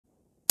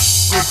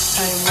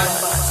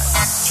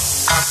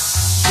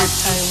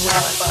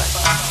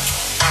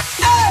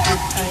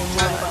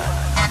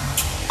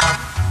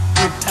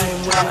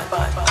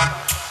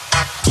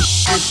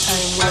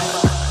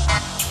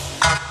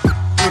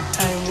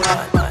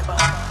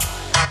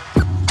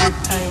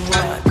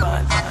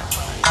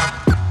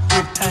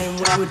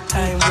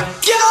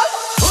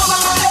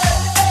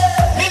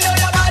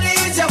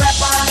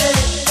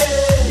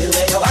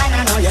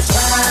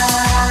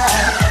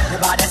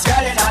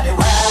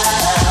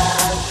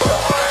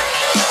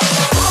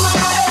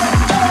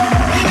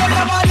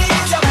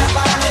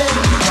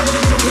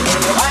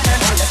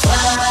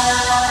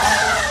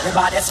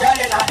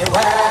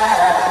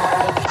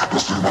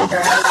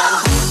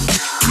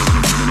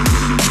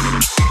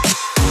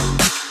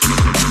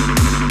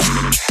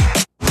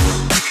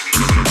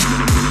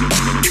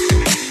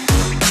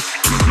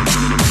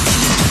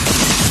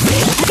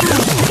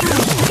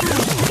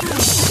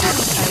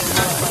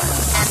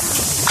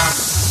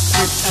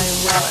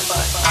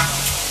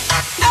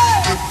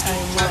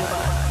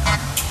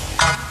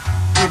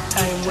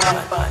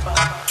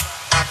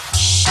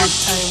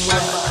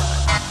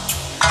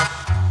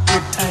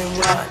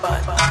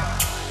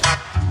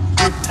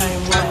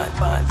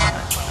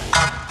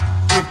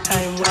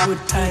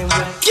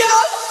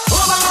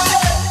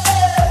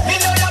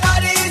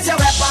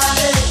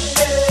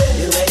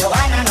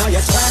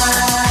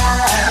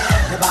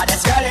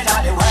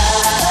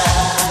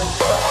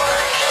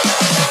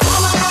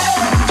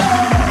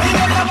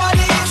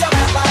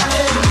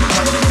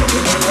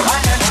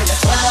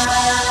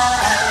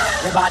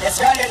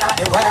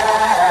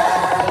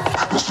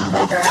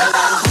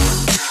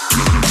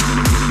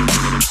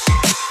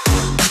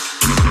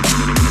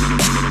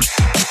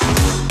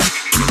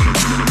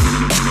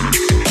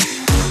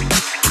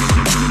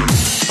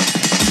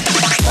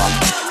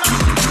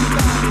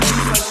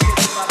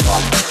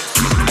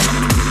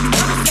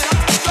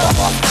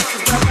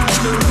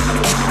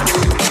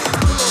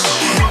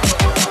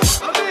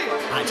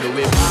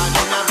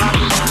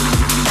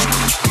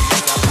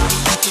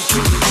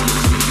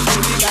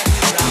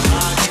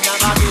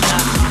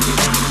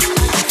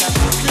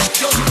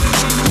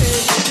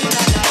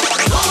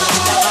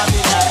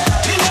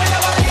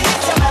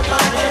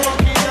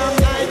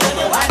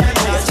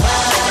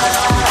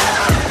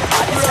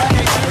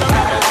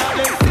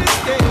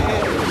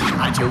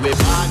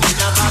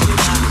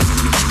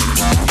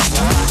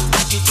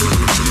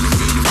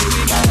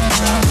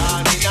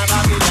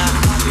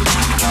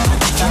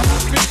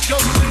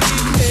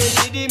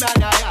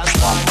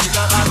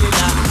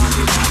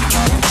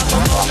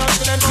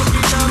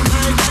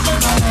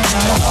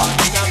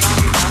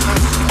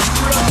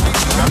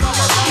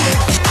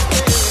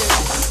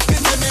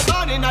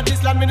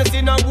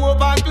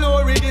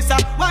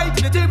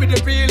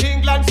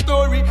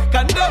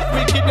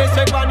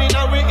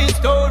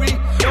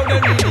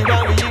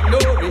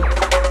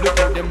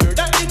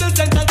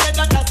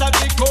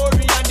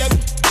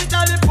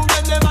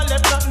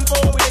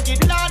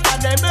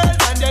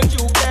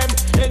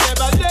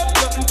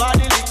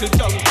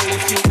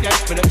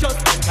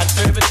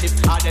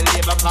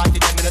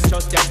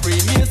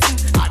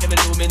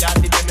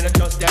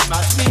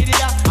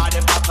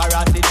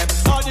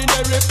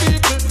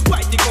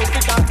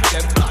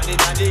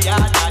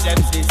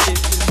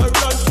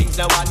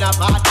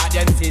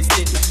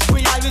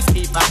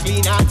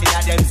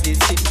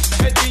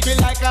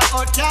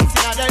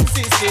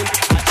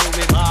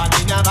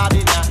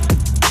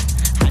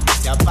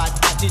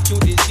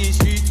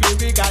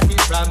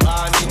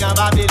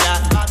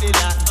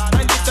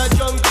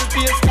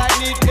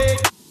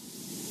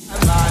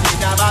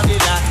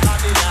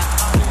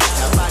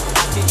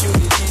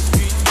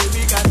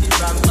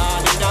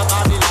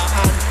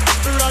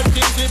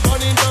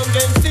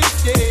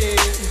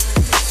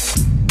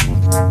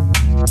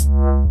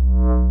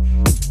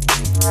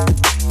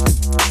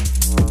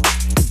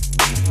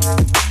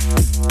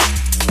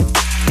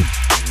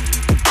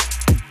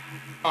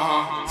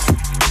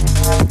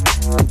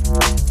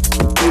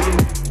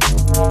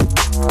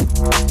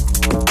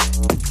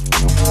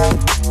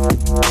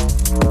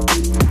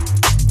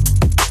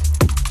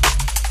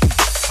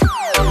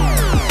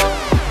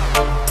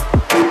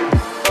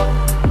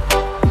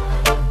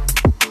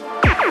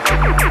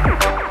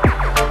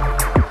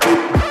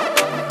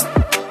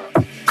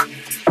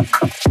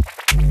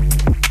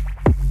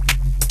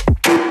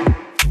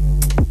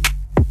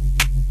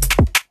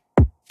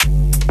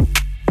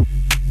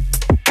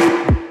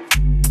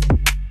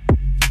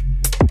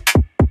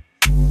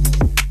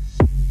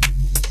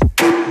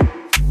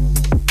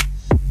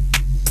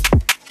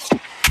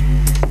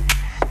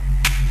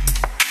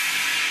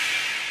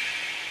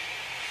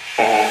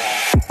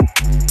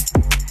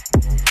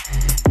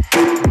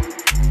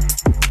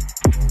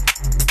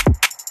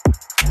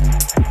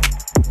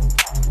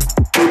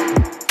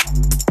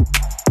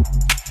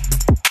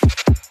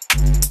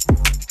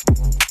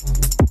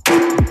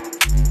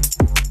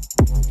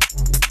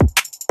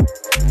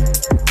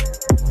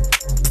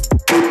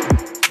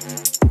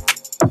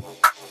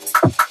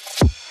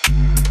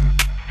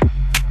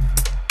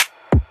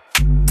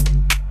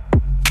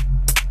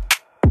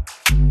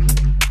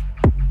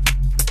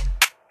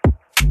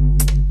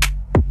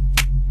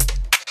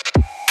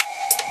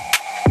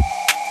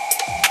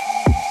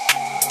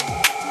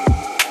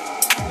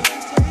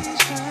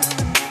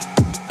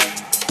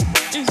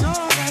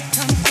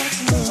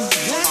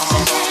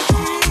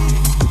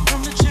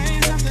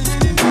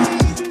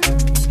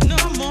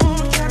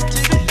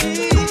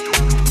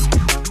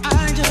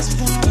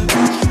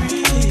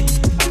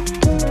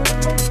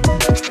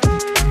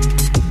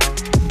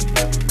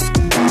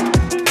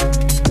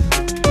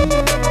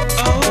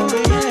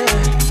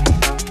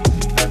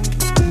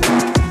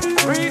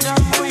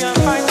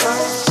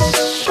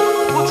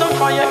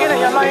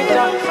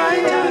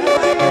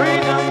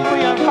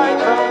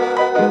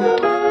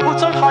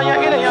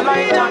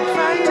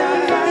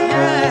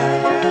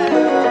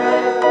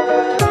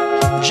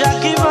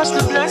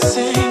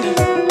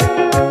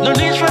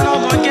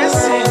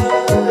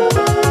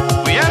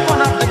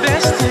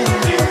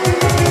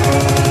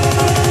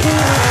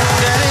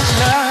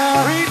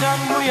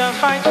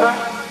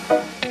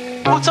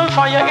Put some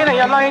fire in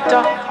your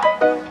lighter.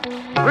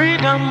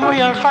 Freedom we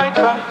are fight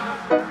for.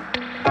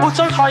 Put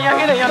some fire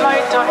in your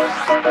lighter.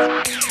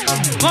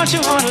 What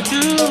you wanna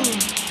do?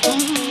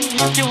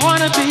 If you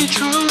wanna be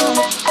true,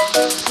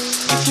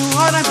 if you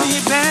wanna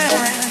be bad,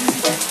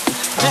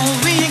 then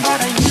we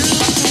gotta use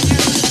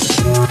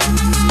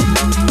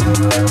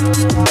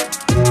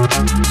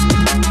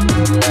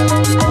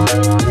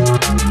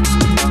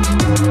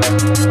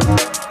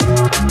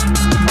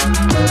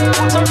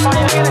Put some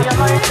fire in your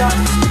lighter.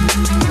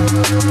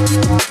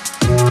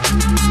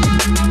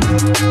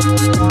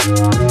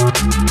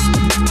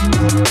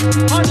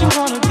 What you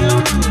wanna do?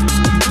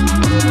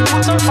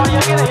 Put some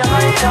fire in your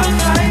lighter.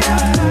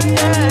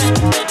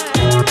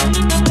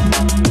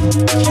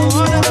 If you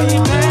wanna be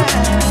bad,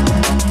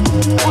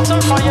 put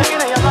some fire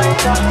in your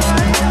lighter.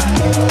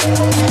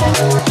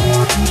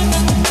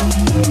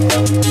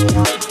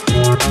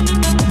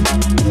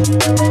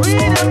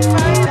 Freedom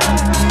fighter,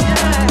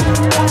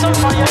 put some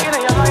fire in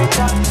your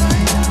lighter.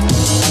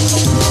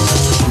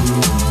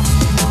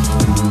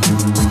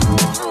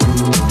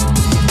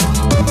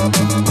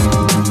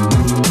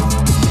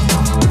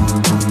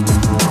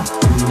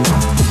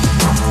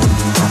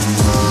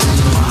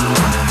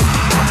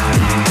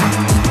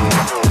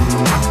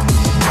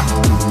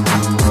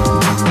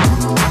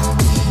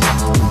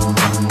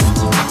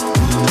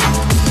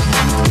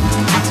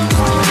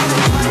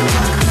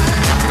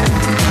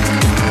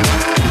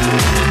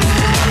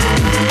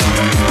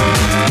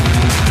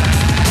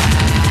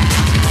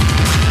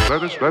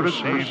 Let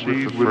us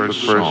proceed with the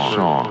first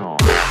song.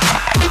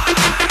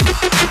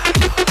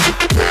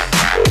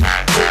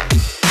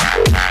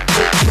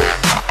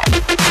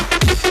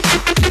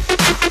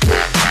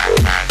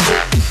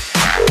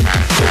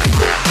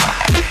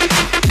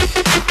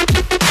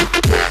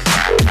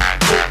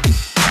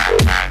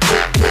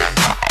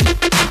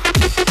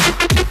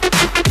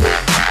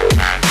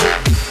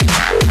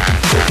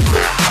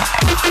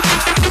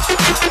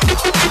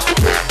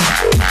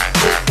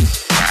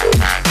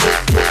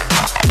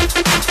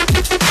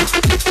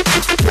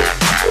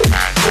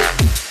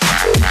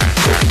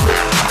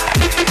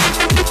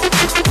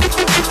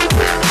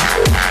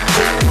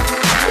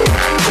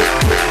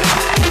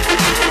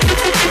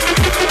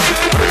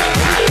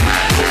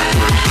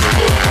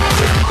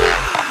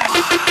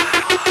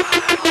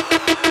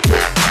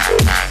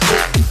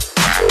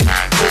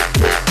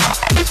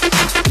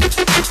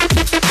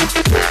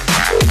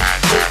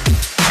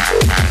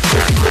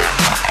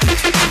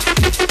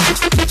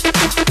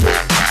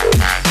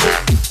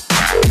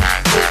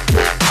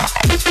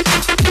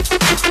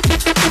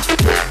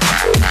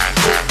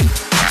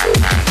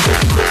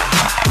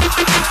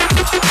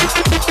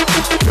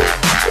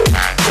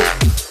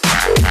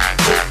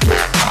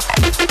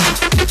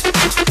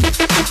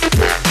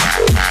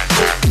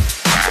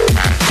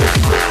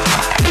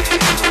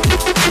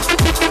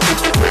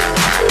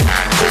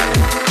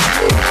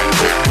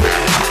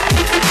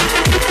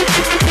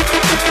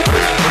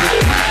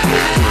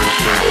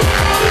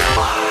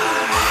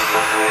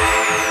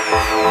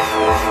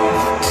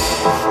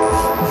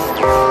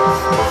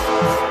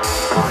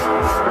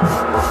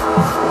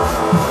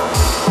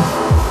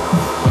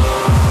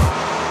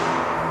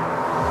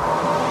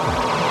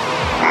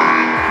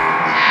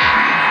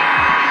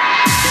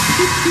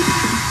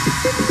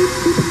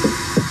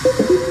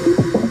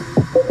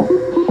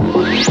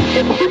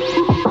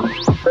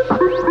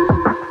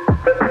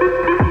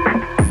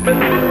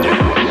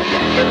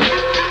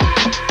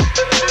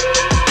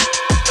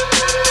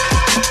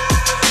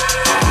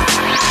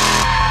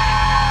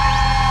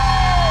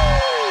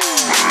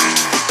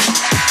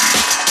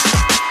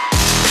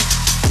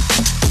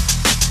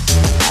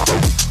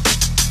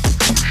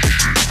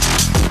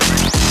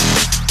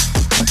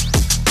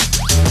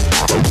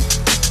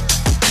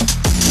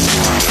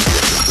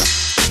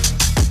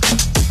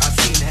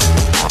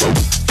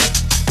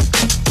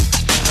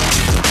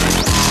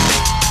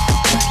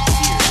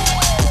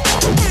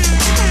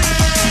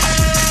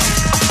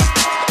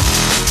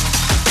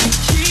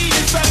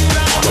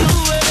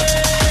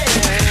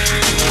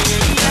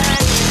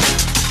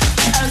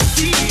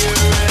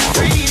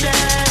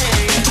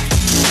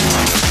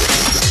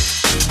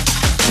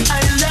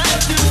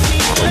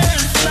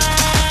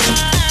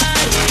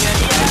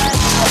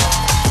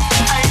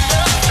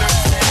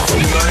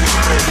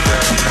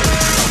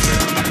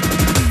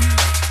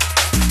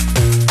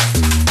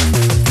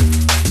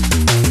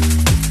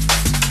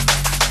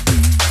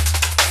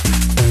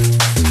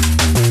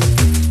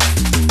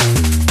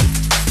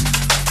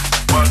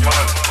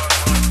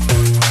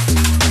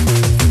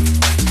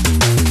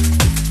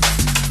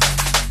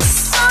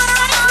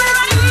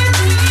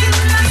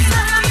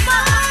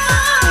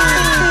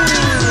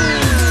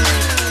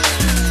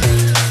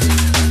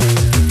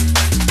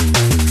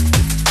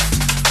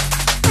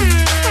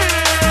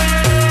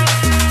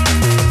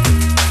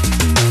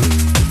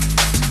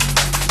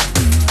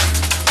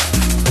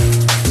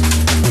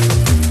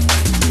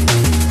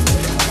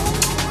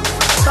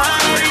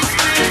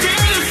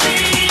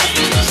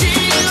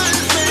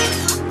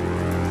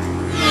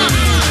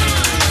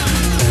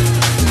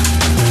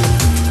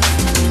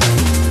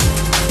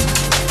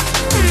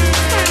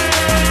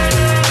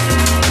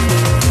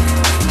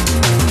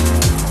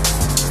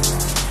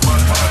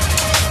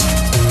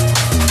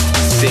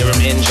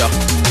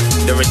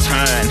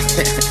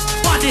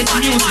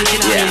 bass music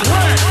in Yeah.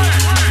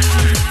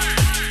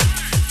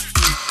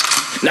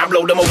 Now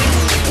blow them away.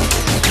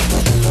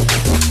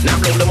 Now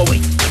blow them away.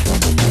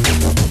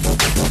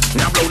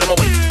 Now blow them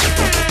away.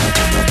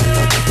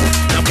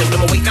 Now blow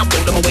them away. Now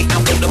blow them away.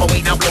 Now blow them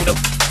away. Now blow them.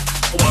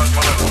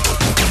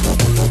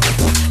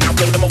 Now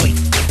blow them away.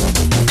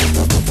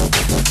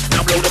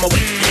 Now blow them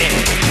away.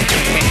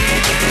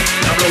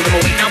 Now blow them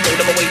away. Now blow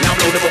them away. Now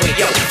blow them away.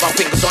 Yo, my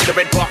fingers on the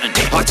red button.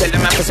 I tell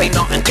them I can say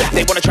nothing.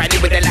 They wanna try to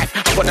live with their life.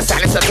 I'm gonna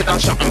silence her to done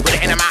shotting. Put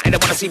it in them out and they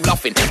wanna see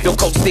bluffing. Feel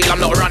cold steel, I'm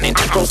not running.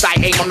 Close eye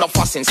aim, I'm not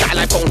fussing.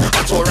 Satellite phone,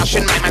 I'm too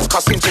Russian. My man's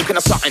cussing, talking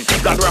of something.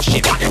 Blood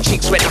rushing,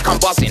 cheeks red like I'm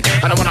buzzing.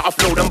 And I wanna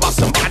offload and bust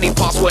them, but I need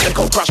password and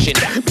code crushing.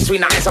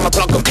 Between the eyes, I'ma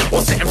plug them.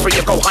 Or set them free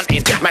and go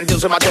hunting. Man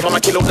deals with my job, I'ma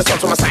kill all the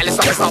sons with my silence.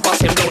 I'ma start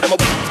busting, blow them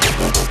away.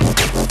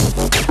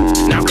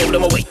 Now blow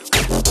them away.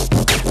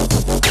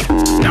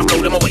 Now blow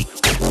them away.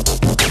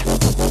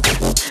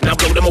 Now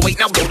blow them away.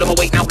 Now blow them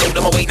away. Now blow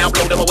them away. Now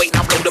blow them away.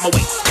 Now blow them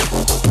away.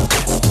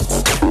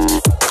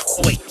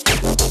 Away.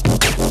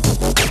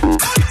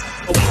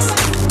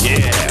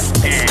 Yeah.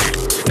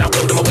 Now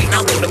blow them away.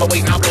 Now blow them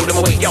away. Now blow them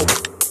away. Yo.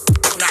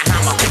 That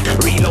hammer.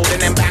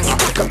 Reloading and banger.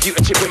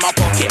 Computer chip in my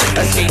pocket.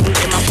 Escape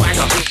in my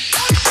swagger.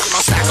 In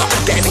my stagger.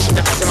 The energy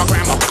that's in my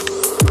grammar.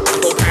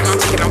 Go bang, I'm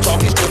ticking, I'm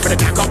talking. Go for the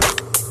dagger.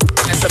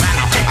 That's the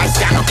manner. I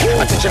scan up.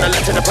 Attention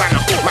alert to the planner.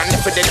 Man,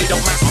 definitely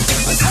don't matter.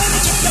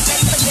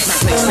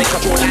 Snake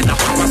up all ladder.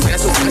 My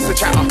silence will silence the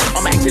chatter.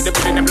 I'm acting the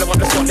building and blow up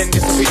the spot, then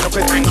disappear. No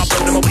place hang up,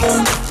 blow them away.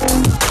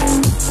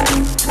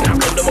 Now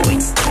blow them away.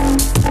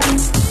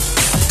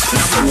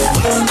 Now blow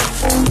them away.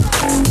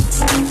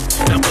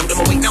 Now blow them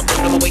away. Now blow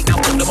them away. Now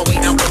blow them away.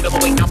 Now blow them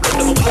away. Now blow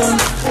them away.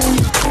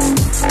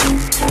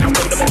 Now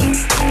blow them away.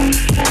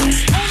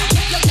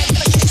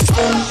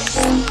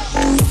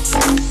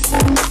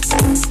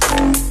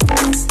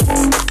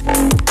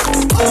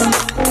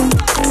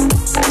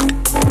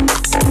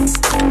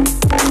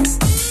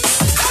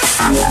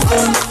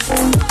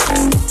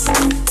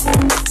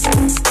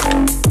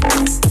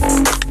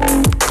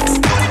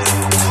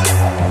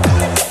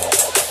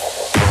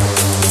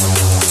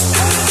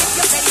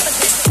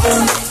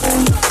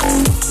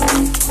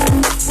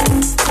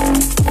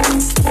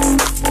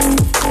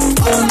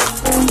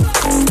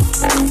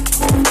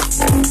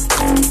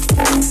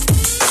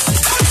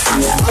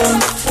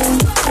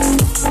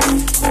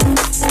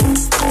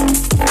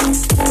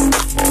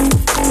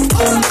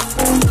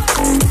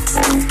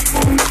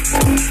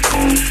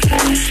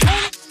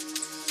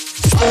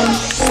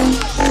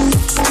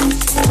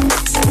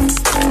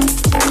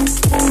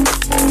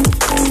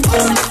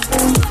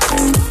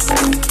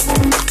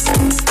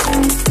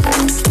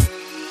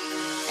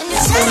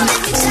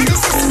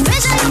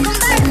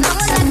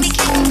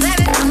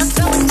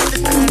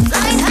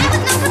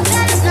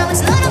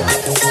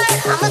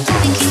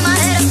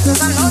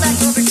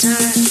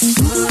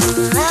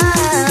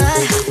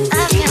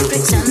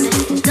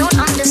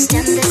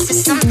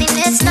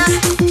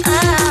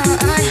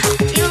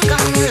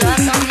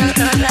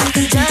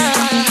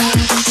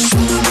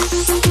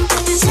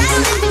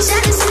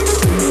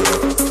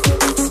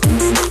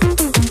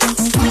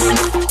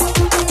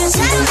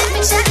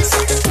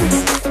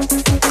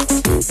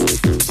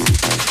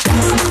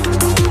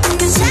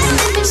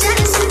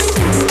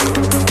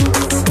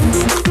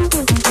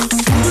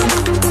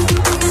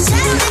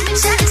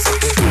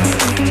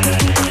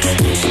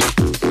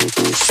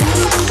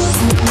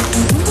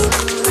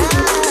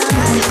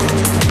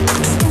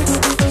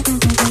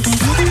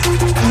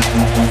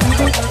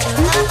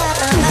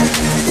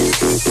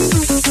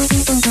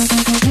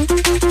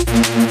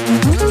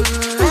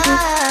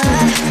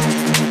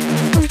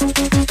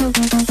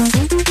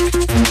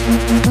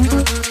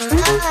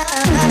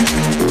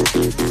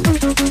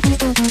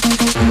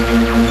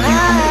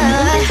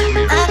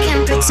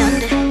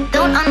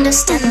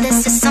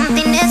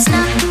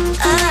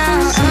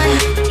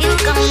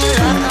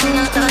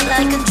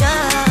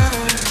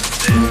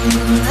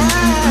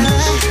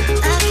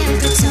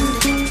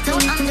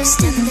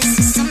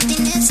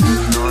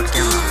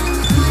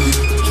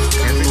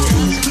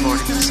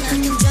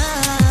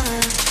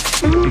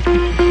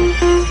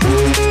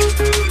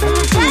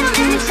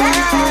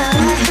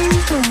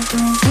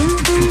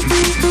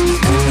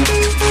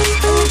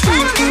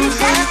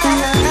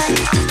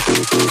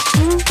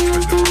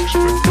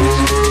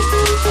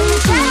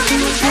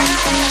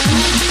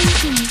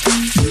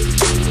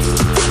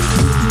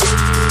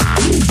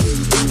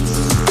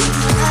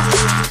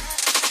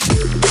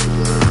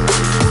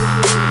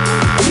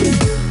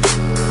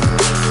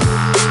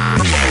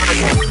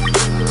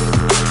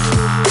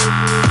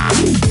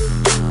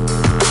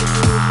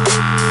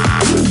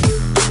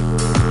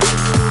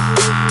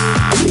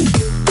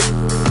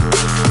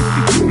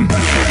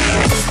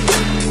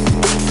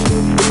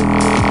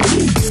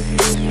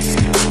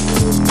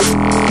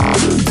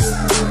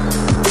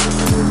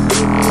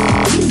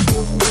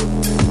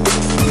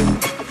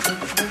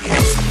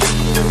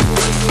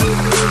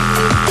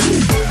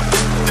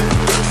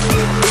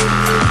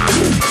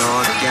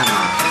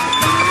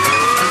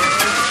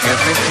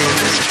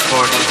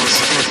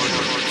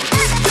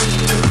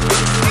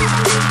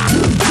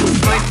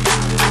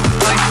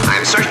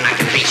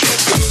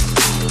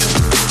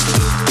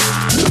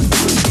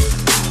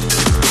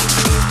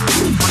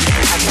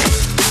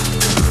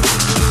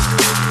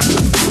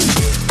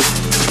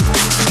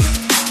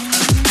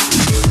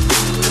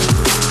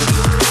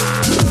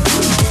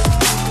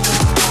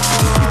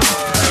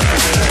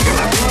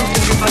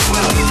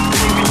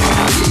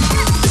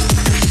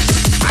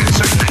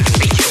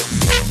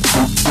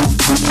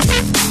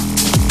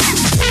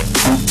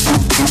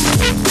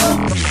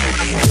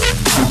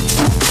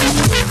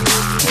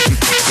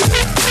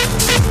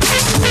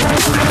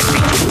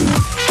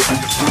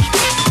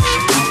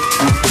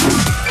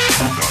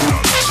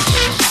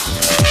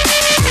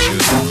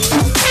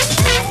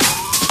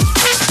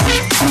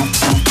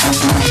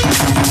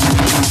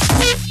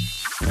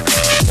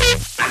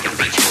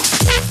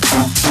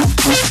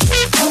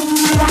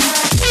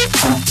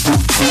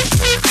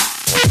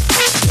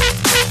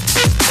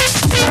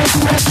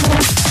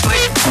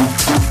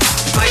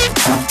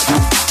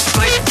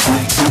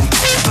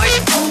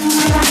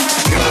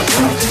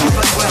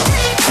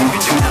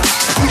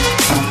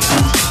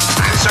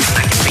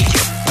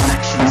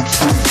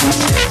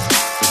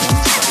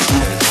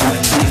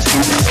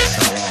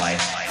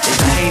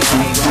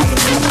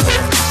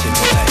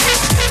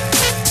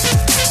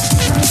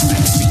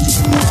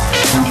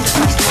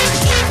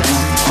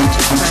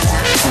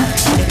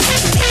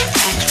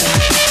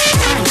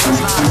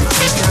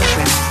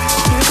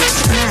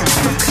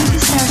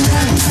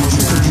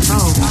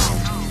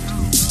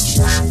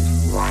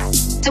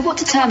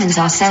 determines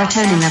our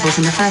serotonin levels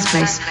in the first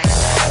place?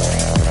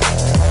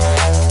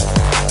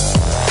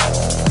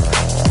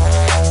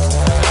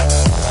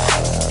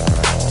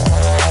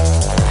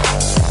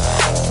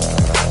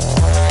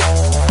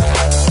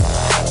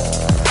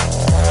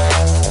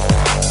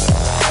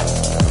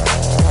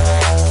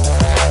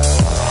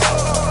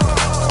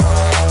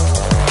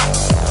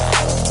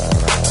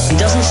 It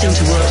doesn't seem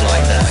to work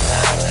like that.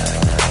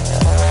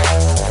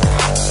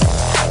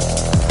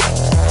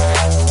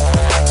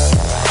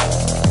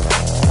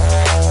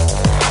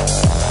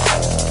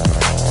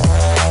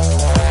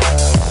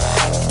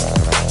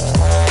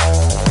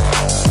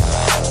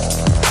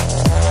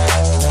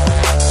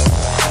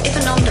 If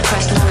a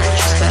non-depressed,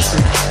 non-anxious person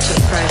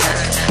took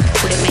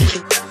Prozac, would it make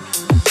you...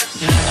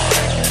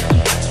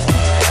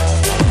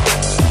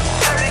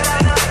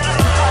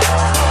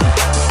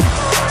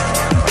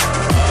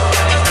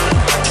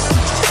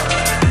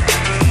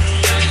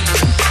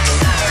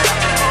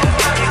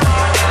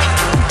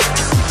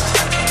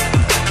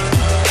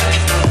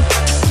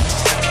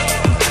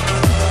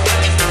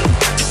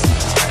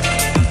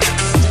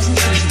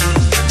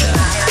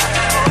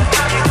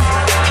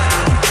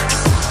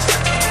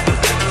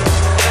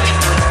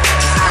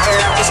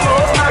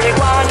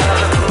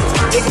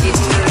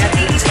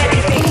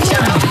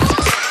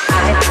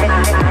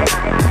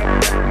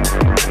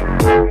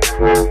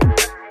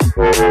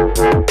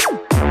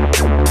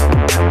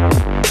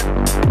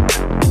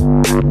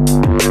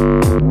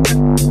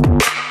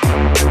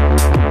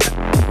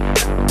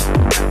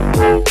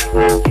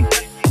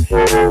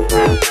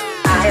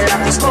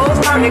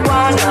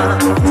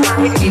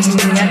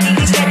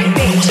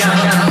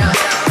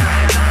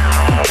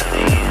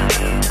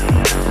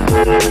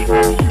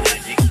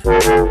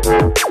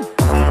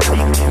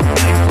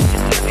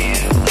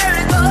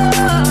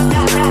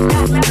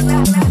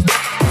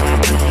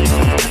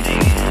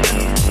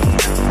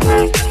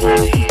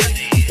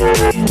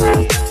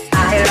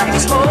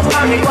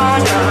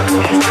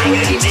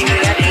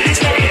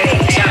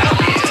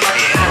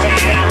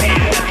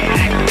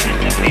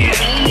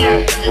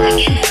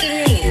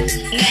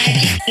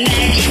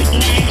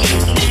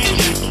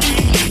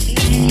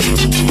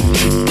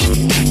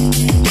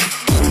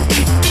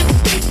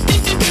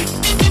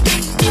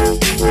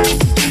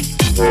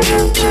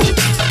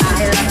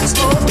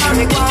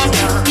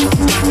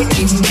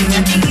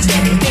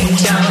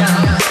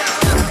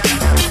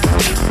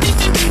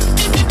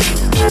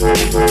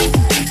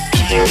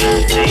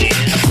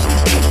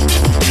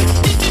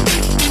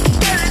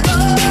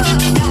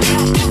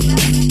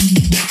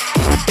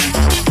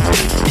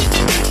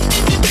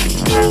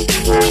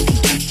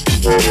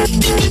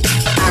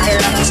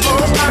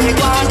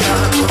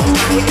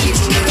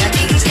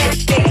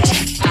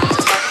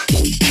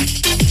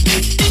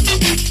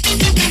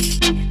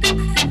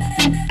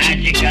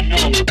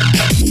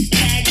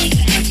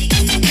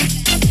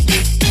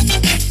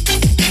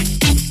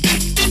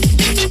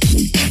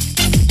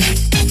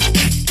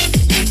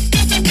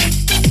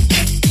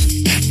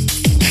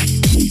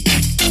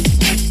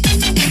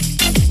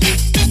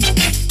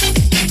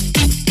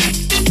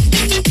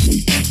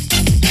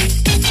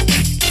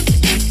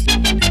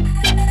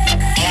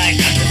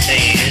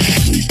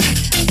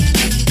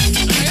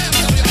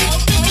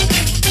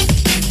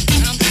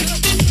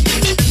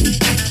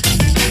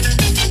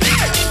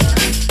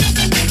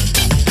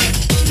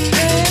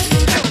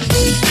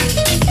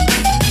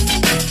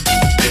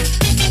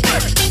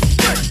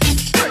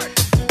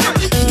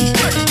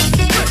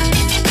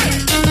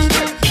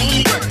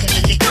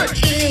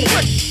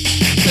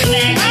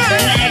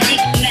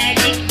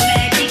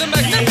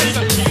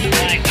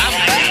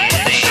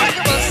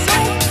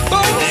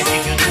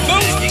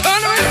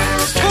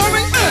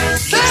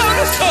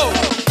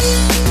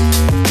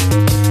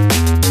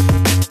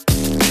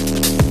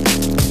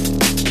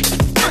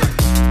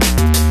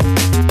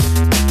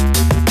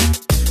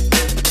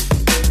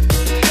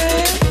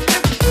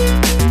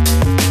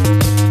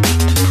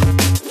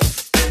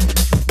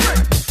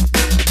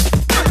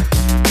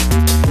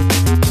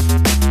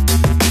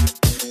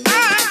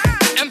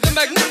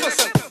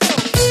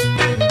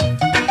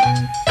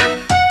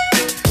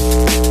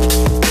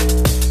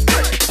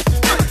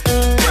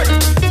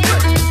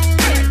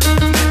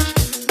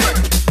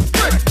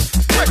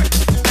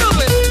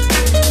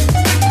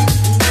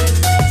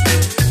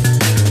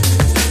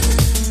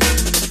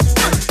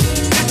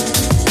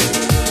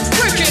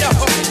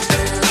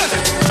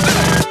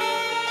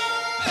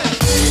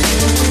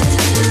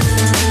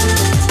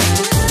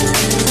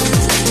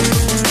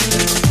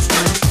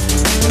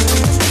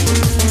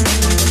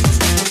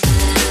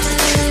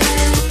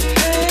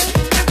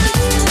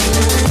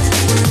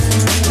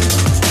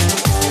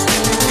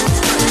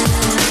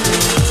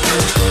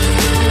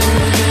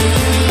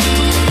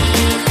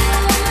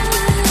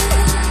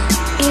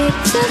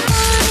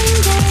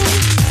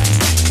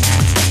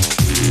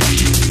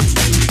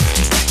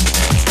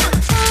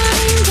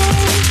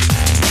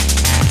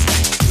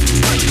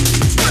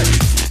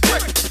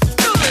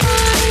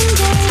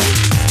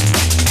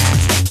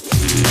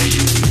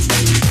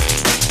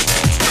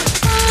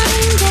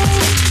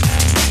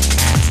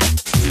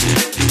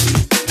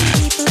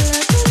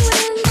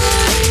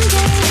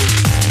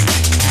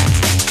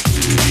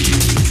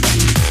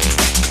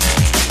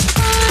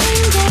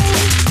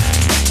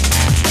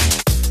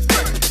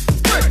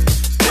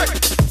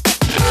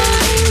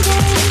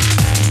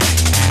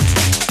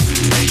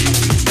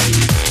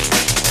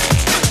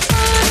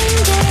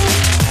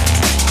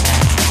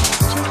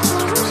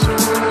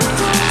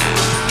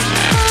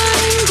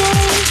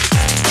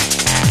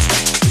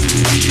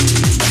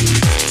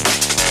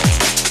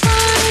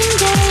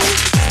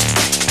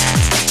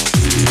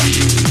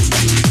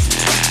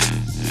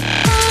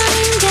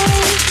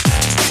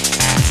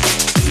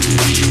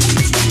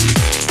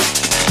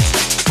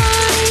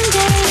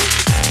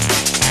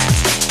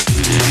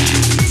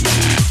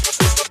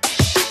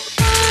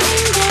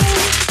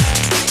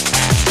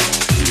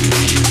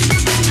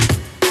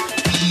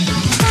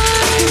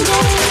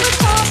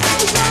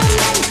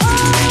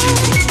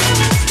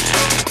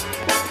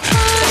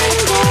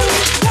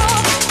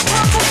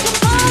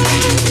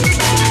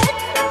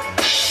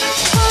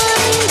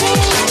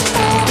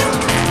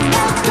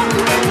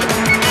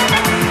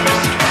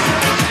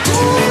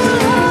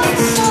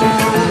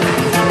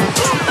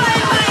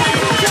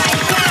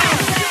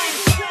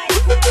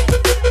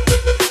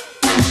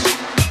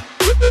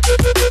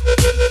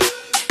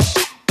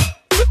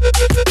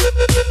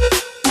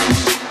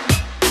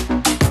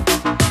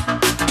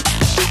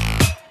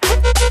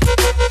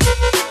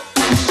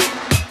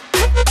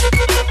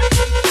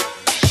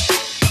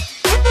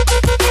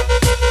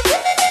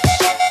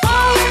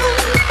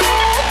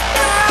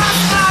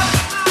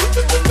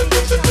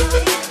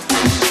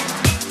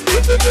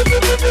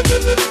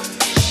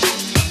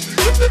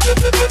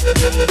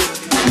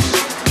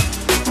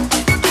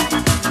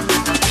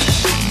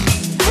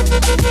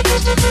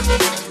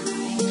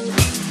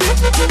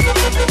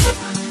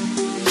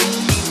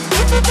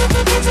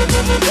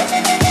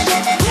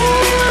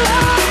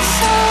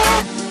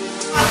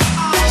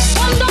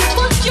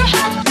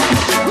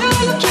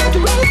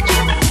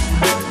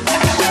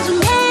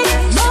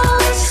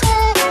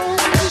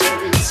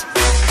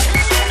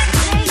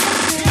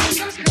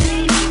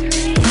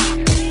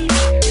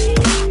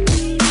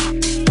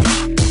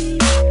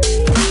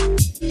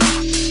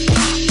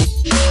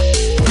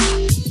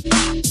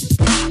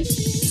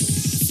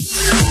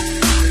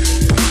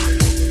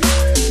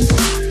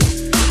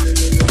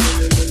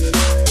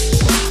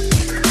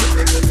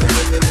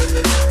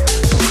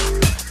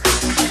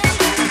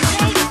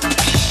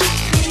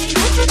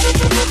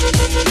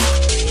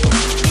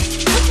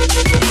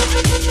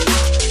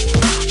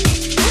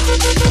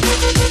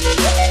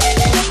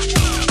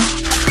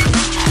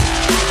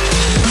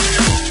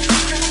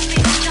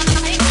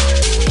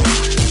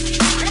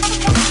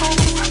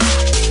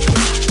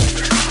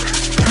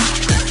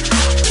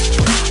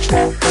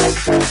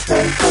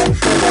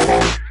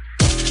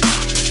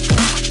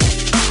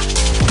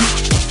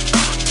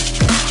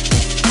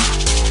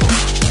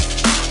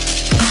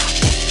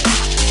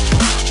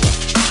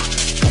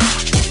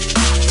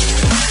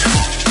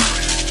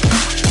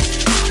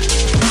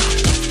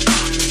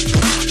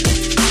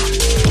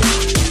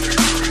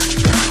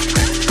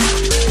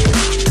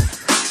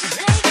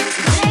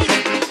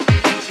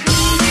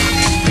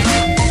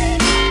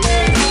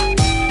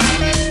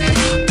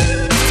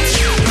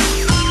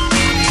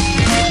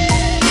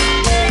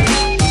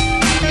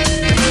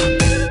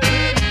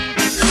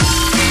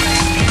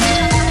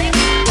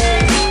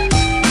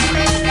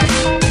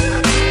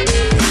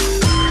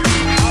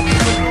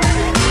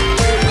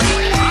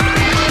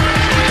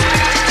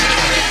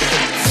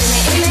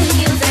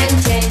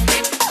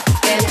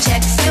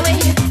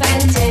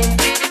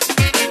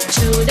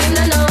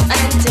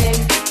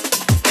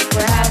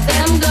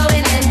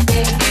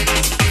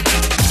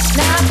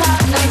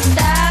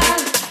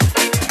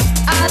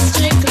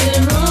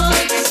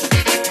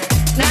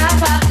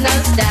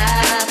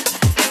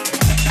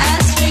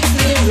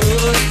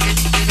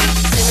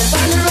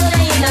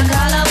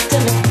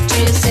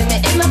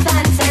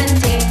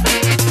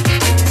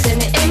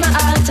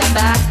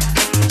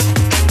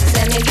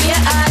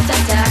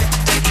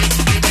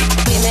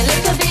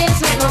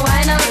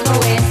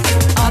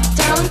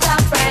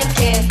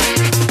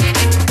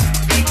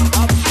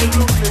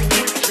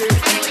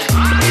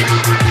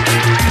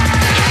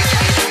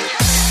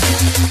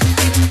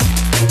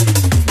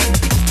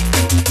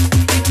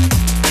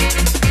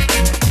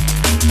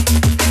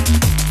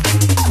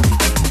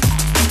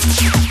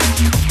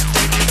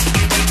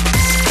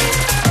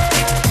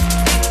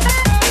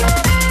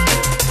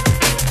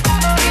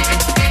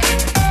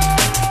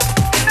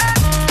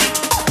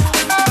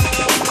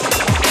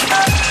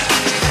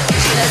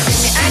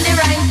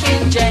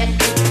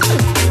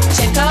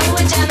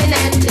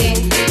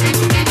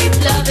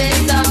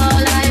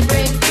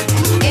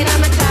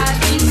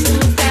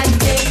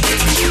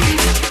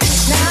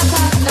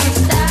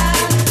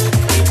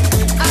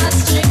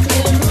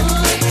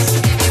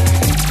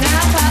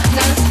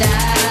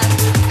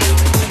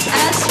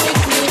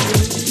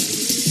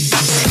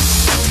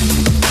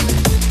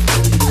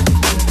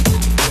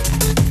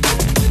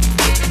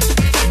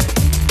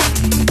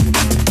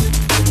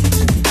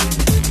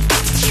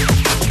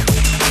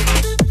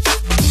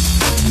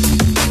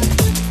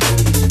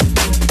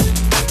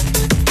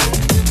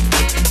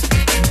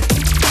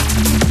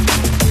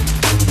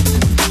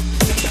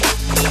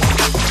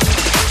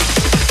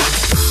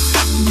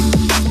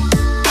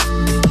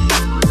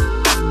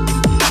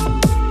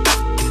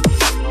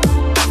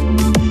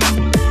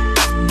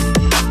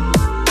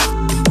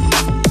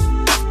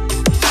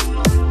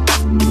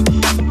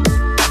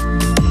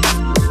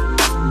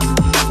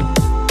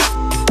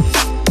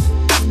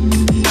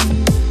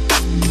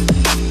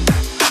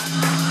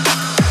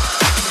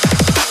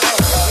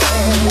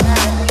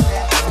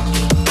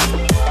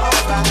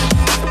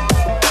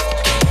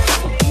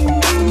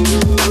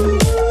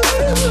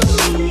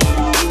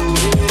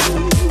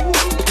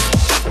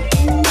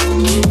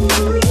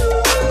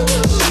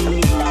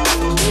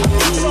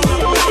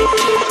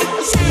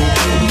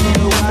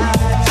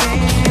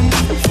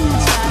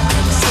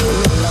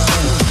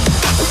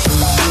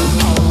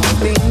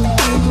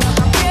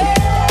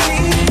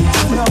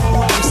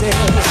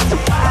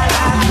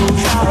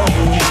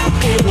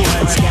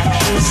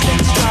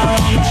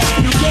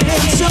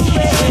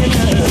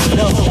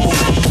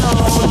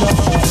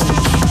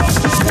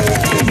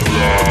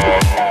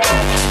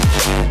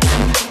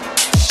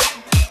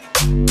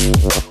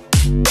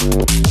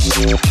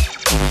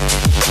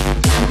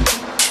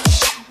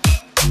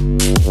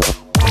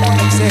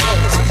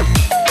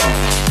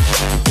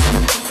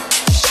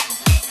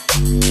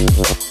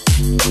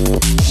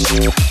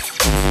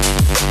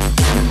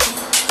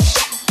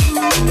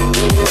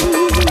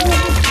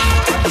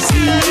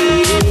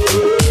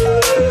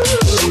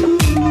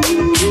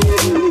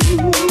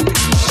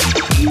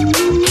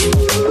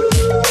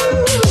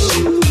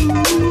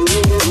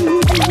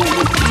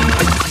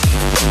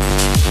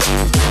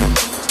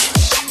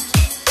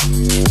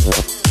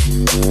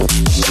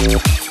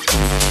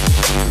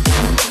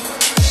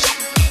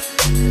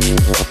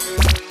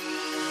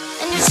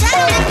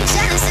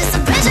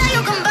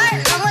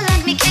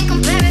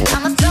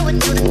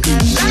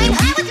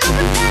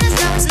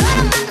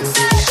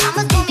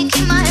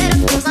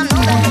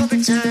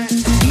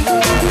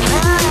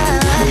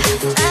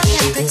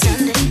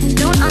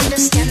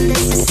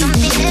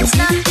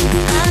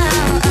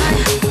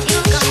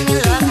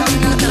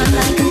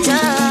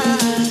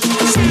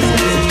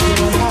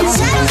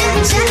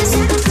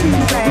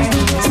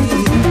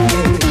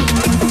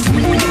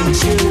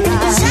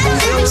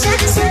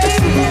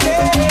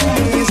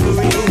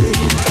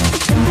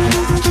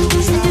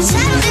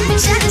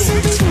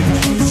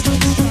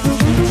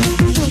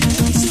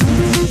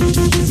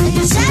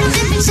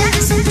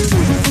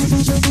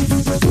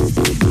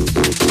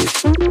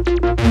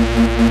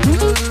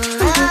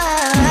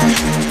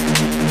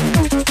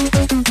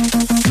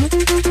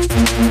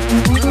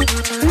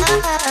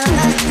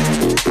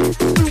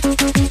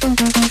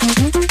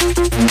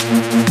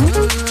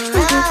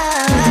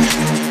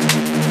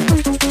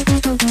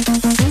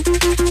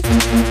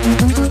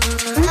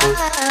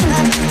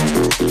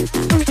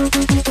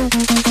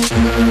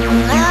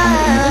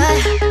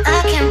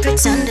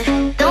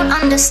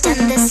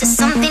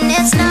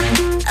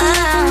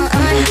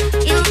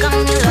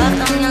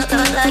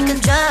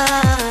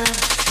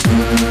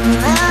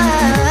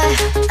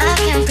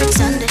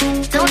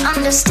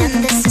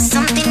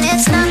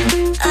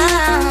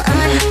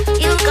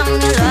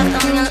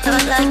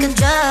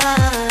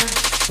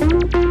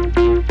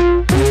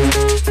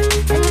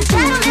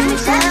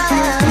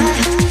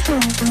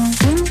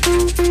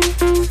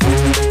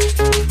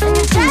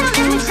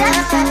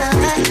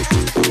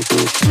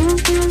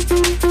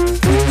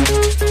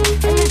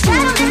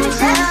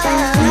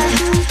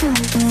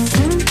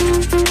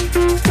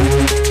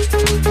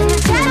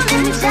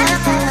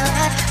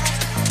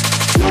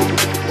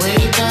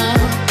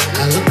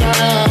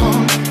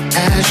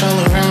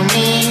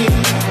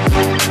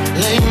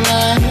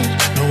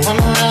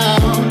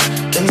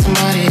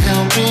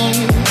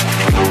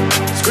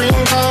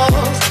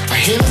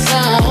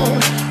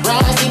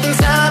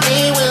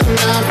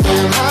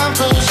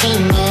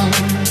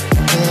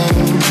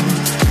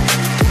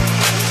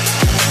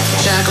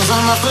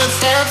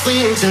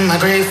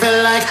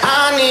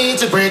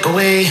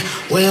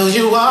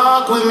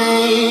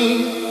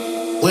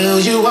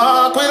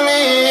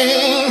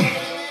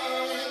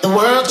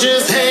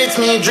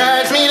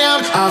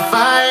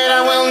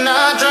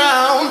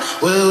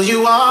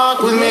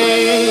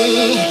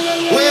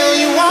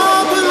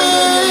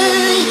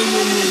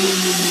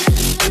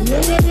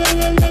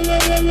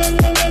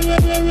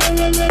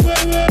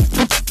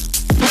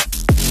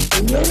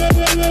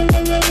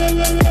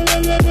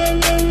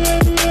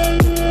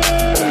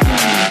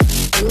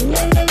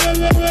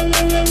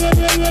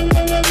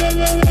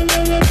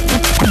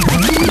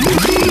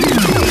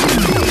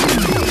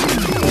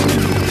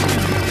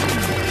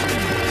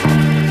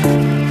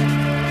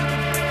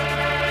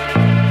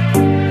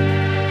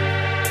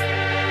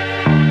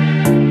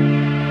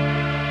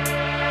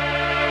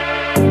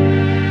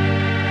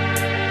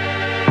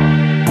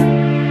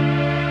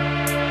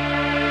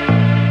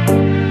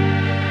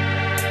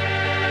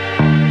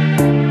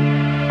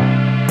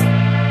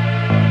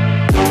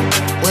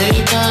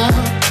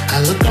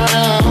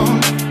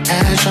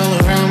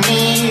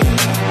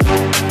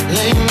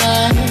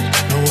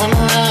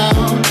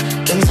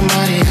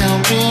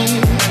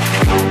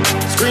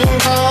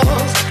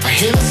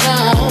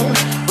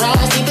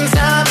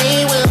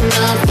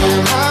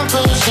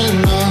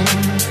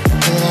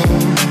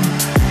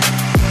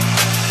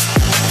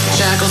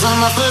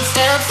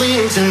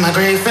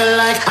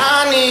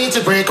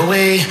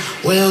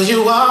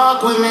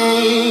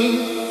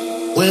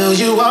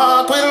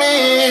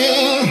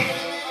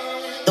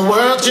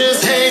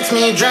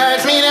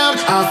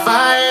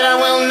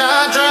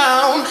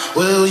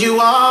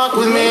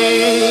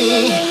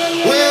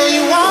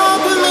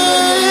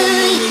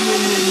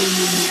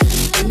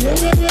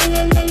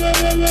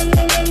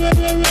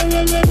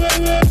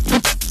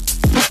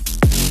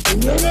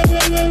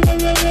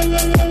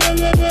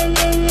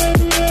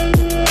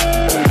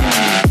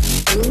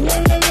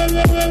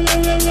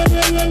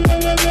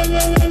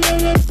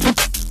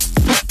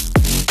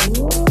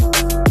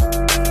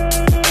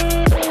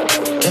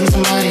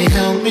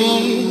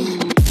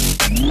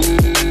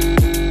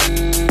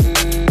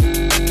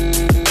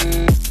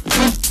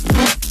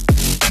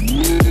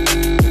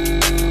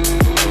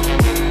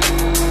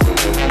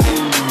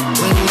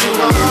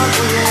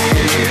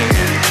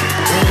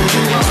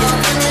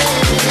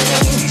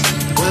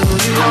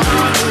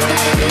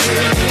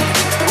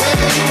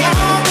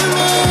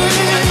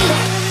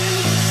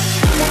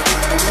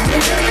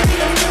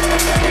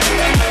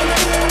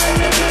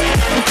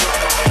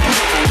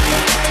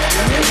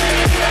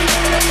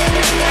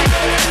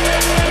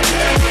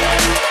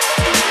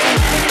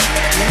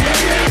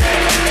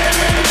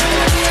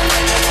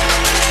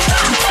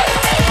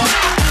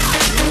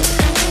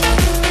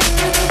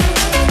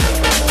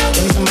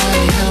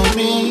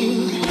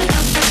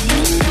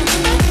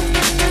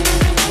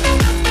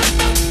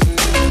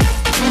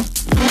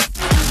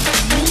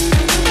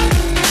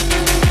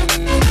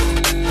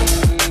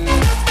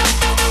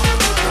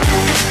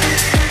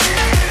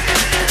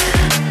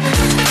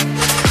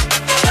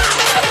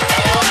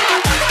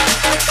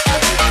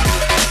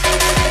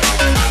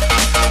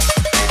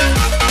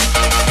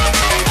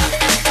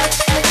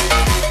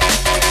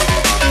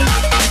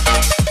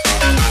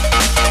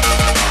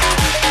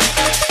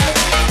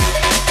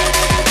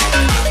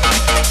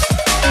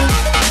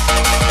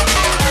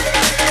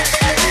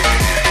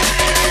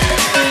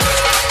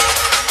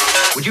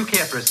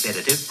 for a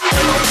sedative?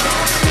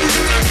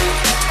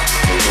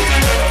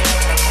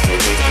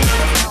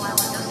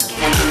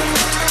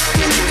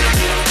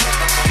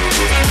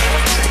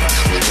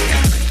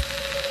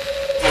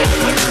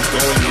 When you're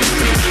going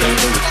into the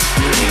jungle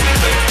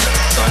experience, that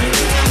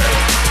silence,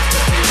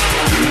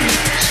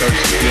 start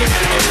to feel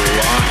a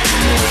lot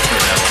more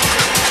pronounced.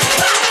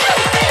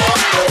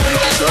 You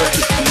start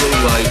to feel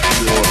like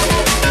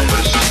but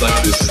it's just like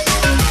this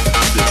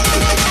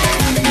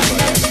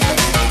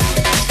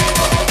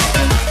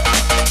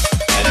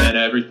and then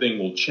everything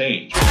will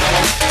change.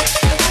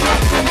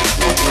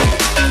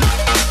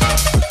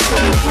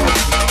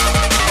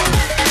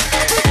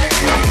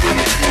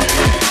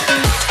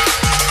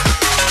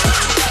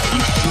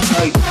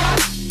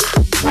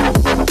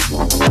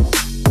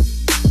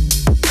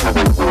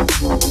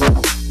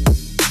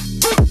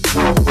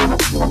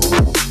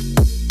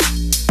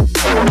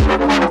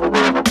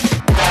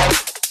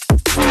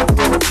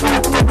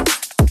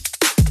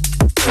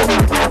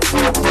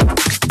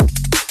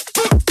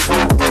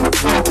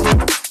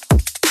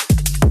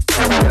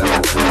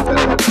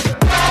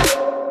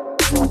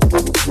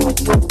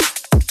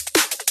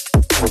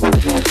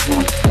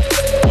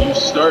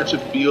 To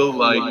feel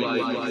like,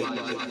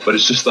 but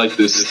it's just like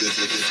this.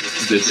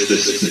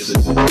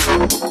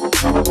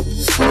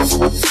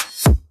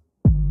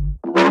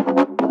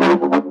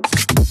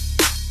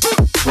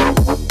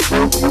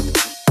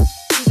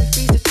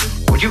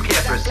 Would you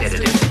care for a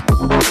sedative?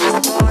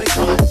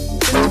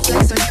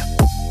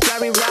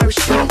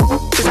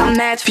 Cause I'm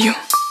mad for you.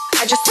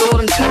 I just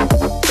told him to.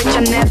 Bitch, I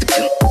never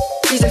do.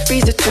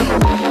 Freeze it too.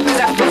 Cause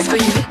I fix for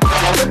you.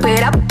 Whip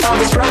it up, all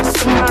these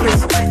rocks on my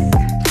wrist.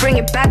 Bring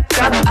it back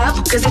up,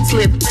 cause it's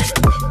lit.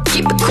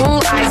 Keep it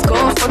cool, eyes go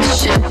for the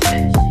shit.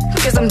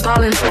 Cause I'm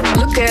ballin',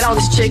 look at all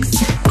these chicks.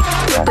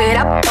 Whip it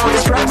up, all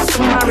these rocks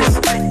on my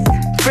wrist.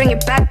 Bring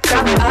it back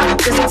up,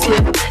 cause it's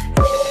lit.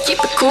 Keep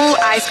it cool,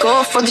 eyes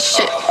go for the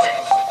shit.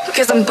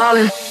 Cause I'm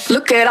ballin',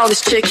 look at all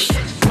these chicks.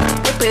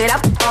 Whip it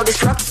up, all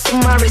these rocks on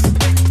my wrist.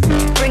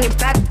 Bring it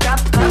back up,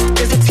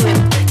 cause it's lit.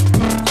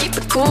 Keep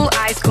it cool,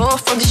 eyes go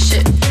for the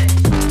shit.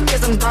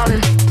 Cause I'm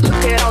ballin',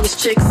 look at all these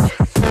chicks.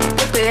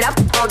 Whip it up,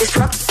 all these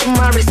rocks on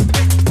my wrist.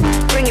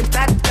 Bring it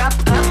back up,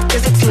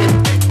 cause it's lit.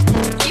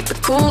 Keep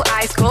it cool,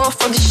 eyes go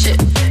for the shit.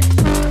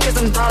 Cause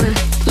I'm ballin',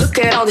 look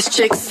at all these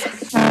chicks.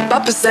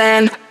 Papa's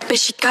and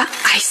bitch, she got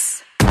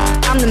ice.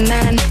 I'm the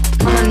man,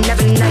 mama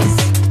never nice.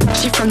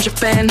 She from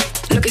Japan,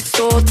 look it's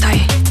so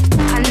tight.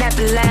 I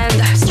never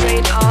land,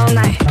 straight all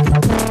night.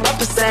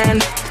 Papa's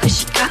and bitch,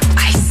 she got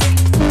ice.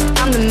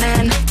 I'm the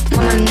man,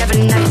 mama never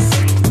nice.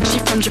 She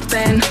from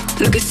Japan,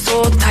 look it's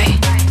so tight.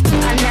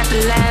 I never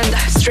land,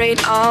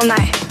 straight all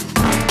night.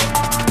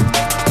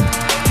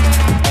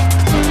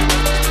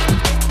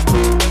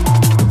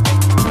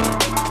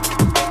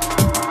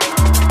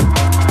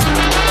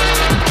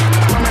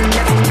 Mama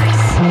never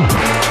nice.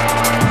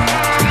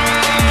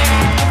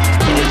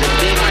 It is a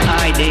big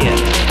idea.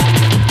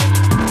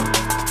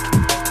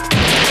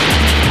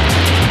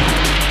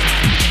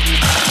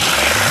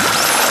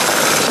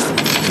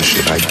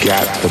 Shit, I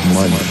got the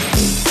money.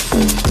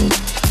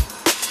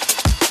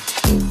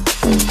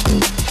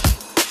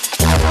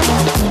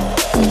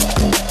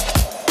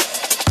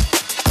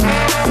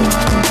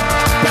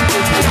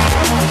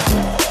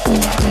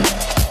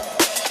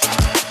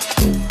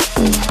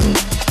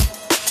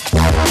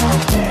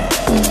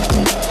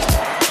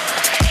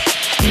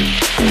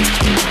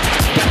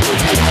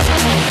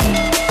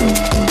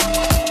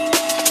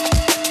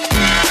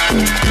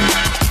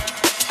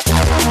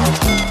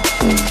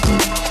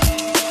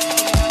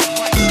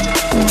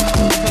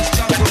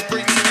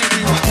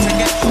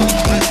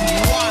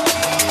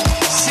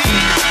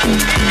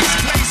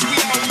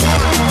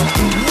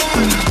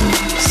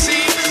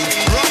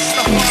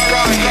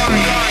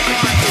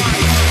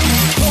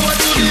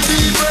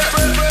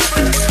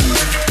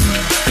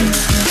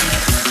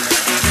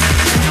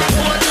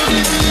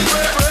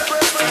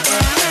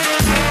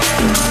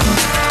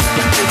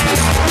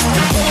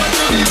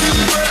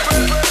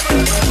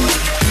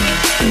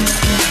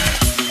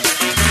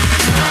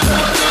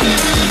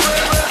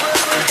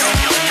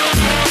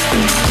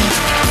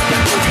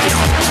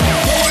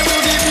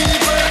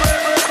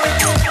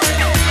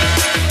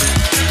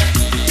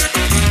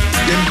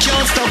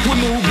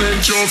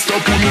 Can't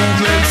stop the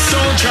movement, so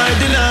try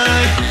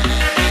deny.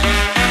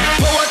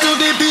 Power to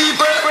the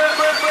people.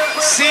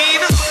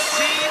 Seen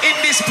in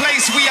this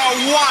place we are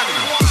one.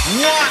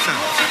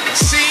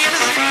 Seen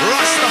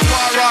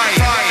Rastafari.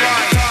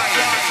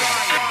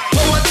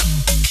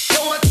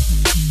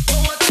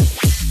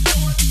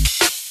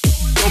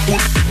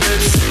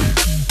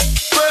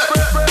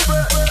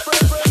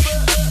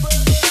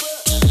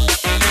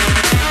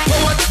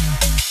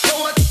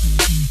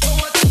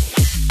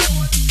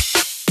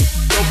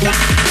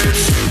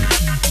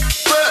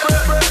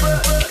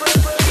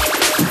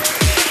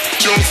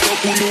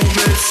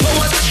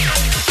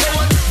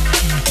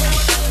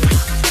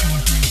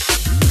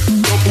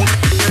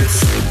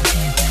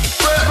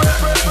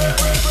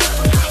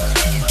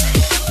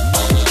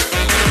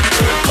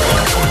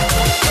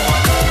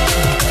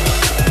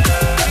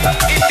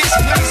 In this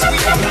place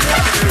we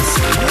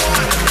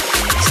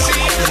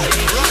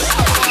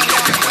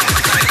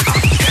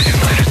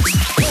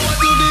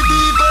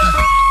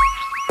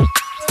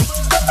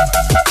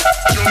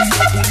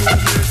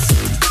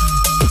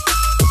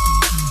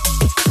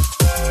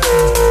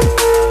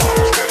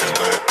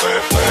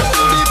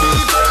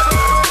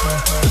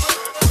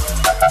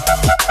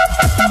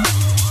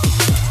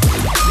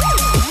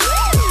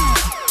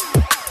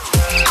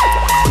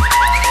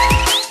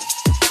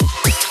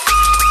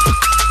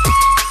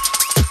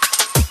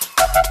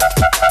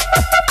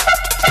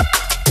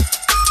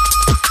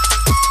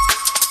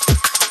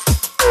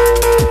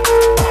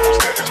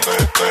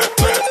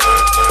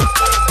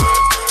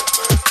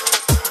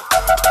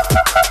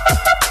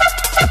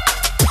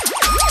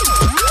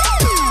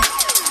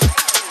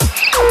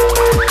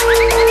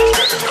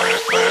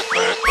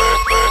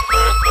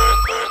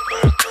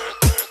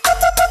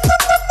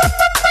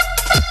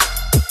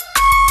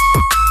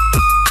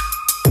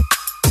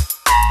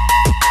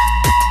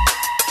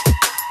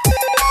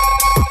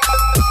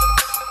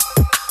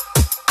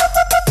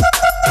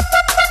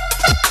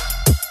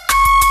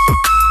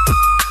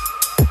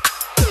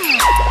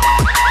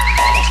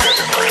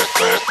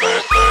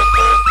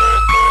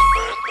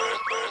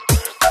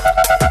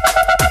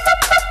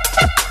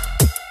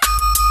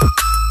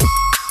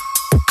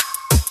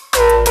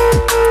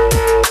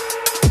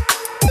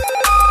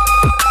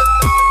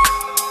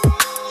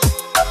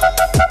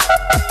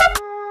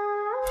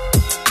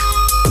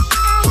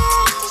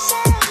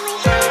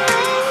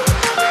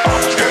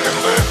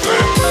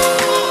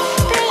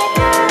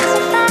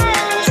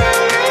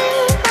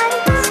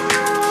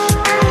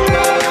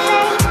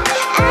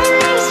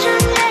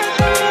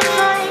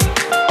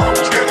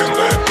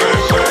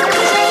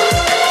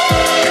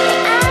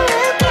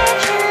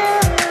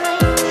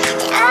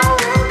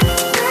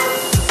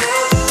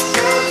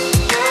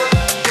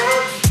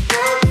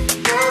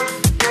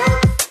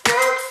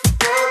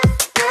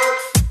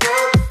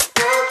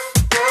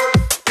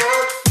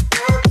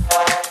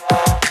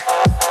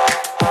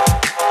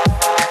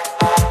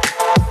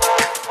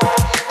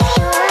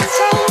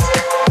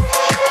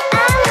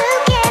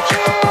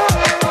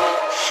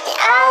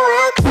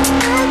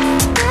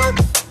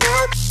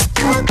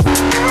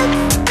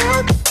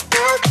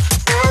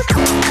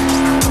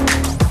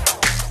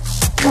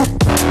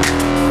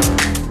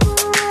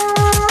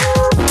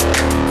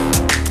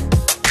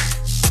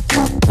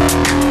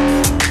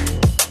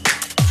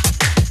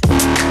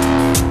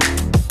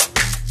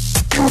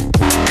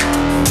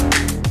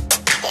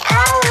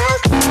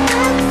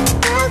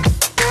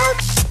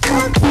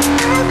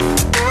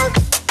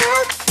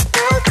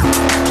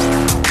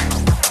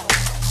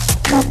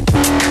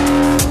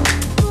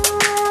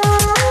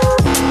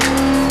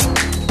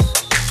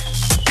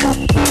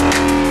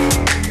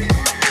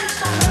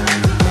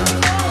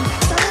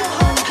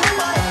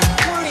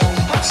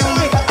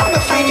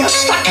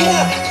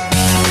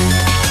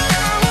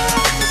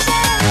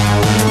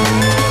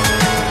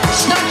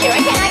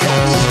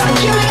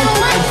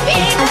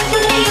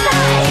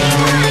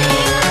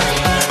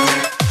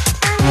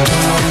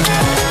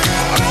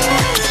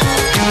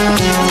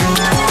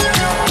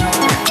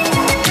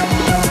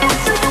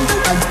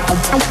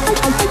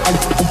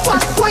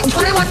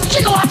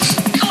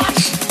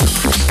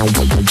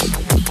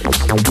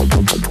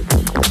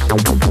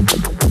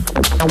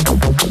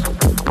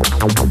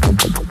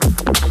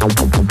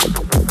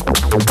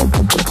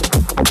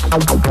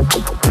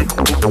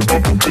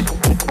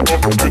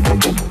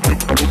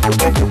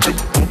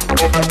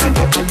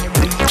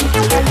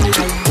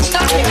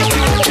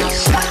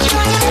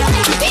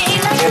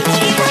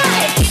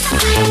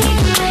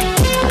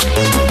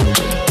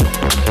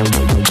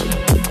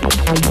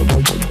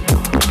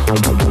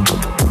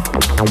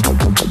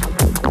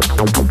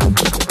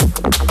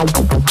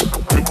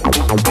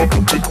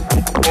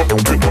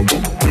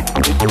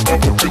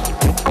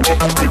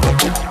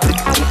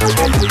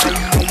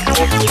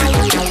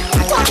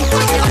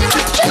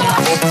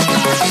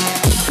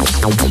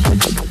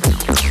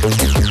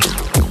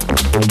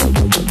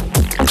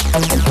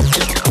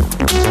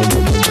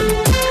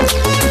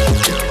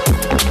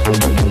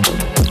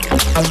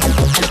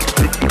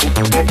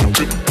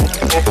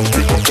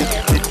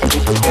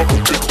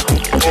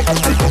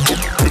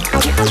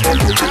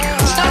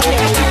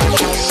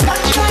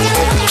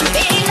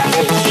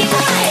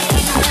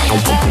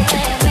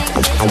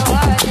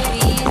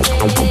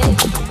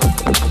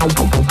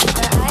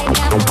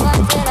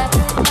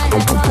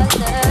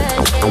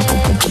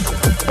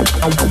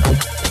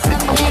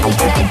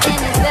Something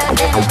exciting is building,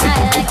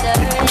 I like the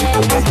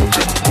rhythm.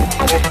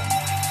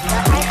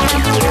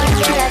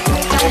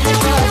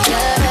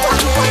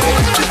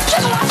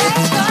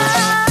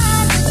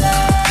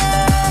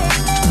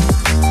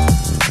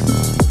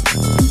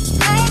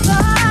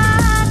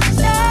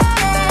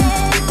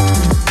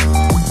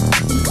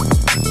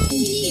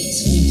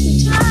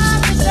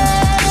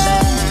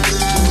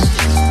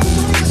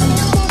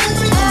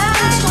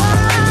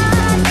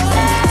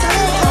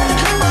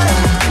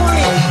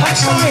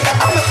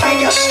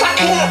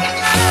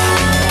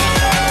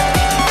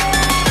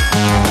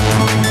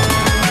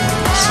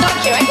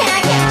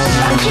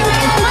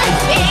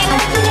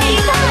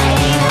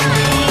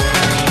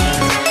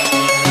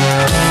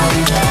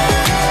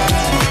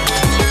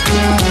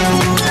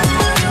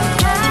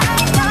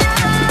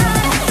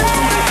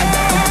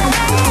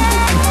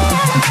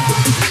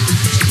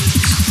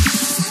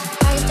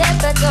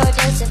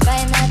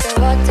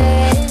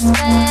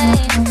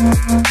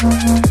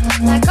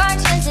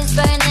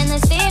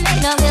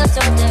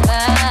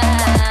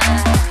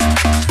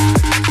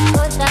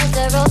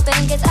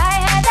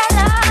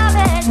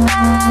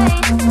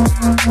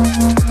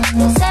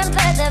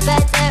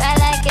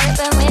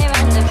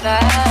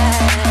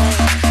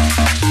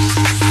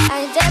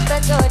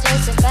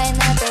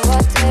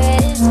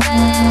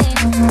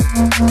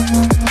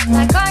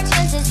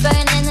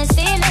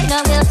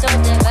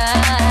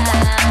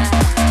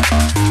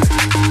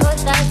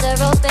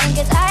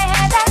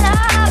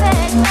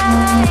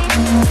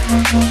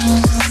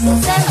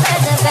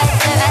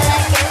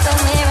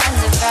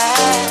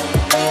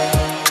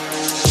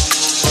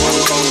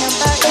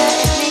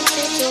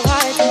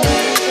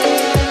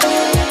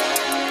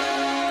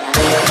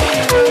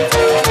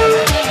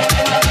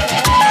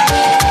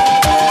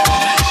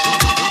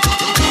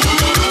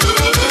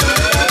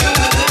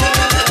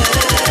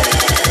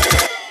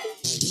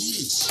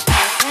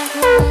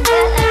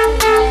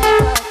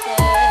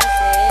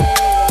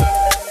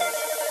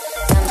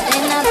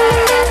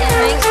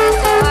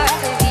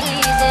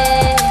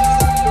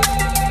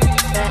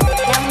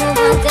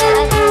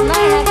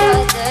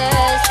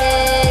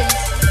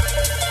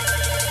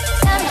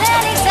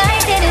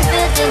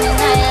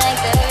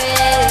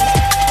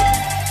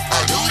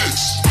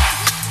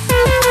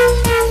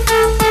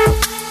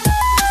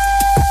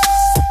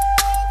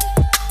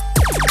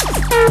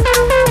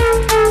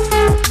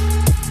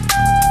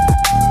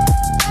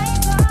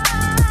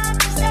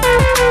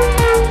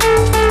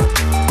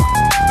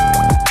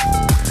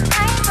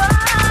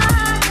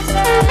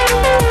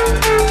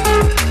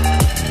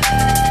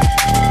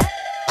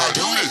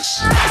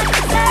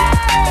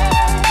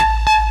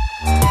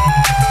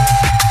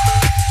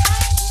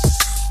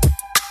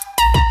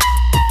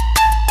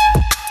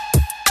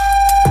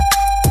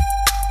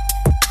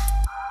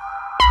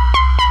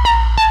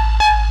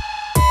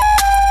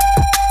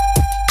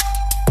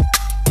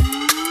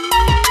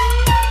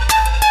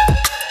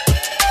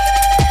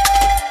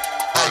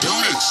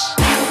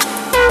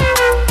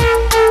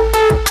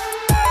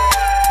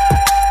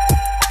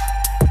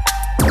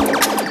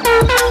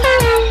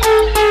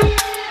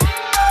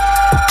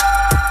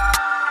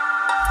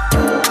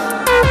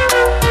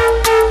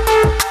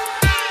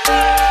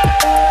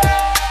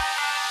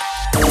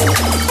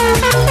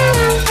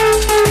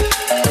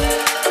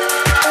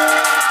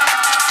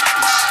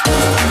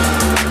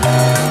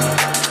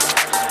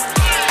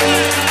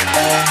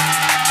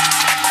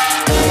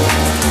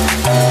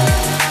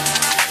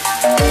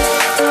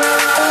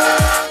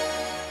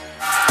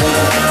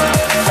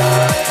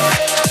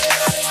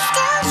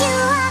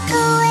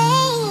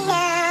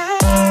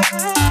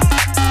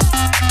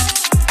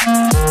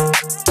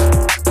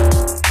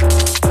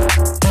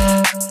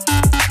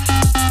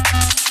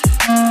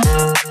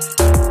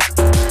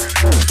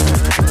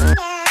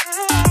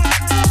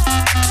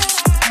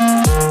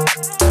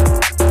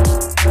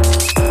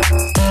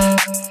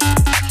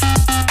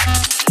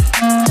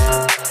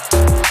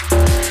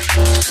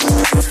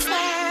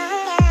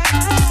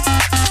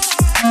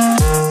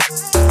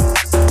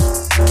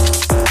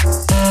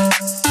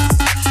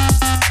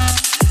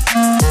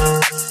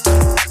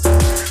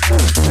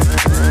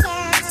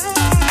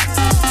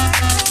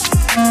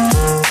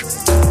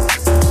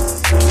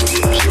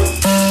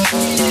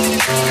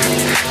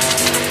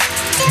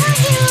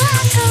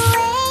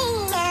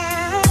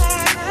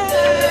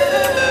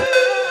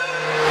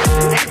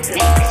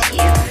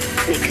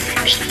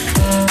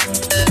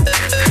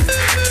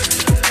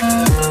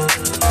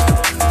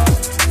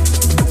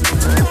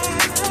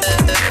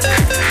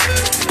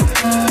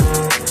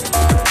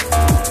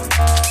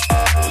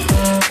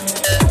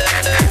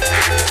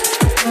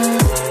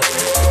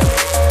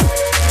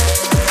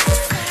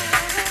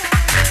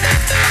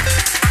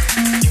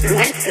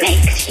 What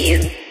makes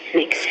you an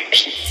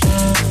exception?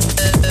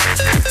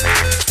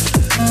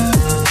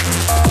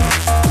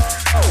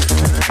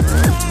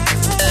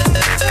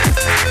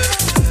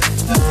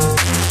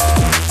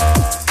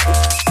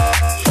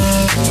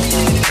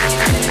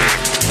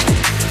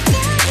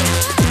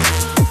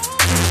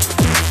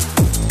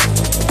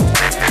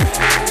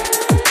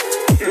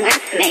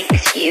 What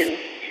makes you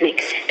an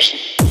exception?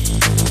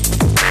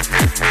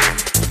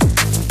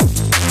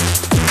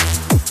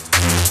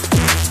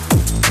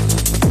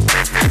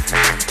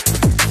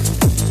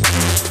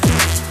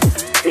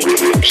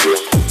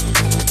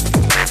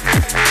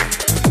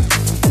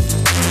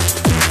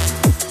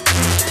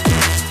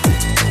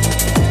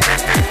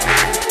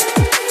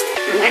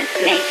 What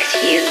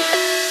makes you?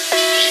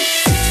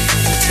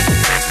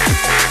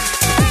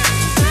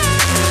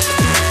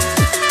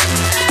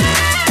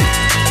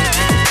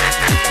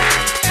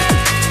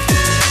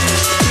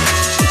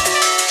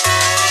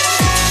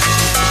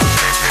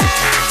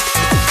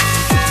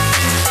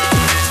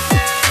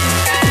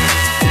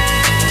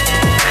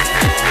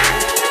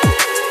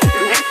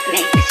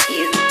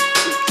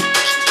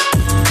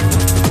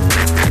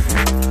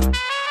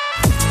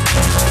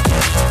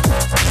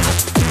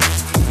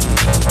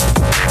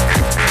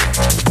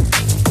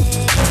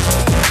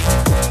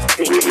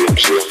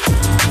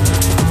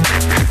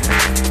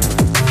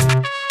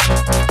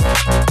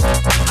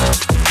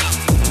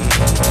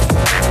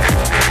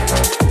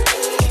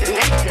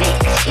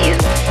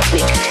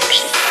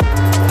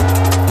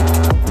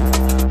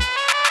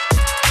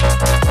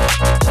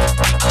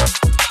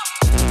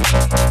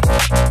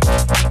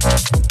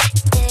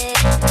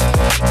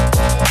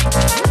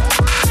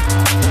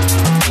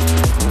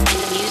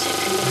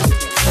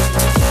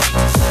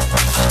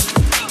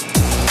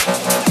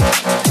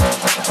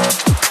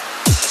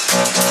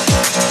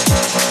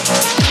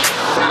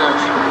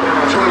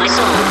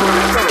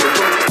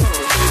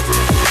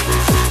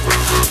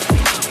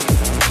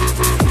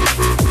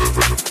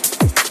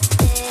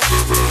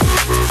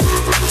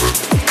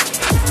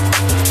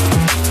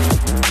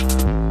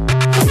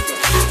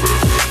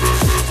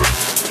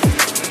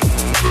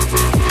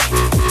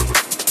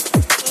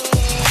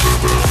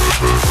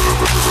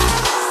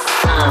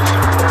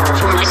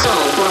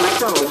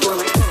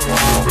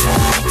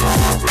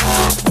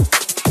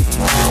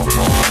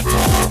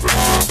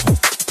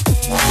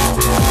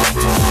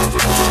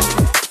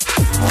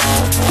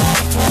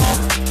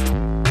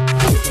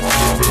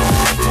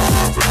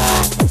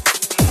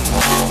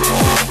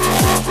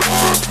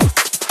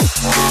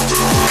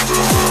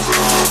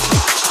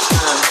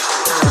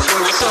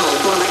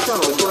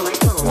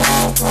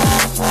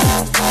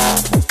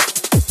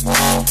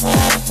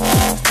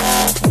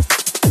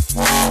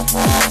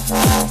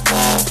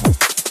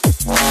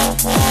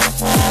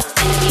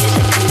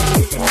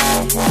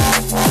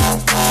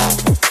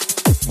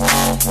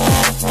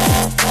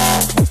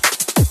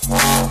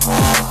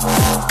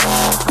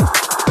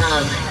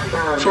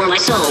 For my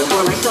soul,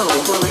 for my soul,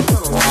 for my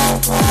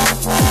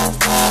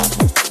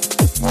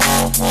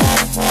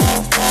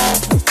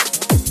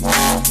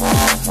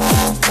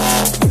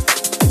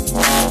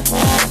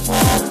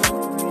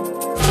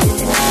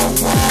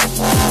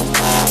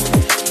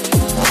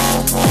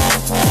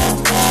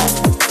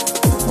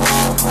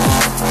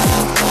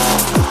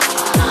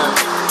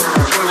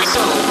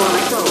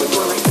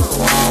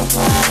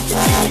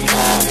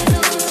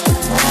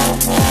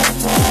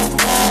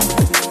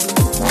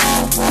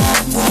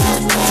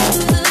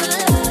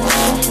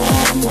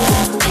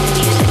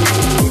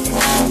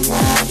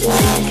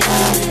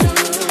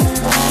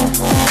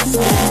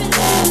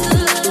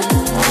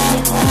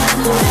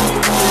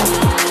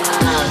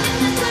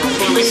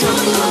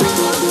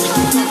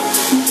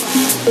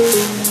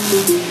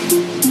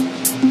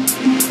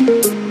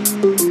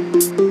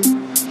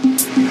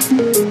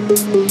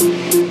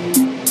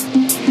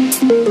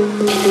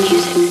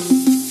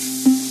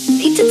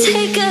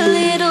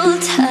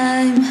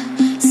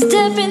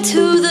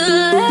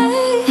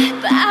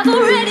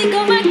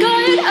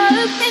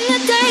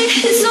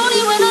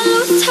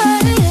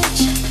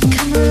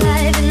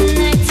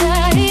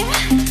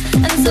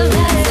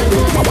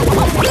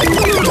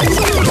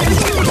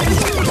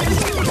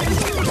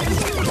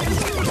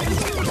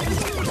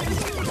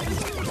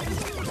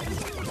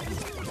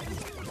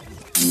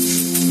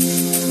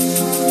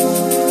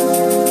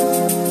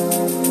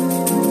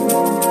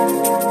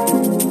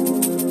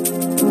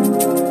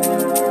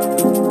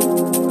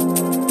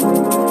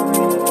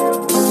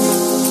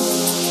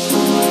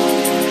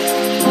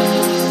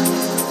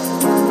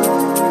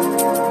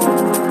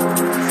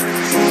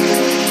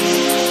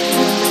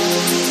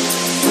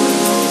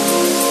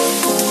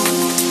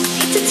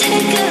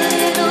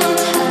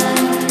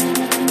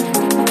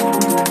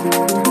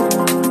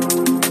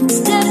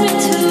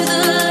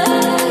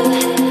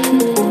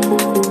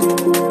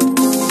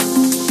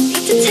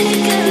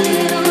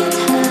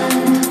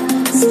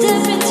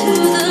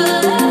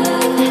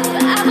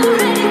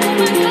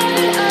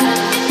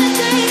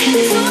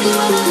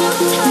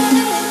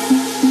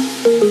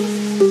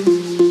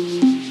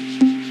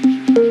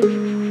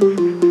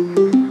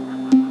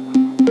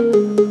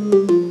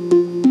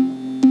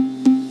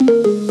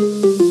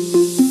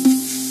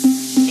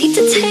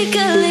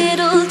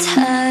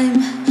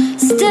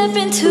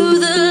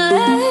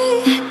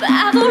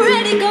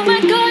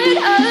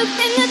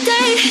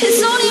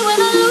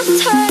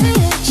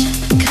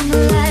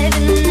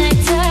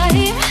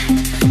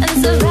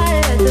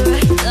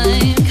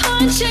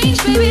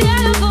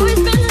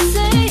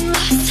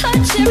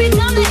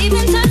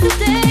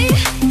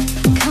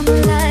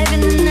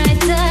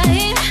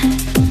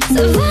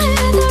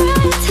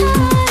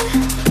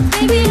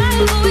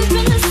always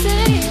been the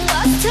same.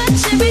 Lost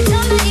touch every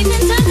time the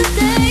evening turns to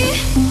day.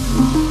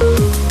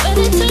 When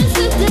it turns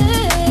to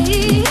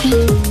day.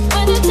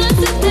 When it turns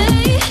to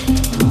day.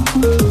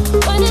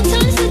 When it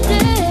turns to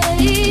day.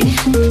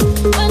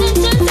 When it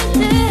turns to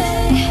day.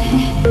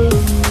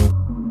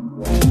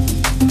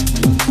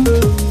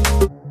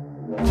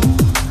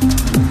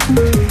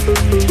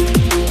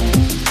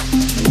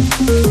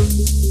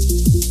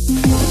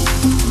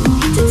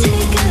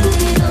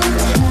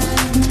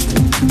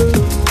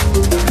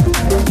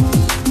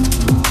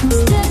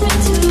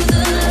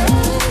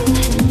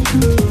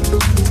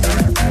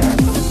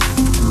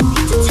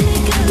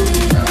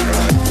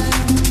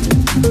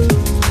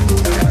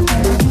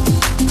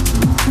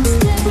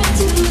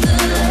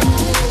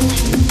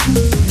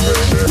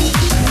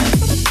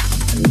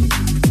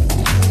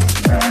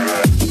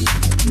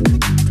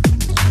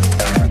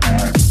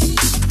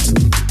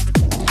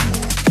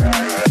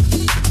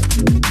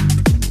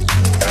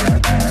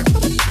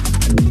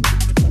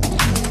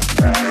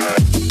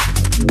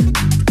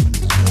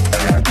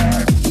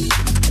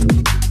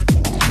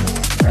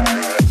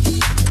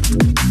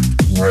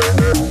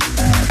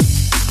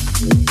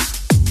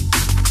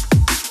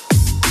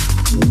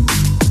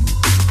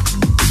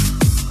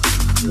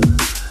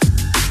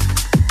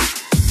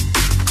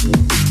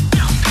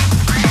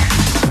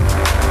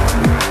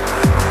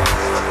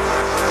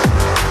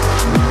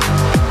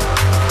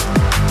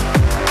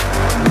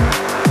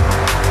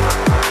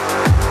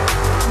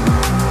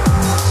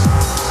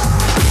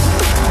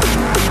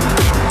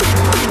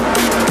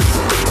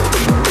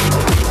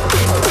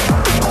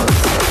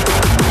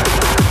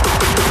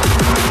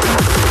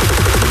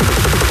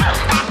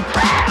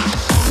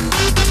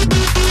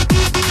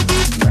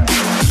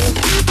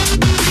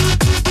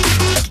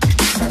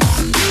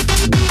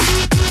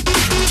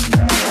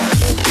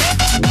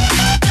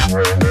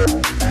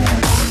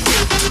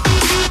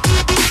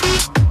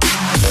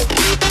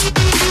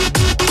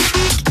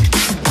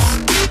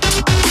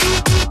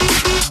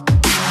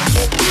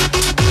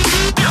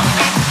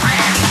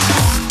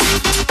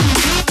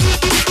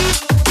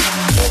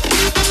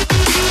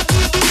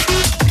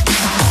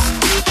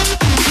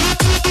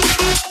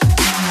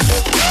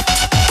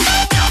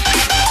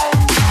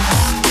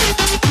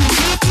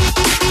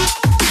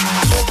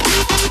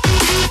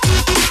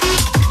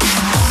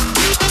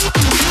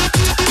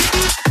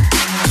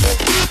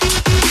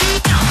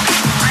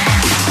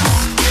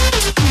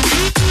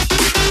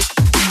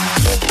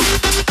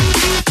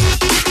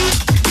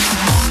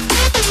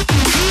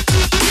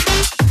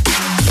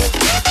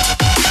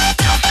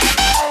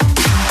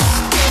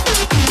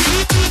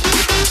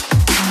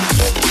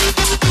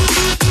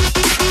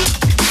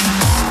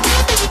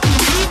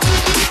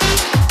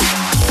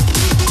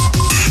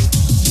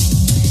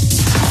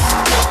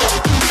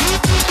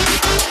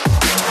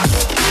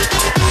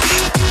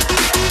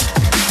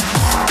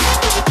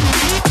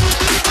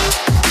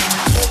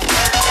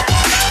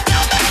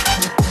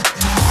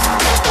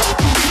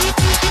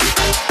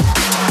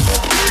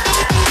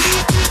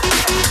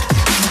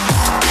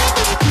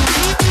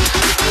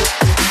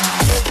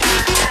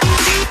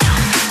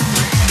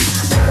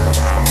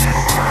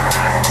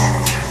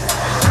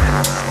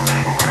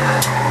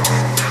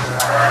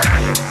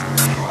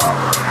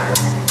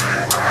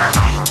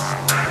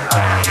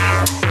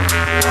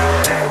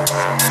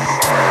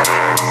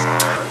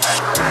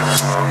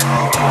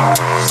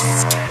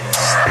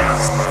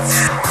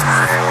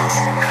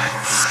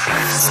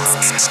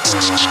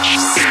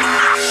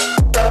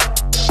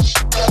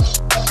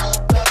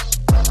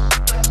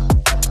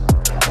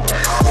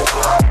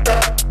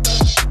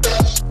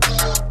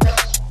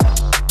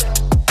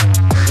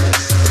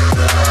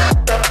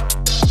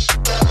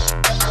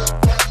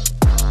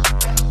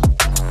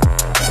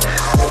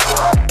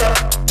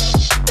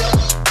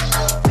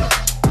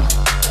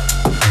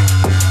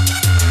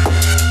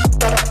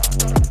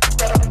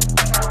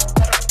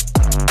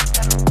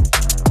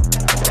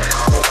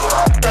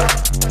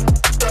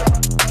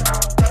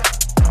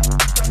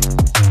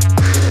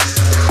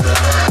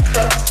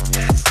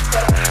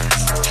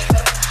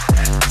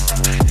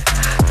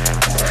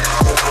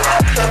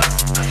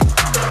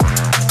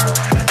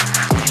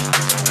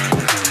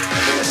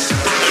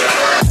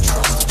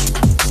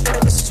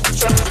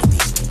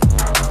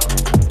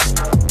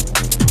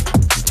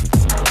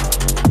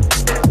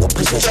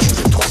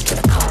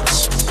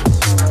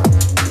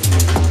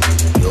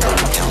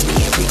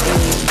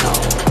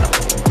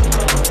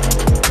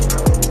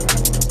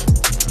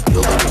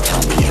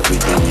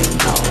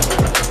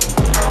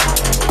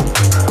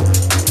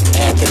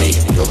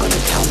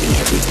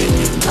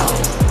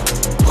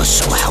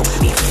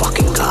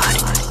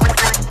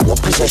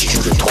 possessed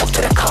you to talk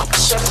to the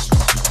cops?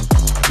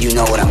 You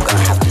know what I'm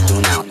gonna have to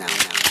do now.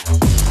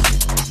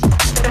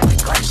 My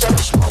gun's still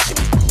smoking.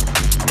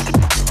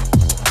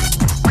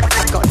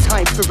 Got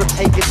time for a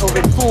pagan or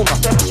informer.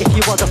 If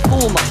you are the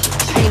former,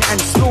 pain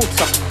and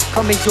slaughter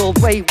coming your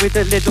way with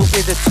a little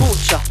bit of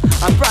torture.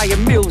 I'm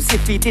Brian Mills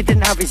if he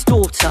didn't have his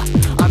daughter.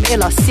 I'm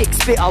iller,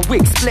 6-bitter,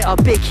 wig splitter,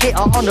 big hitter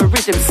on a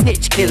rhythm,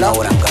 snitch killer. You know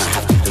what I'm gonna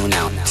have to do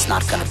now. It's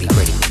not gonna be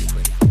pretty.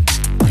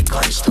 My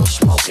gun's still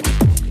smoking.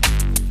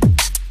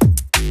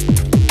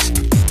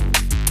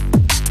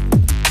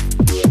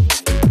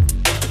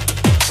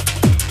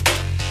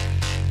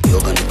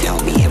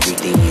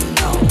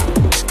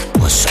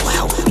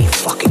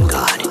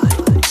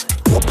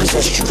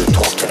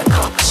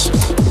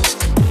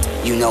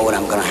 know what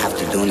I'm gonna have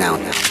to do now.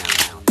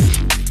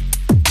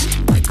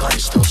 My gun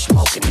is still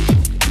smoking.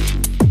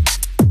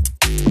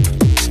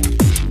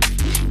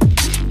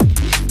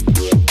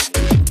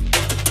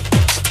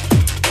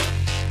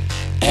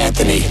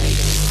 Anthony,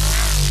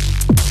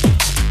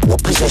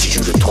 what possessed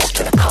you to talk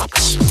to the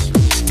cops?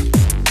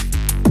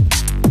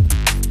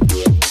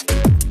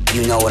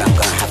 You know what I'm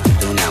gonna have to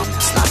do now.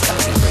 It's not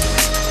gonna be pretty.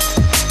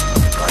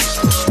 My gun is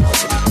still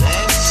smoking.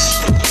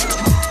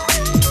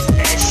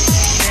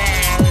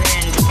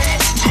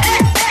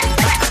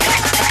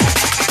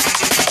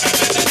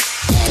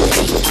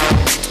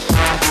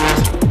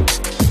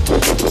 We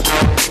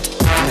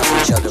know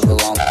each other a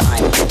long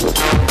time.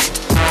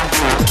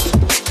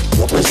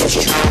 What possessed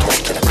you to talk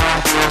to the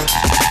cops?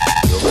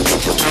 You're gonna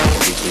tell me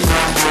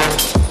everything.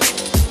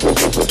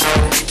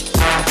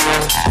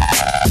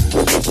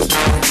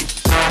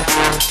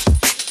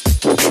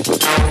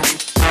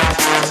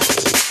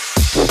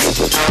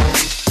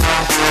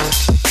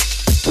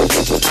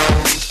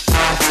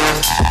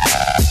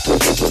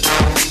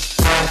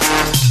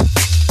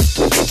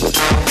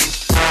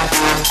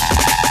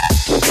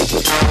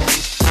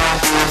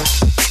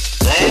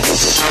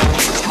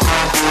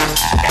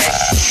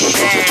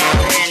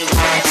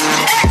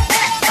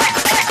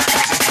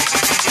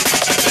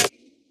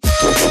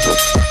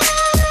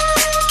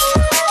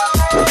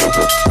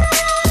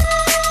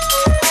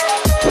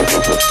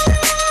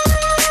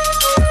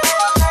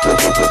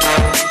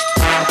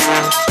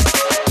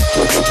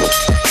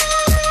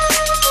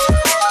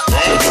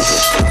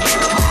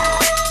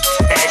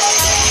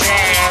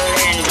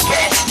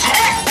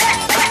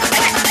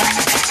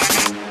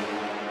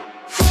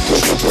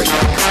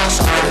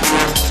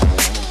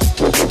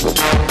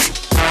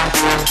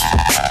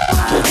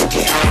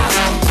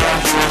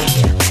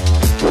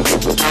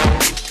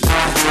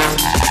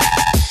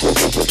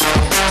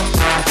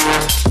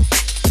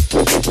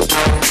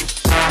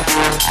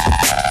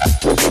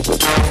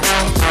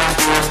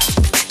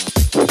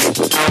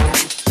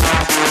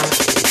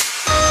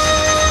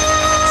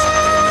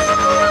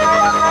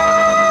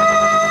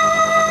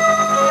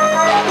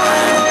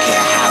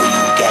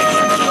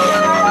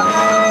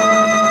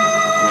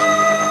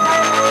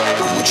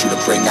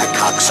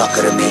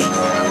 Sucker to me.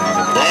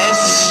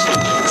 This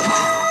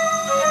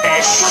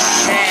is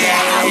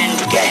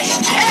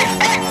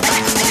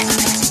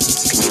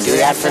Can you do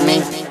that for me?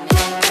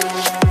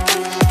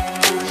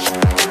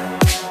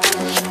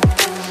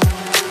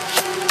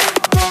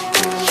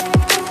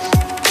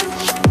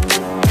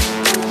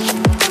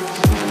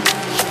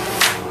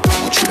 I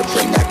want you to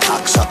bring that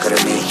cocksucker to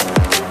me.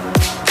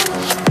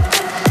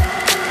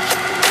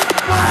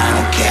 I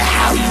don't care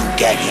how you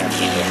get him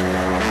here.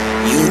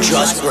 You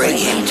just bring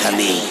him to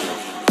me.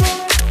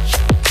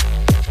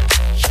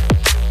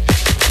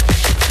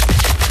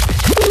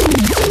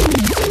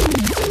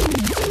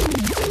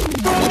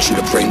 You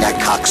to bring that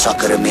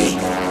cocksucker to me.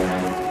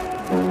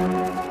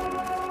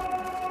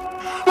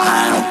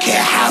 I don't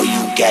care how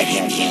you get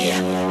him here.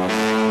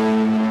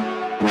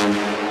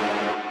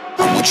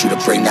 I want you to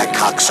bring that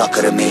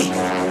cocksucker to me.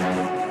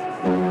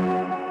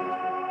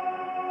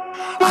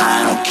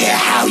 I don't care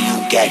how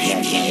you get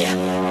him here.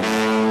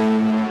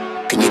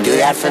 Can you do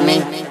that for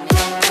me?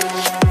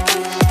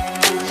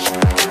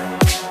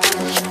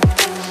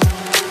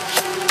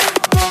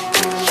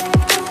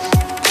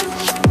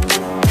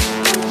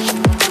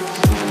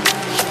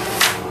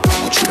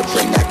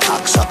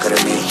 Sucker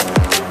to me.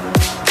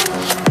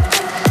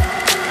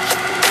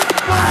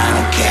 I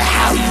don't care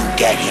how you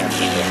get him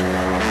here.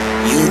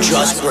 You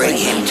just bring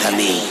him to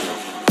me.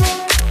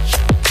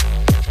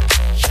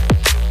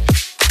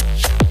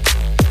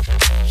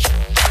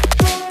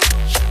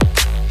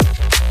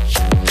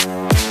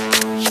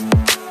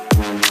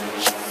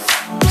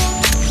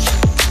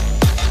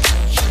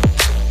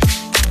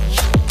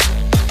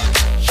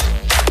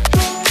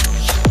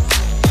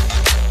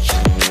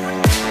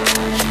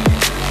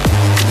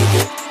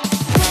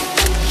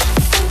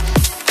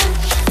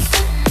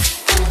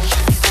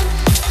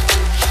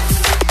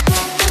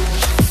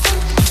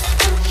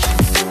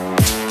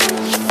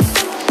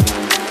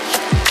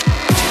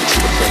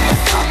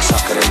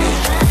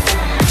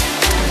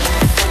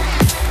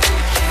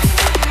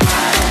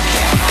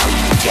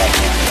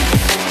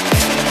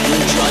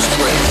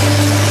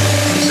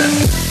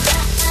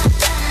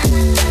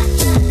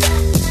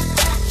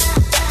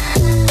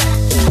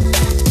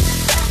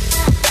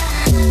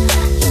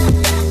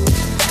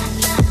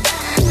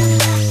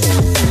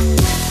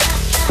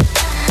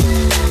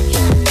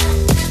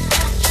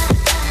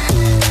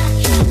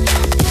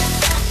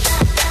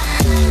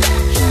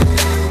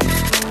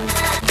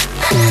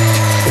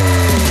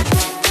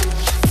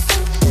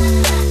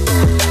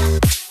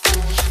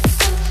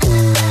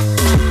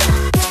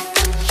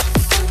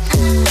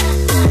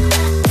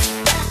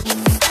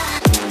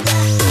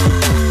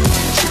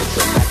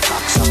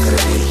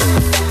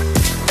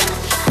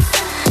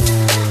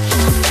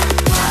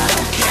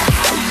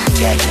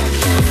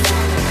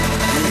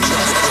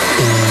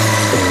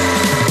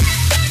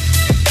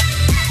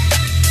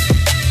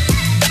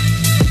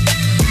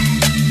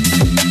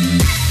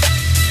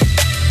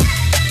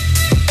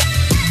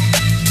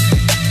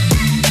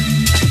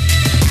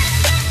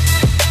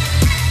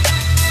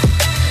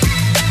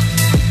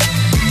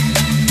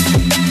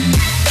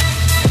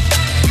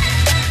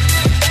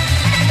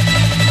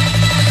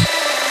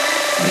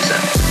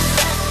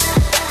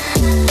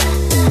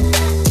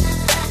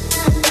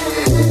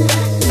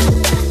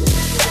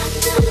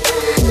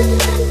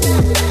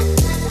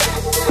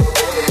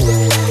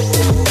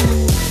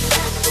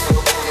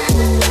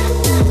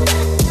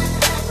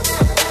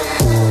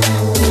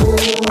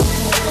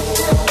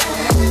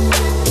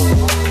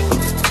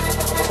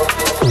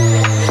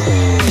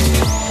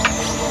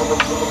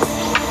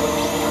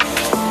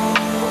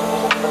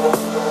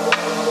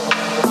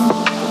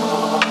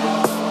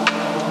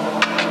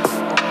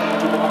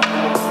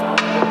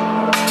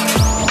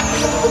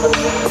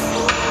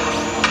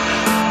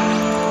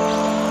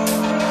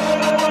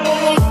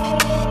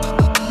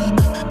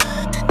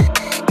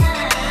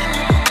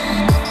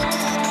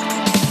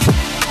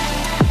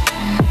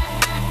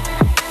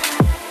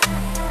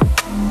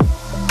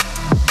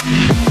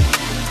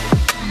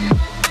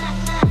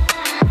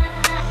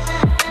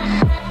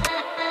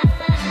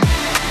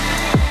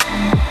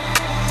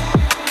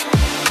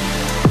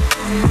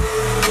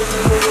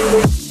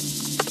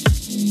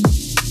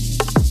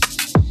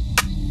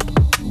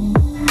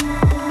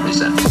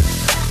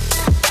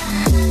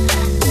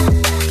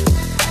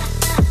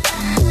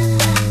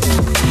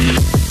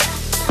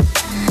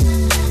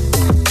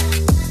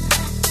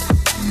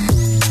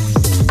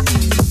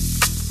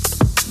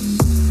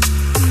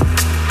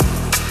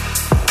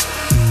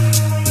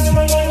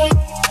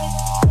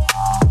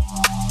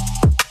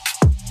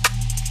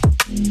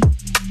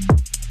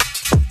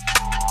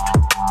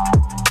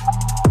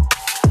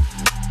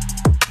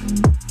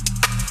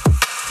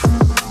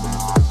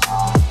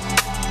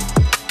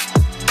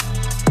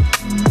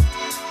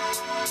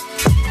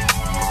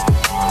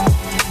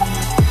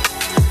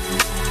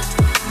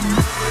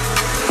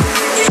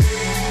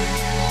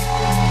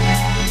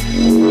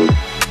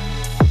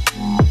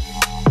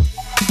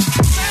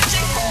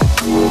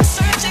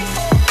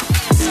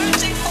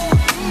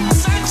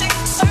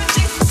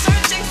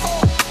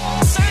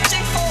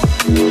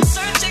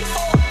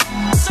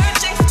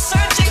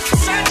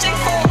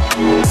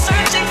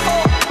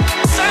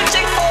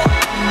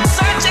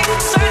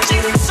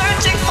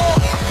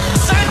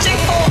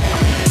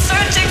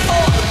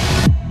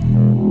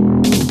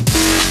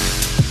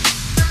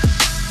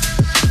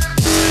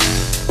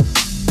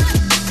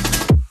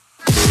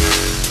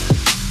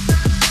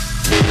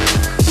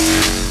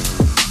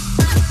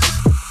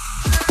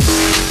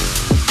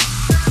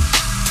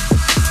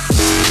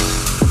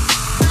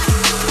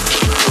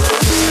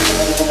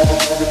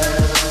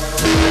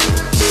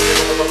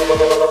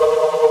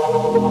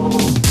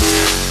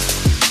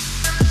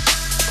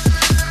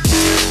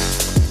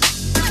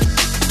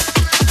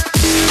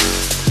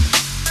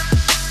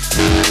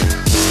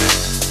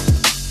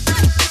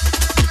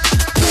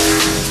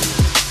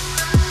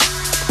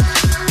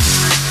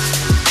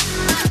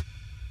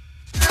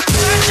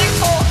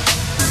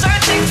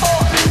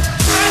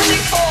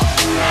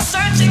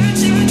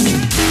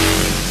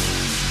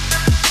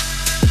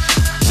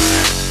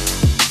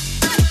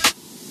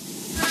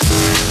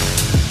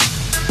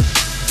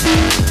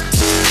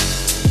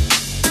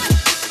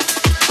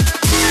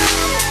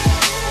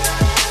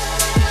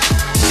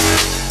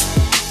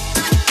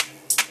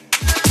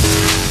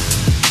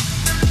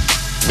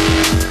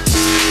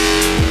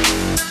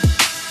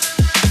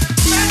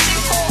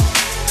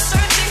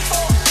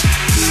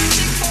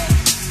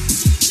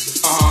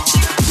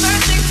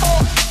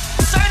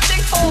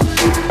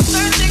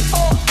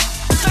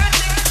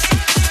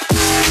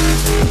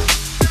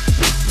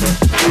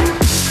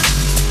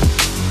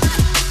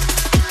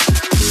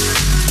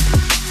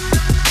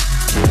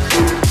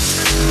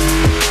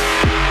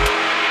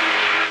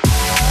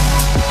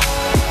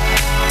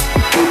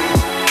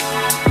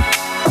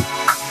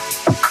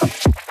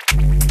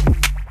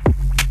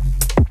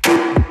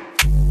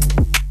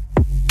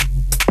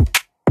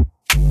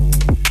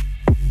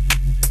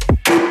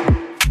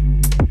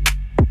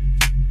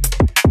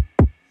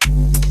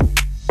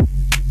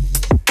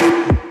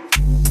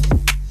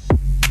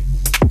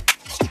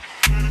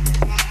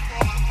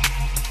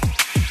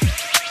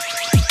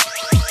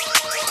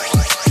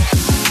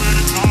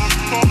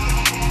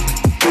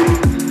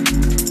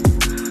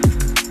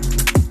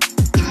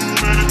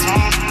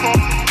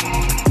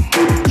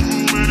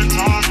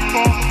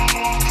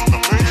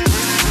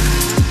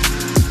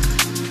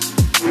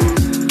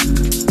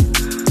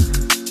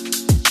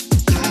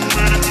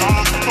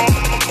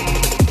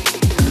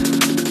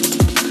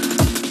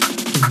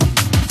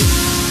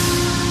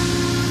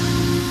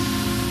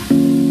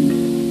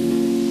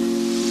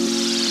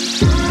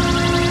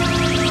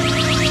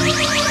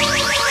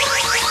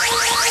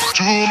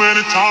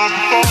 many times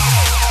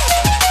before.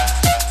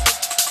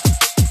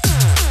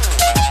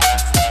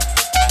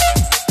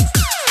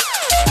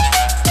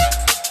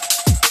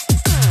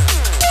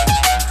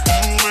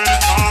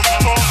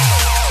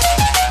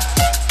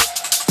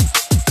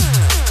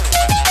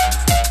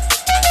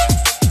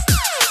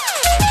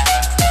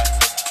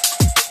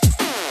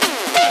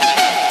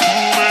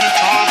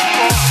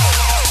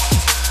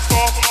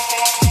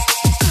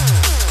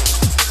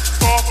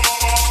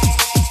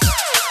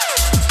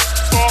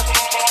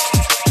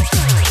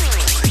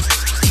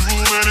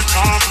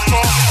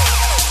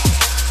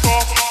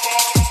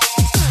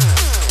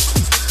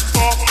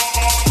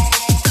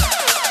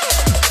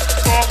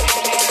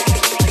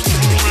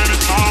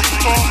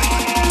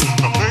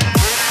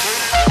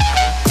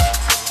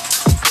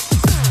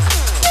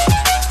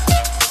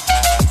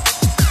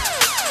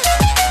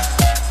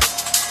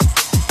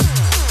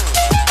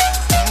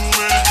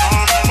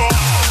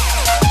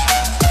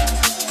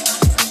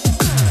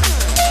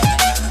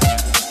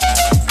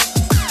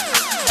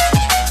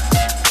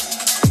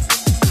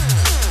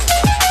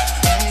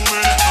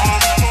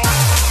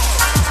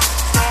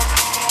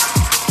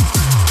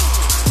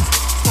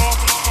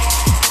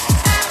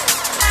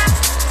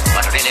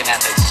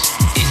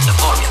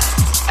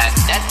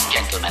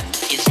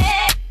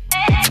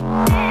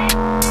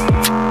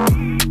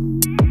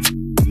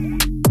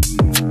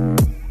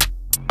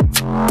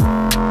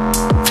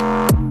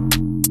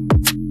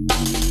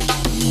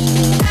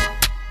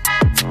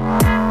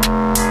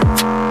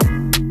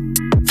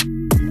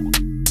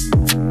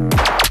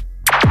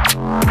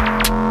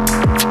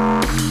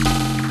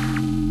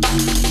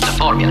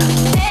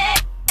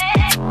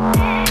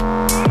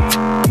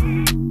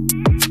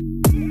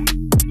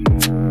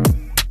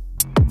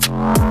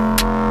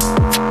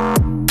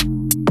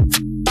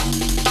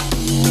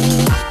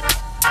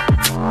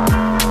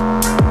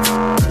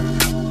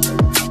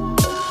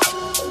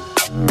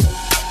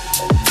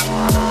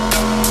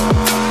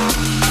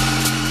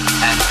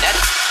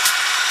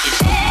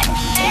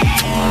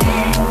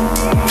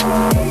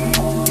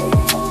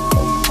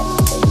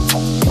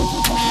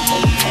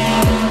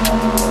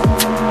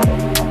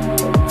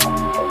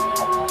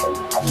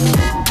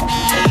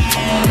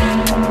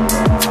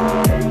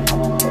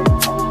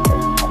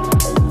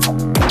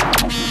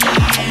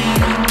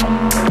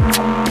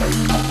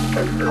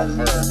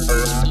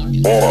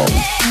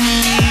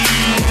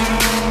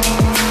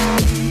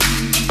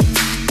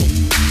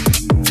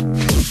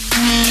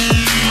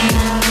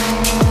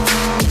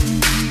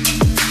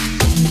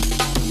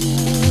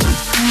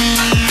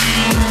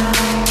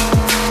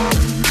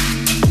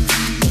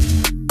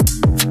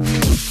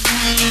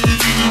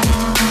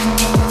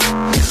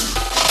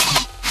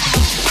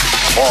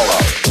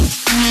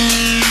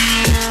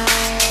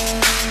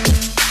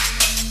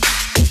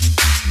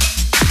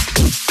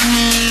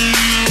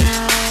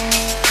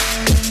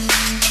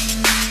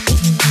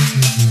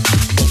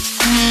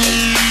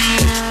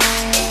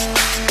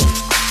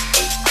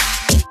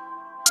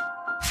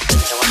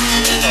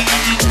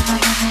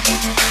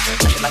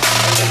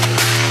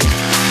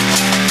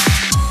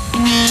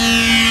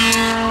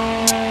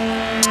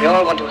 We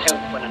all want to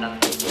help one another.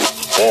 We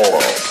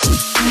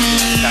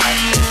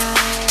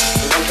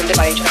want to live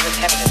by each other's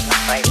happiness, not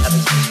by each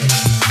other's misery.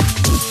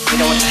 We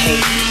don't want to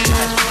hate and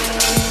despise one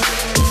another.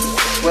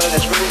 This world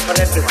has room for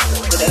everyone,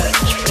 with earth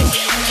is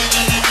rich.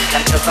 We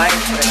can provide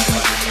for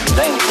everyone.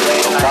 Danger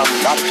comes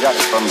not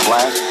just from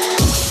blast.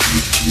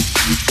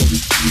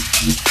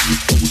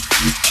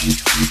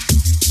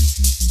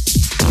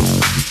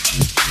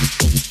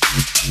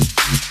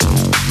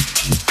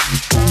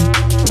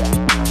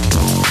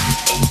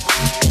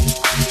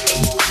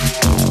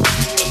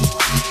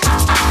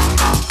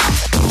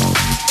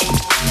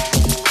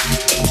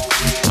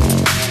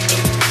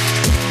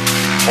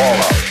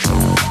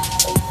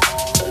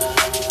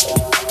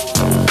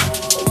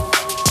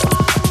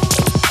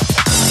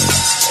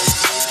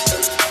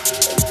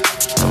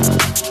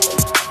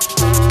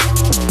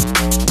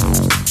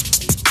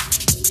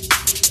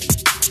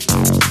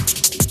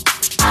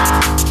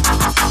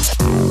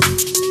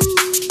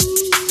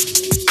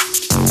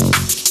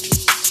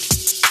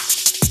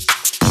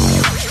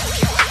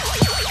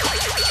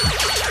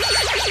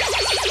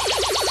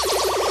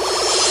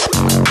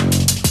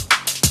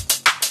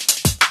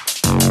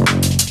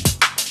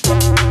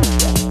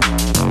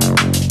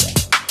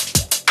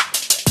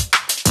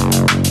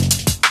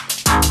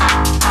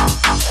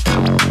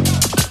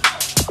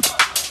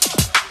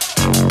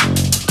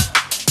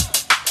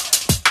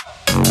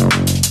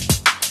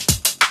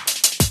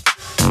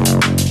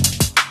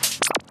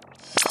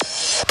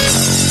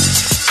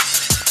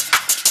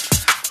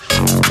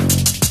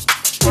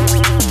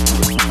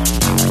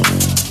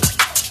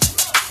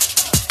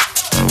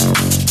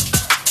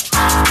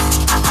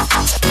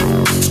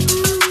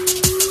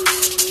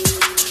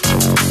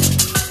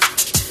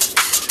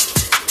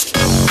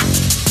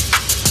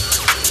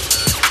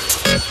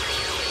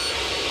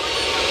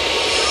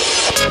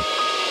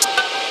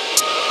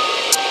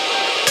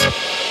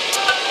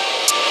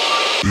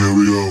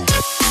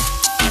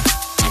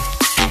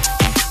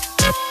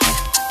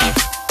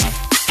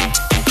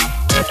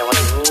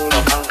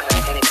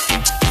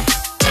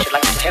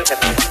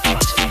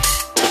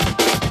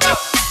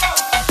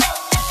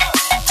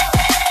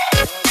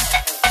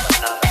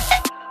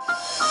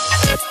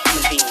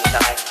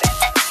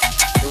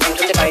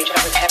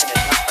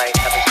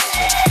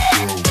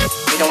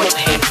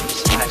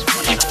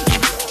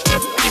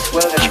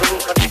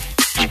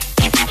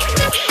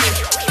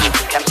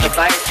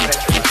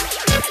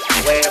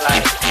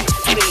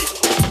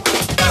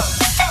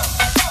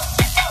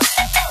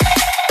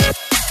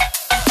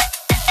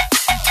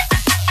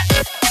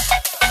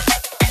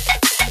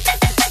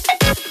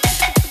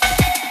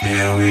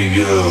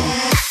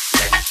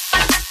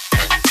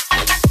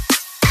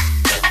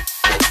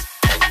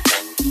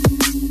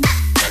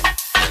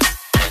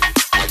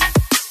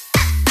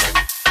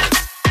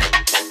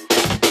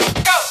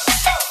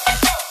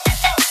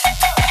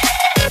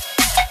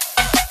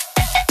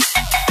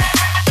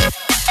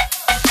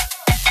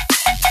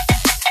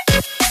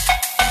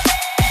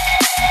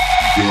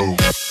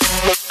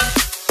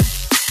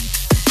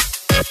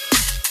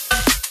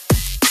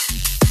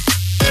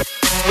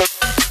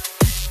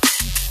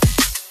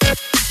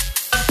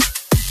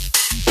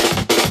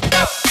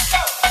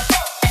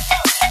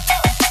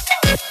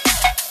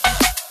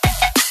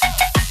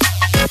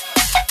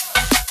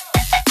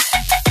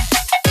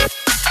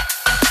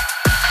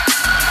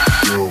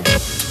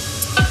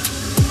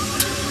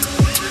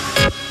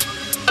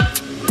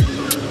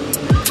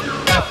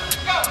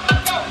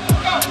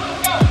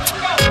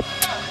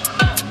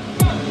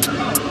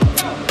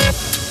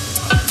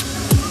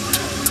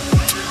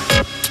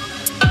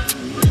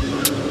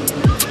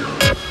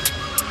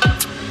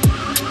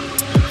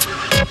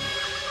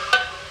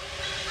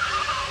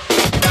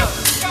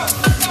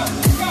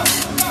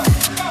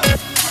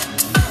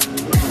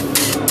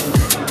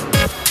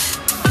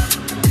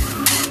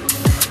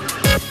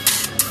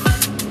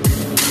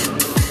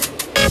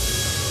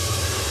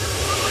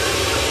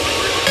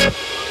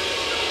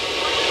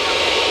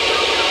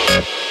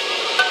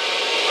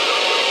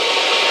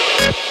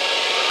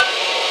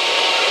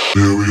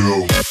 Here we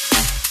go.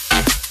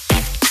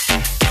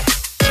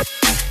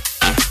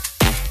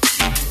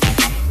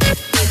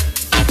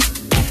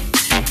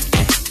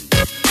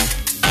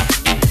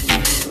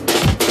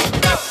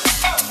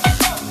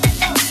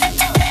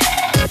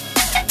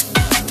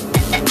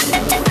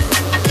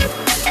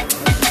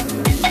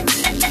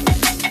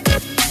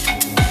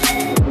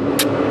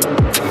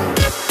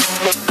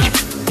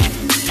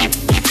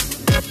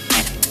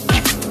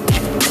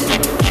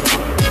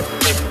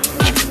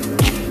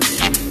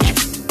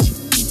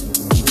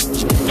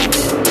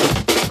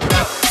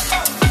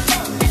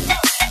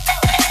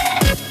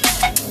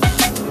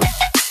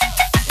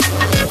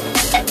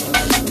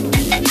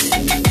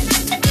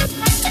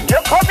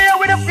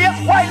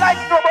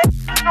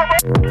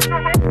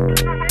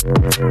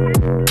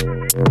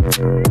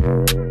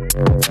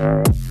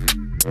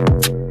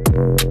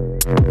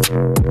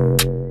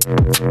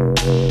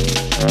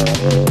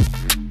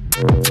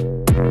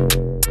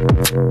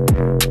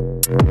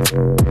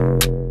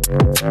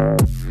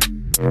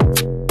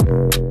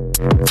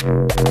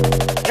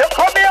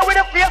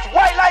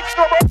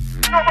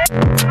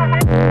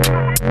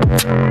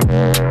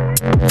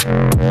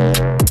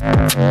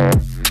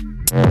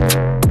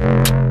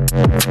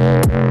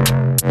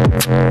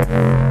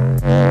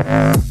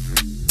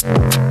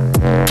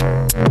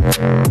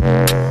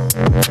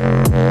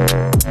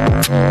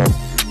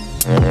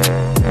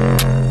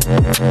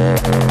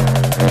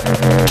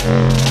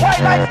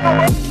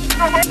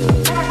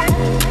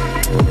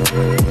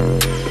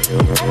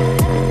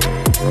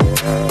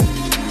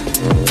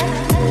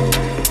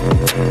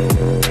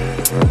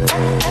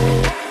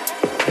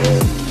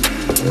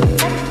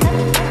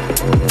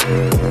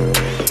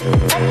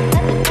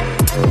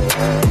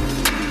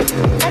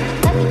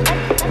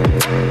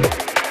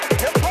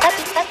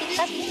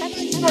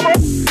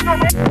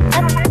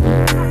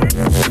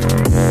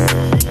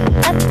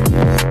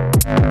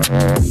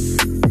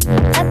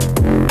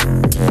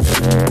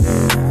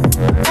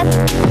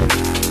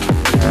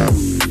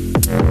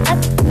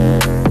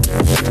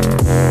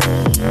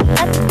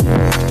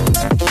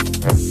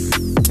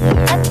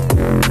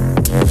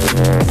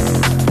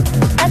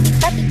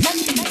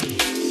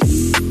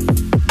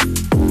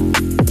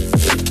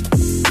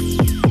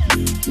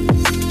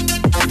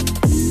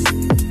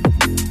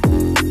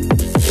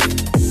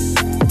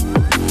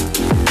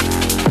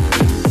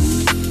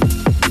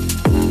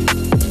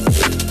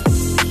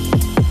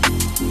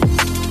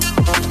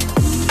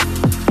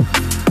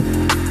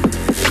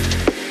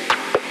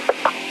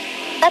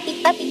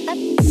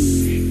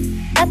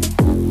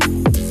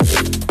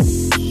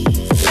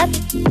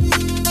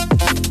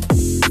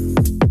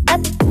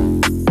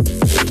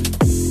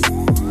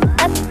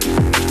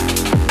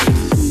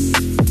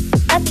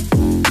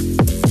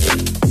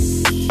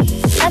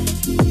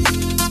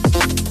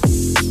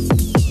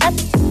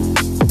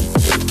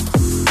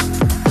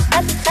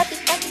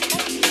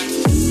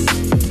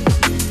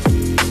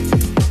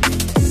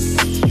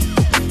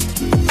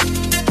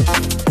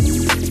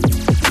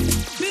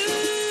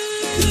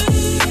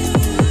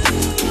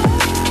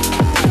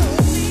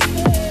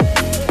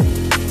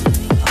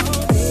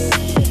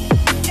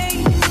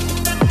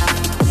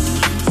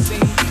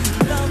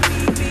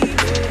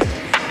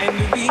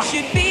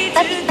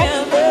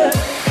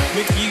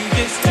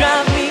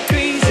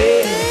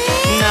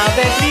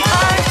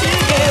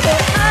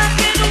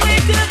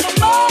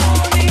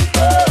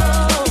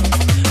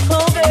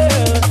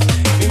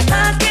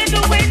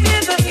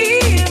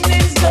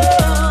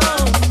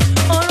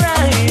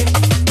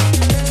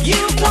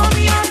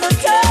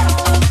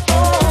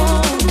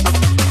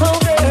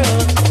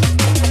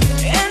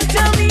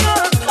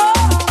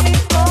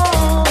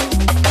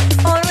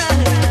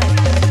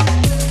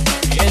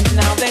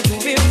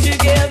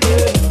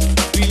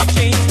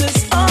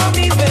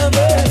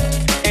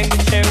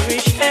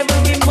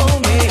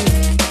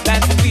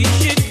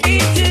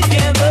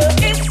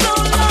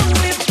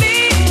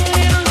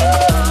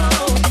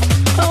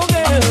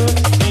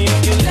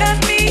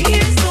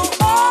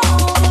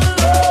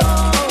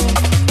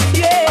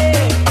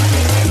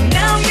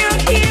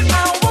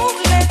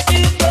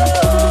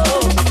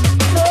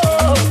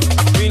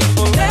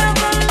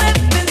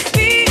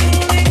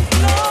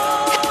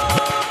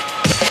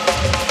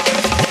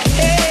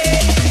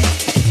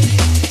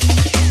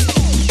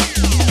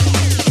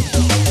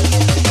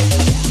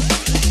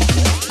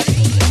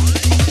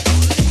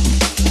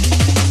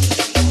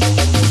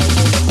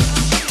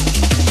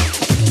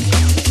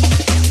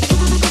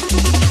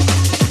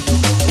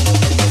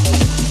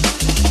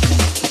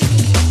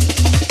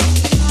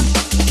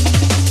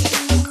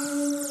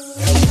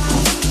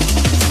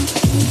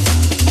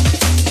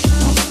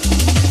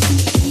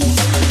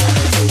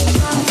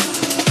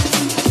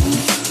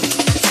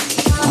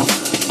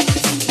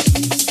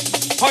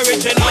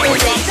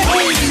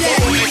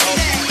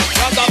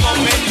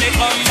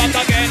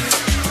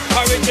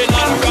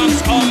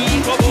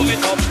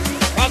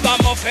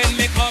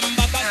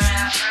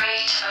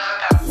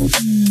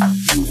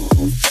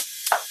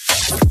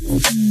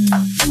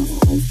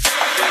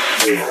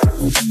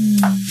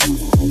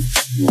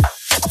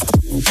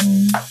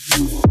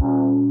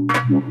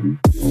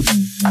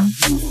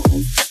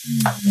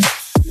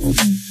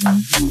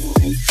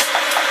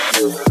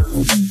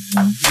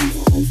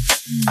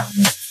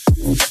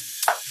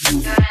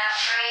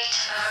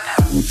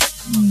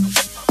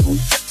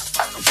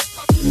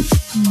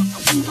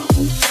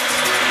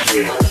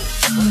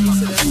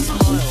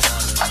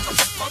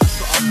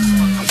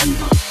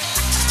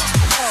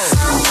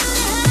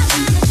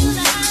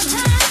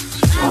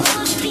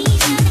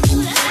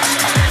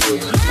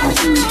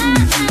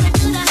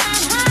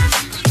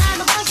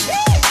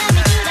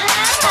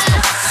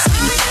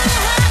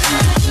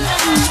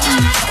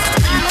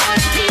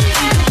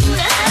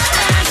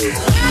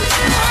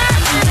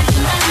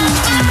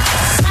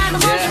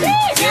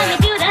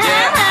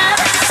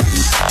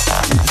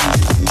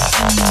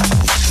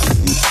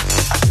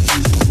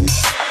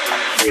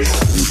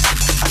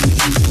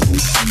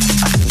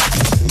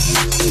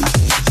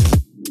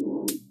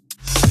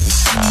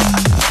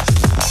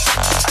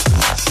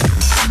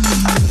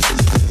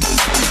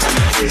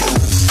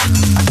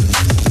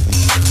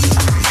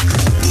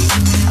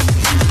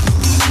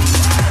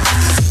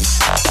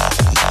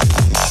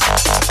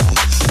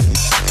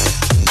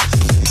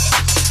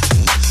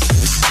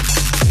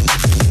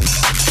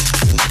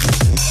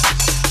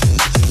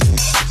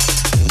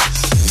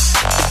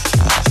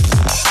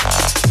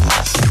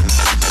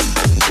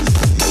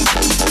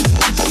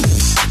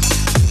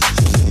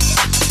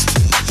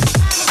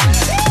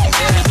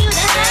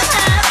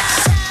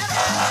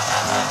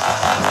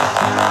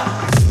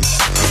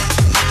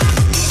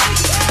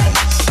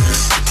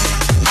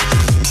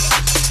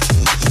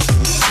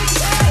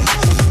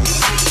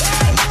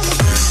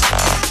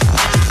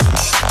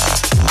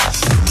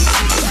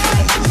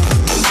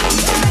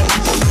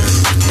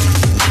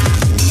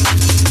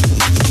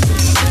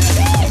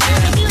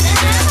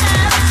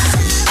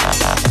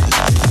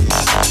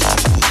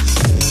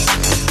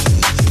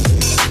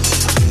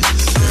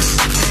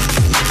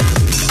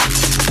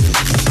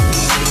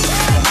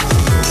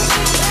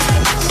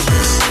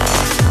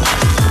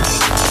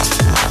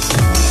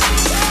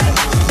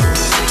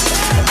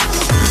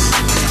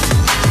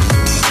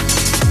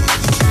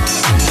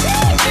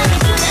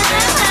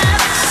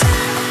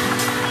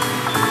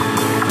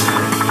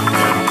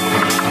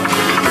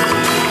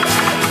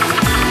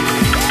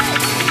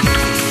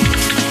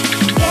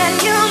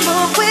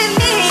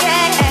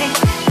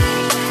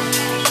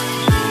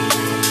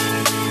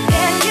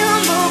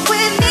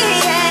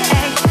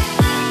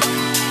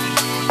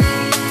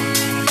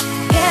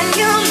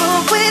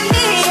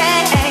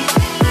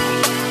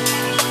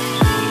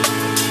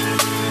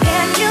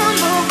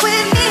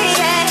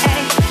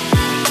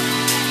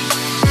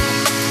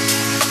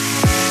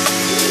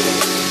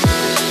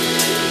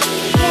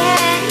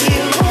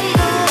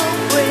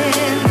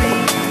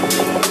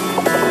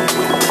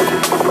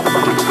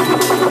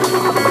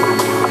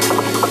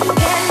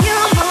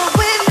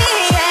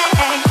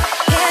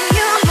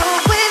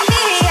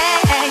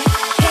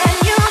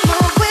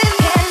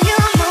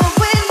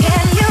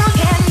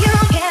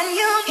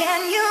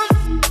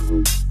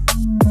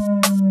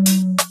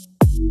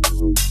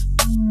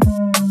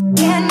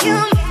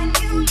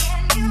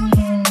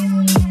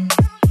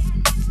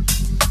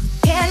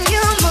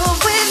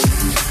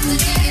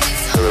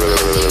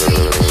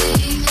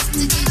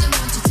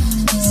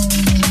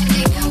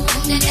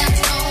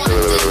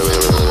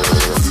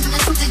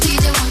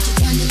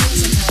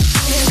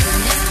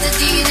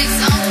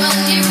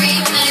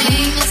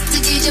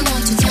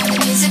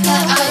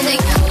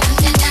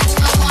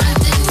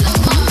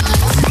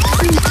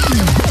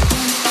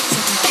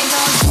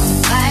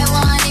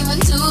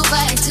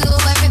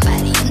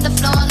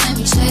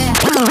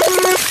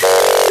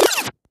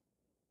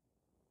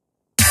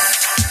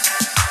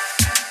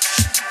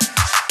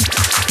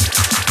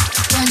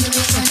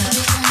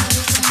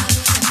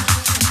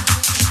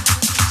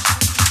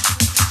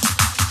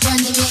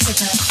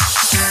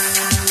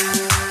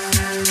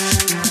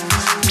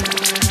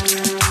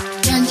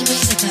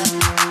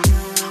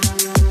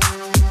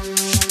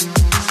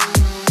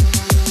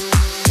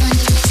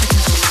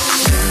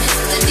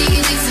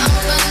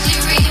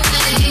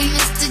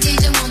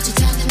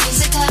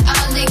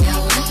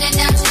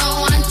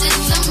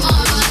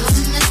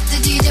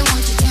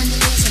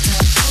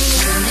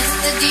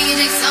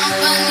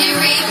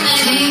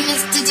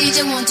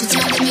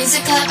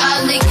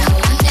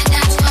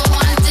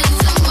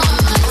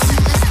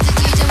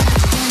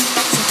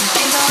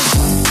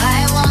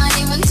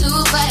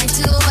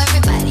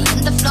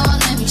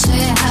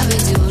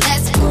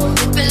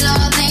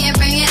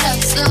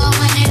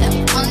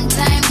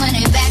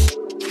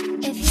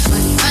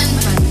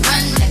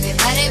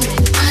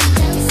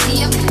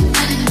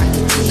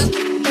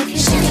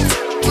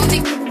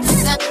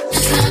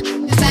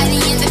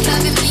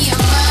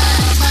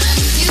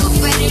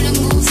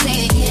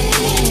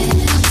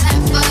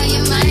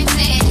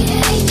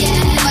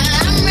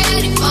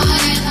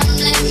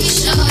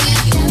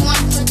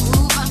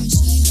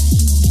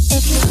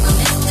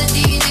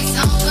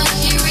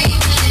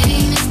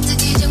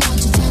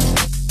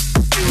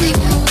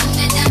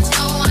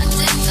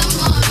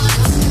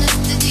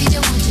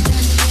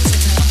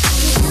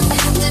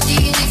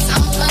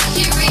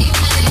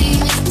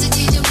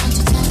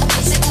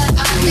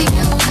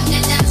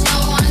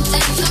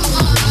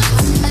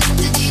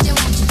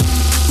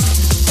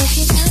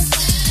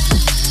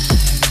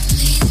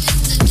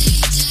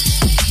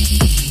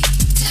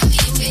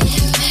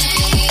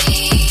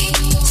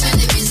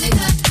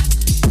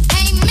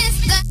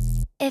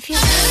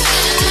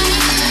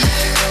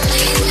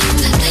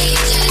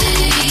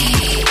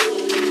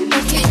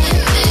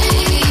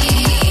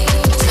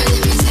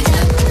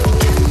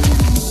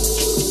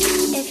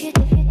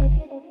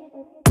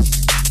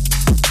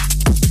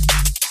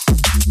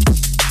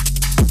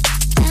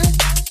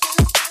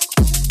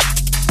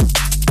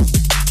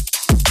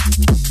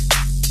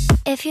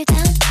 If you're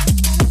down,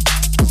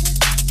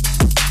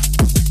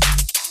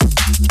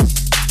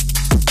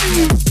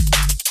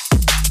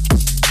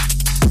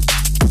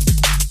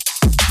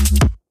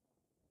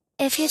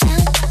 if you're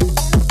down,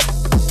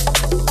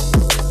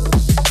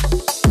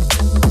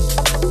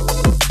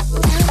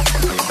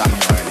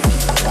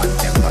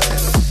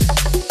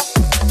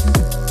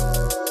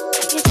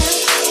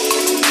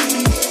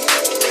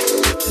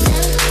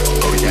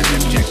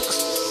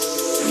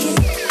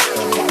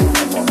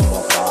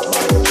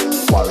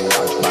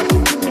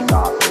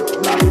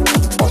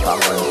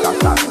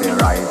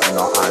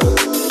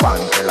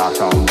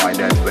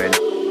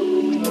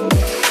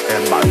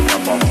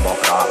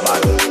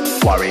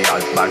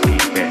 warriors back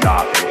keep it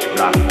dark, pitch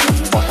black.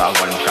 But a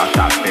one shot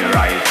at the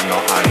rise, no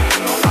hand,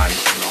 no hand,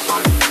 no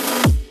hand.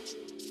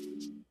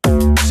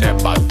 Say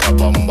bad to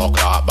bumbo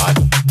clap bad.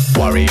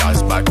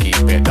 Warriors back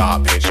keep it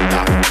dark, pitch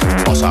black.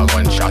 But a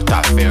one shot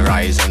at the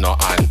rise, no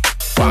hand.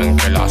 One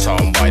killer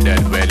sound boy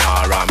dead with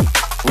a ram.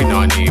 We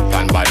no need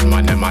plan, bad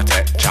man them a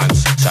take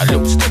chance.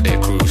 Salutes to the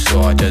crew,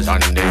 soldiers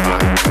and the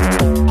van.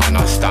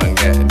 Understand,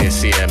 get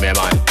this here, me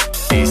man.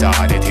 These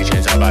are the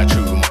teachings of a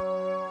true man.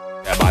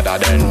 They're badder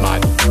than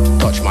mad.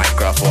 Touch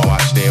microphone,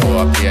 watch the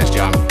whole place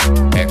jam.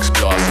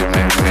 Explosive,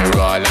 make me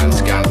roll and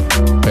scan.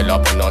 Fill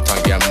up a nut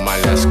and get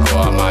man, let's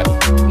go mad.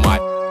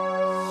 Mad.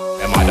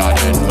 They're madder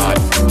than mad.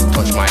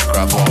 Touch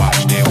microphone,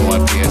 watch the whole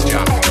place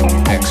jam.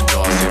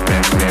 Explosive,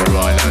 make me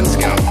roll and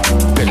scan.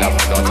 Fill up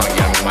a nut and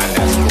get man,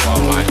 let's go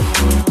mad.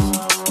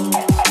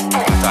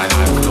 Hot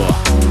and glow.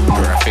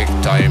 Perfect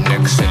time,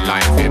 next in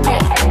line for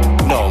blow.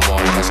 No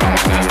more, cause I'm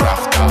gonna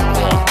craft that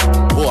more.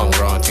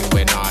 Homegrown thing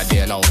when I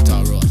deal out the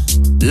road.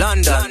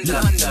 London,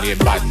 lay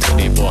back to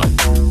the bone.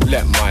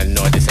 Let man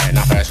know this ain't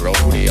a first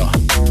rodeo.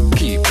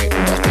 Keep it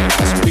dirty,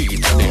 that's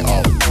beat to the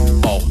out.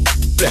 Oh,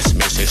 bless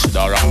me sister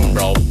and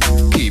bro.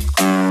 Keep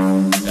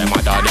them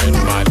mad than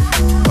mad.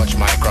 Touch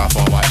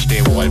microphone, watch the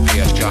whole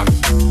place jam.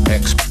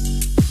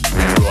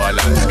 Me roll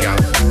and scan.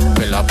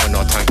 Fill up a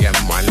nut and get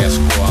man, let's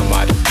go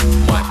mad.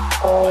 Mad.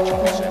 Watch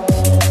what me say.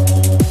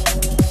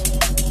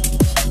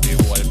 The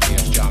whole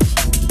place jam.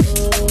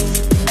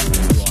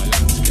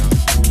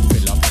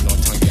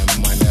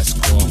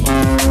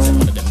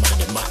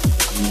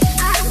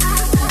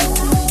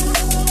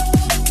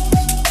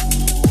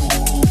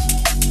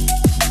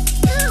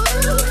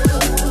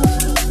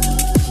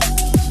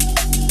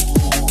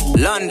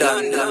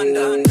 London.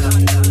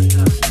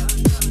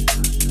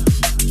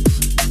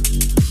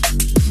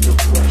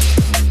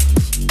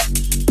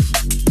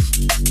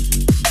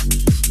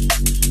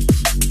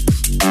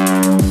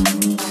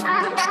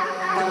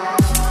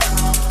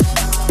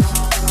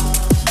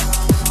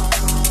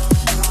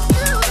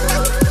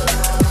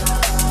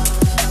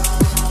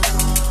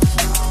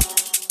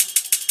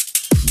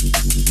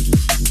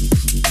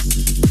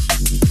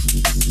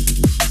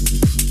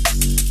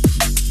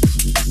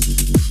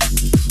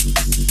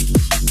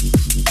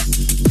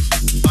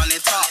 On it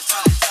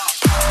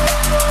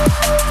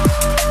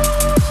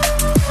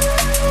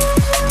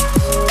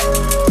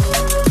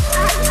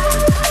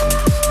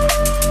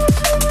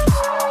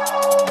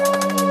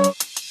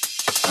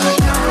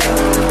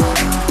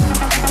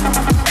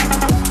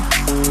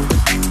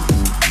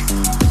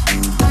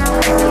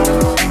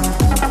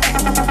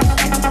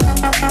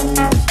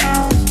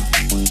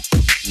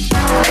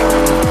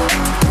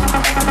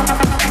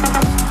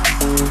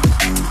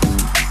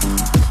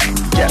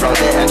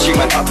string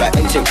man up like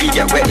anything we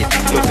get wetted.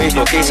 No face,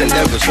 no case and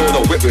levels. Hold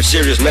on, whip with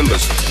serious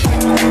members.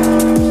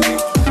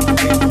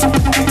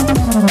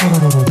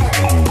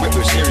 Whip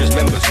with serious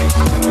members.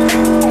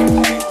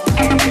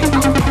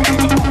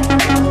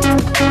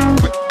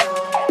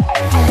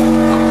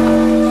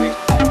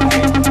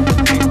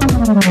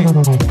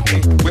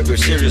 Whip with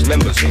serious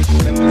members.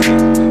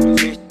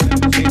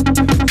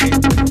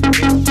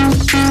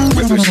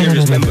 Whip with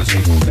serious members.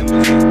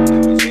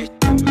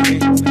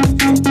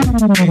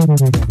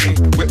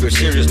 Whip with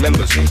serious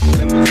members.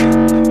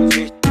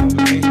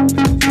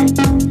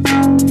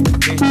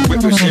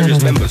 Whip with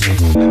serious members.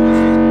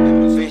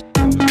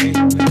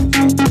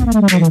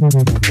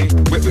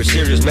 Whip with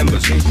serious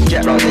members.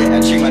 Get round there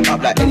and string man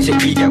up like anything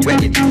we get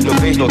wetted. No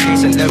face, no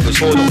case and levels.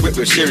 Hold on, whip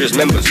with serious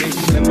members.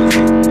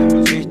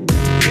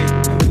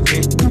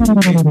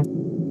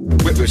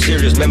 Whip with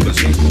serious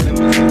members.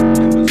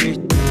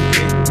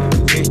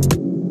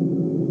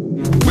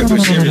 Whip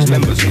with serious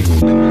members.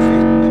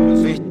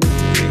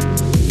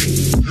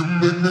 You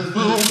make me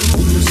feel.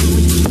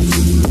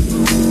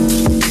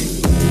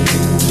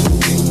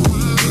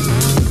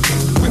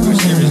 Whip with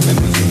serious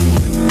members.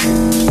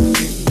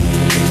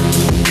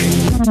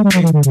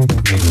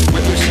 Whip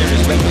with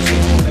serious members.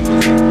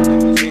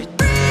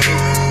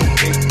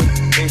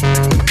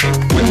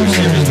 Whip with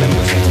serious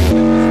members.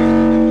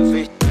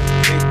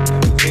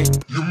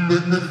 You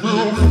make me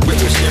feel. Whip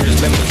with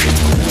serious members.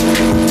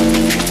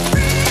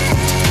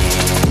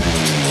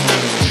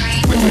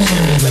 Whip with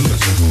serious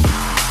members.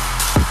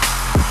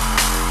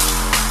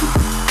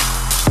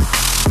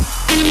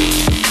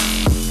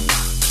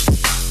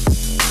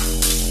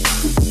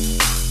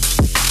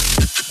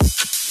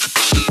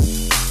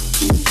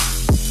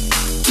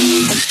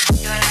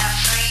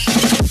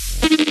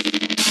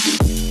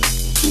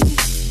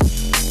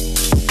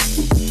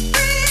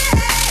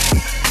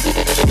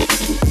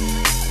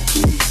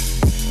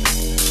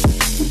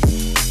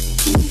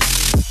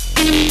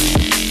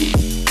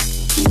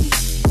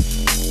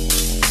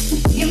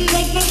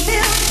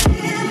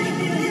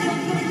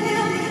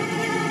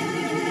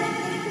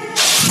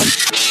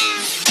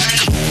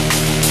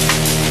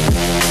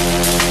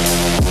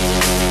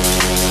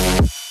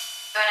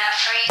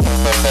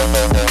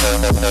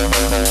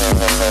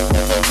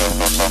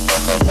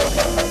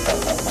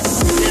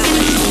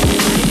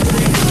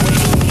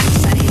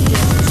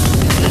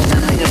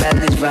 Something about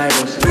this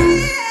virus.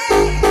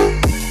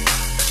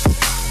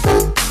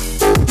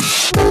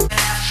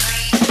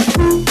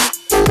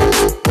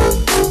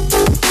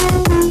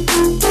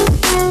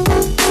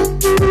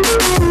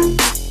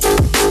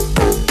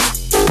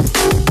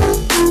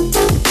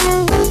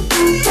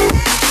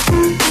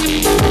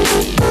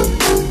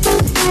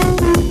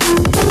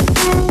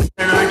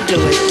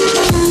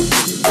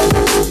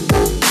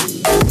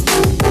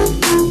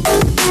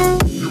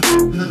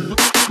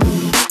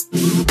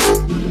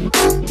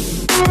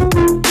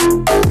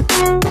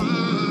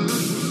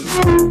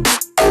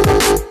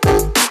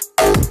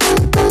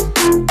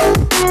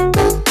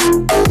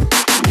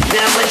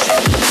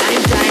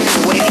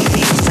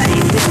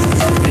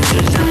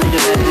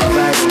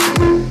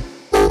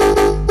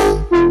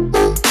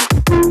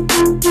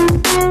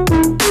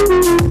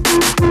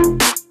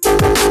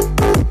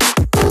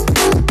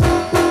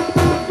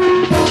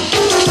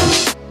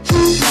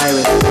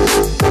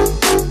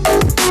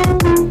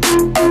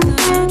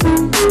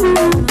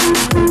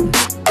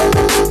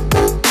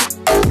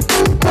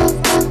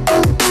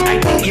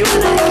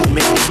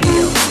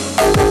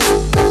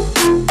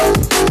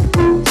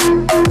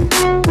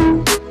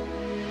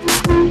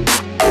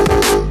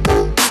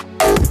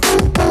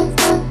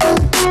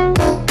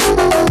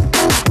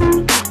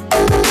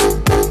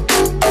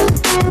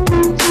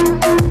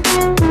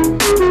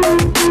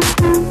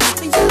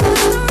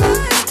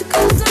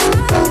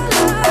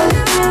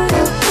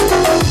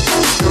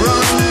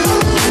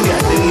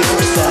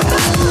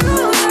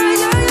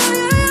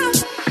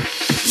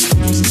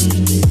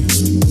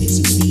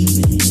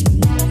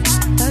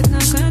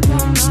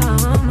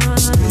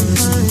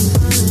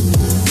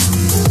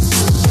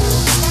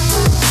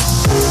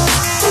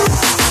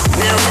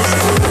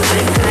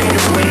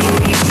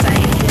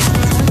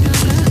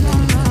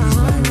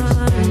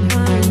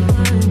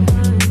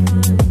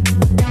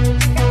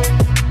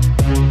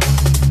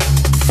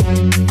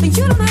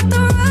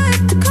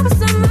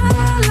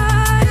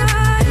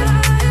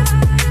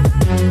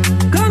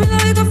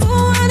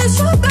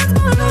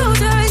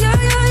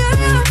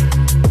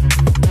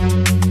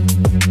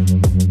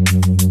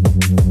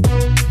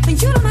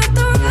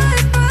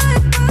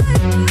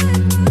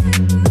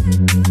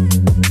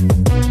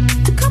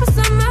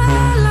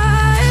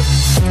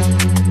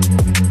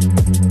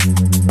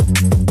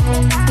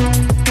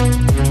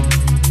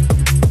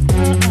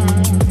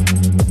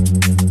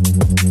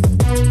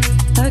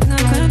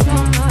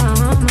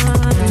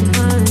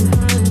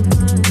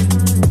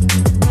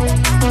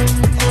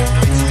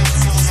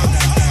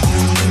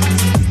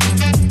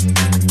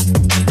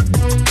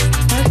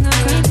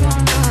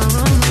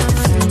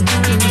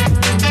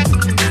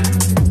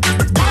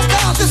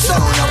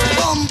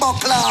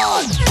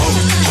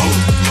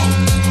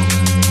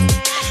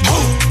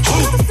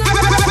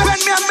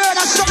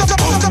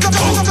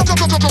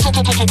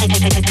 My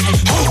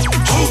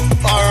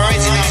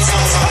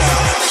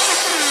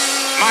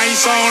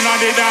sound of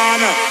the dawn,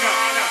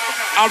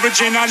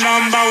 original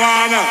number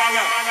one.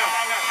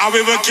 I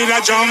will kill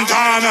a jump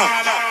on.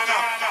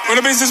 For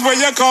the business where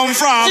you come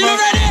from. You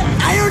ready?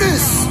 I hear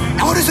this.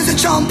 Now this is a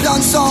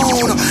champion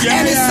sound.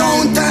 Any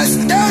sound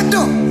test, dead.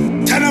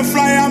 Tell them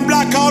fly and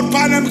black out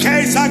pan them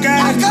case again.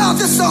 Black out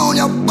the sound,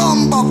 you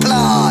bumbo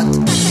clot.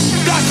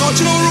 Black out,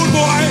 you know rude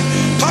boy.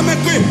 Come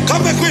back quick,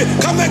 come back quick,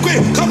 come back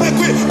quick, come back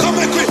quick, come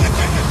back quick.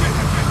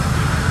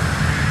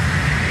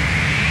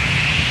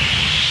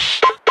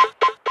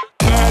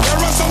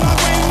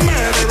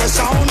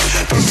 Sound.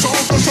 The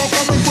sound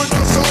coming with the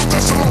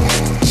sound.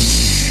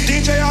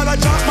 DJ all a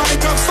drop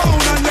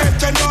microphone and let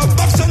you know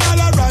box and all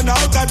a run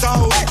out of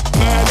town.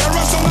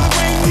 Murderous on a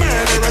wing,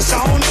 murderous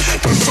sound.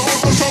 The sound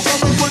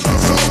coming with the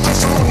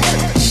sound.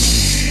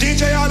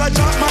 DJ all a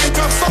drop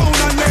microphone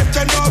and let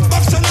you know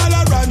box and all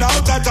a run out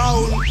of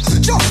town.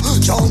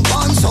 Jump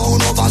on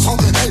sound over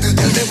sound. Hey,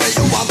 tell me where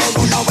you want to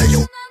run away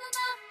you.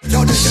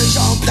 You're the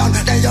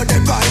champion, then you're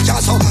the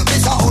righteous. So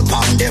miss out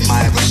on the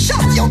mic,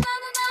 shot you.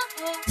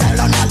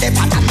 Tell on all the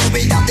pattern,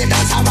 we have the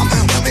dance around.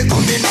 When we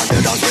come in on the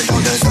dance, we know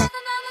this.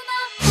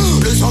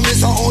 Listen, me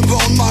sound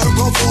round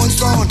microphone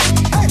sound.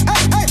 Hey,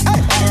 hey, hey,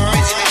 hey, hey.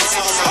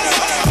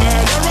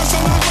 Murderous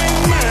on a wing,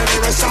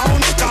 murderous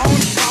sound. Down,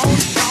 down,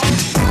 down.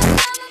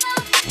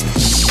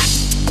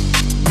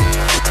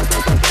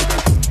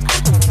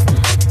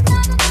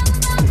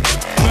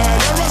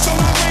 Murderous on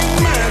a wing,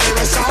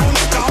 murderous sound.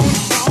 Down,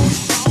 down.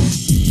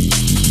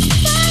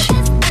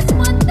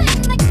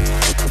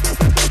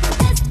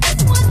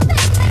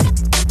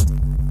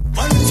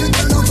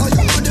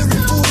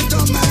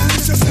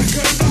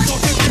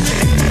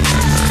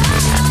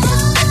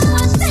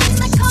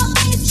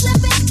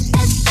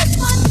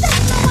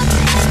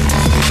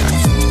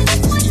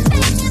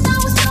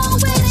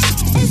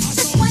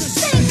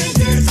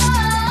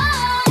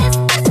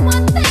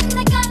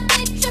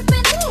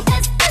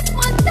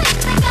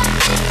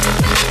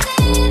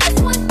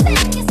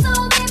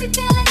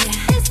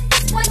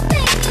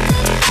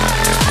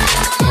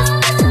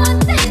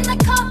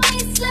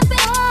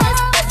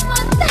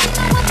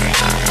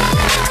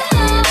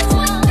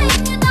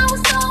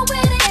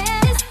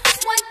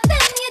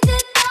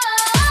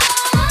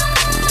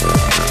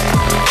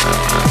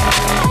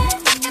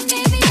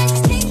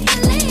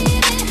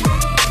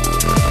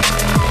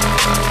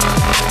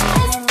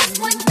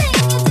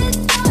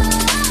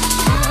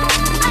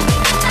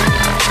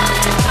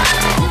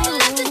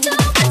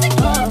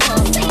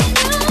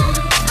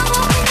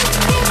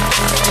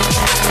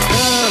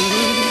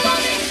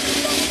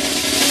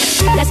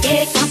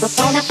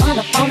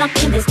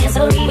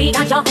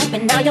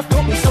 And now you're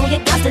floating, so you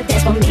got to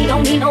dance for me.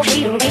 Don't need no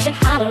hateration,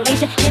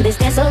 holleration. In this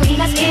dancery,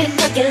 let's get it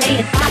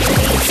percolated,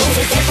 populated. So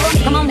just dance for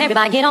me. Come on,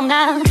 everybody, get on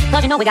now.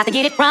 Cause you know we got to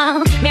get it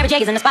from. Mary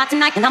J is in the spot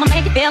tonight, and I'ma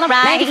make you feel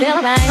alright. Make you feel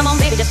alright. Come on,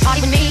 baby, just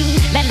party with me.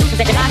 Let loose and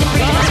set your body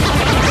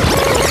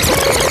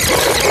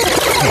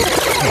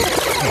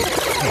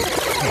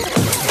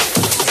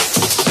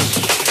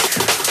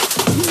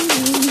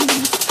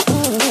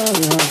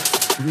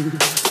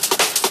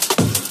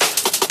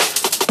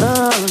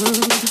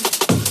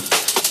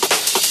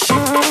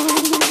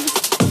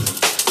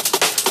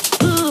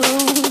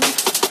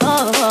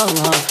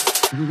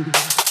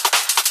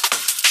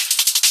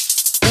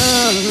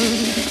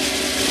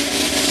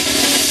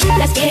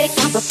Let's get it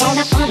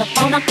on the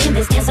phone up in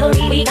this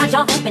dancery. We got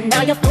y'all up and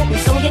now you're floating,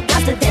 so you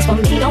got to dance for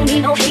me. Don't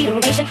need no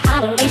hateration,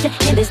 holleration.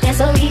 In this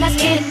dancery, let's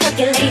get it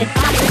percolated,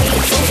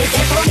 populated. So just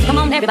dance for me. Come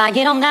on, everybody,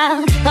 get on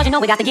now. Cause you know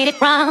we got to get it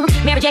from.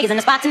 Mary J is in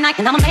the spot tonight,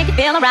 and I'ma make you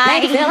feel alright.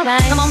 Make you feel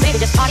alright. Come on, baby,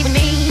 just party with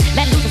me.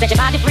 Let loose and set your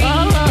body free.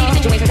 Leave your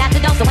situations at the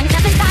door, so when you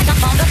step inside,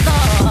 jump on the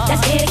floor.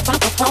 Let's get it on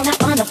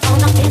the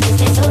phone up in this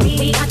dancery.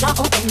 We got y'all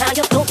open, now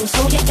you're floating,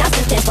 so you got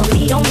to dance for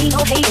me. Don't need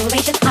no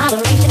hateration,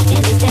 holleration.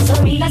 In this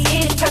dancery, let's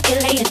get it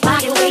percolated,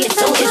 populated.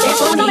 So just dance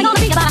for me. It's only gonna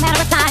be about a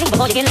matter of time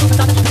before you get loose and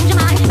start to lose your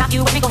mind. Stop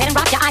you with me, go ahead and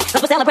rock your eye. Cause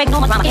we're celebrating no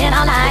more drama in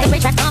our lives.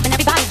 Great track thumping,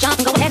 everybody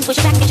jumping. Go ahead and push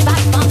it back and get your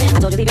body bumping. I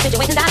told you leave your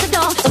situations out the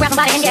door, so grab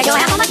somebody and get your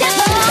ass on the dance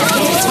floor. Let's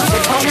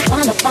get it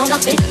on the phone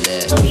up in.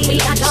 So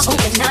we got y'all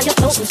open, now you're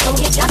floating, so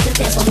you got to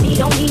dance for me.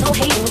 Don't need no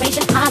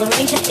hateration,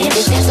 holleration. In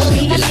this dance so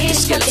we got it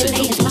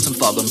percolated. Some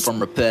far gone from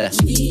repair.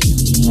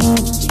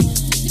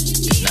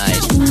 Night,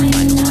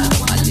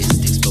 my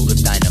list explode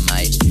with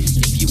dynamite.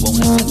 If you won't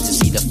attempt to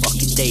see the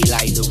fucking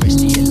daylight, the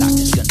rest of your life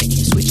is gonna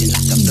keep switching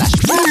like a flash.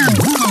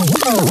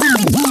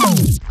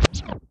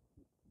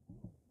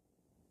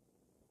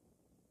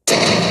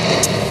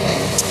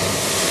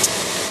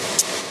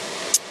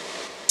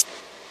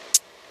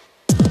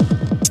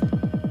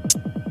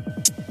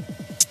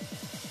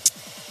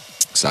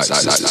 It's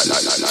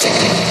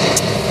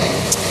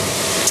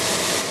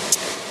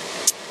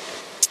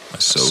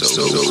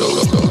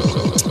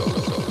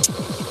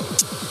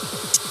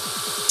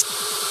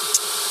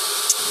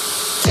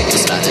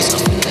like there's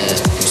nothing there.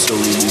 You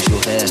slowly lose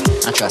your hair.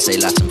 I try to say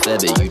light and fair,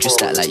 but you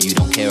just act like you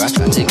don't care. I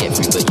try to get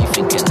through, but you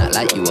thinking that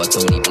like you are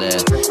Tony Blair.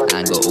 I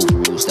ain't got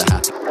overrules to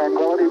happen.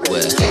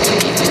 Where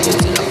people go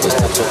till I put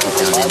my top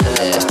down in the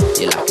air.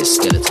 like a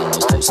skeleton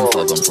was close and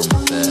far gone from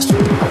repair.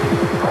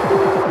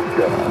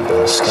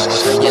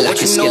 Yeah, like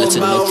a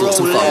skeleton, no thoughts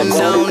and far gone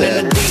from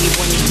repair.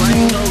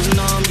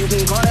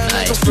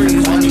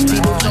 When these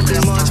people talking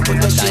much, put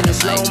that shit in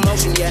slow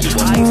motion. Yeah,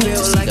 I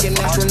feel like an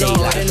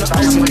astronaut in the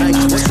ocean. Like,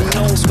 what's the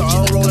nose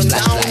star rolling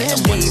down in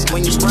deep?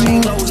 When your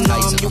brain goes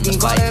numb, you can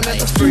call them at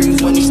the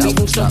freeze. When these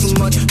people talking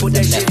much, put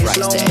that shit in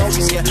slow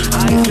motion. Yeah,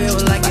 I feel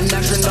like an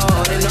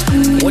astronaut in the.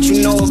 What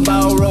you know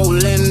about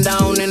rolling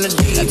down in the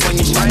deep? When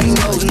your brain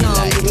goes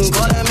numb, you can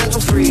call that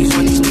mental freeze.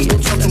 When these people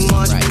talking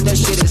much, put that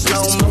shit in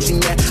slow motion.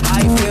 Yeah,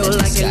 I feel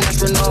like an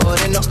astronaut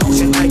in the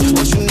ocean. Like,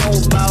 what you know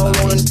about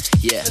rolling?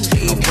 Yeah.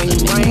 When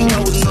your brain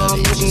goes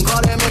numb, you can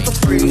call that mental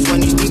freeze.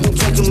 When these people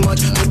talk too much,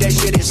 put that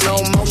shit in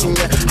slow motion.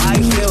 Yeah, I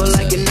feel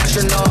like an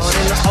astronaut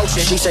in the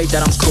ocean. She say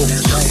that I'm cool,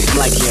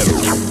 like hero.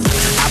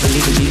 I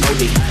believe in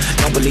G.O.D.,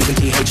 don't believe in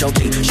T.H.O.T.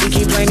 She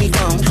keep playing me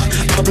dumb,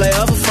 I'm a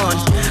player for fun.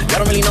 Y'all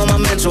don't really know my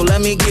mental,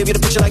 let me give you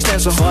the picture like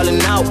stencil.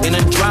 Falling out in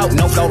a drought,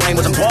 no flow rain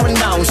wasn't pouring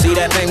down. See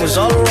that pain was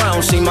all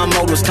around, see my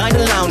mode was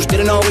kinda lounge.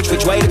 Didn't know which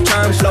way to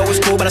turn, flow was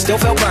cool but I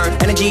still felt burned.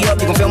 Energy up,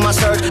 you can feel my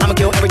surge, I'ma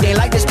kill everything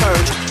like this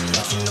purge.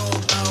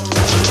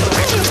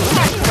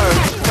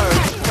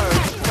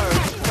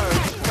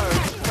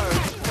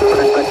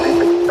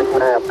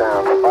 6.5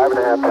 down,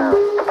 5.5 down.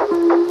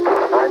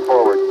 9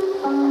 forward.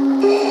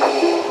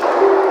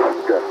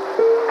 Good.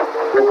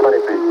 20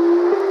 feet.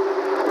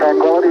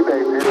 Tranquility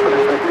Base, here's for the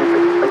 60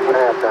 feet.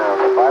 6.5 down,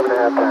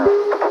 5.5 down.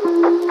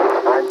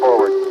 9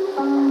 forward.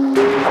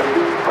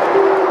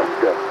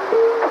 Good.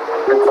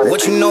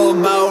 What you know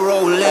about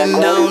rolling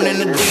down in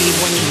the deep?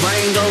 When your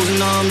brain goes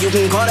numb, you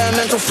can call that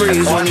mental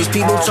freeze. When these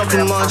people talk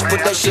too much,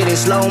 put that shit in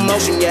slow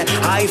motion. Yeah,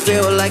 I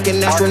feel like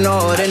an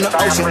astronaut in the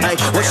ocean. Hey,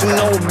 what you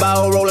know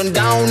about rolling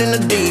down in the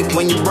deep?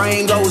 When your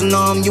brain goes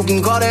numb, you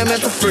can call that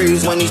mental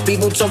freeze. When these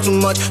people talk too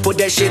much, put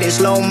that shit in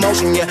slow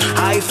motion. Yeah,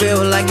 I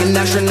feel like an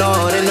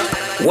astronaut in the.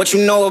 What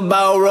you know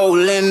about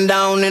rolling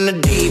down in the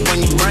deep?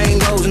 When your brain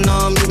goes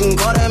numb, you can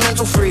call that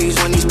mental freeze.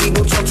 When these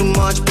people talk too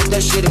much, put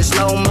that shit in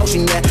slow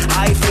motion. Yeah,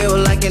 I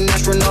feel like an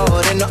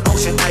astronaut in the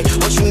ocean. Ay,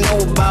 what you know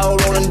about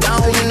rolling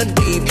down in the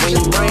deep? When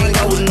your brain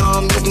goes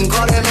numb, you can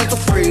call that mental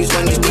freeze.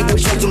 When these people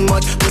talk too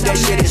much, put that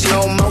shit in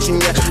slow motion.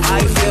 Yeah,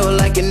 I feel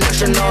like an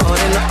astronaut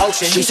in the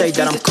ocean. She say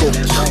that I'm cool,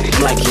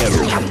 like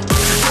hero.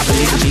 I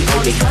believe in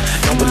G.O.D.,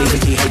 don't believe in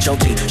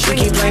T.H.O.T. She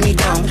keep playing me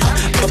dumb,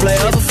 I'm a player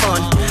for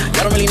fun.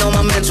 Y'all don't really know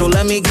my mental,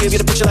 let me give you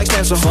the picture like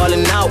stencil.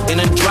 Falling out in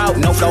a drought,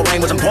 no flow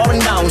rain wasn't pouring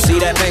down. See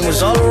that pain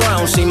was all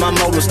around, see my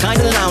mode was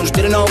kinda lounge.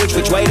 Didn't know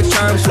which way to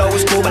turn, flow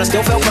was cool but I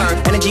still felt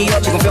burned. Energy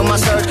up, you can feel my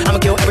surge, I'ma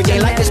kill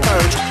everything like this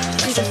purge.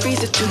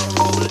 Freeze it too,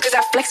 cause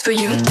I flex for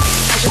you. I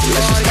just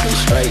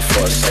straight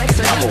for a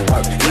second, I'ma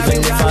work.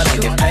 Even if I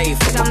don't get paid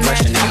for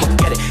progression, I'ma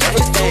get it.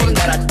 Everything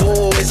that I do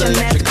is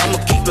electric, I'ma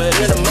keep it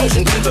in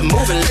motion, keep it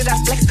moving. Cause I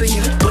flex for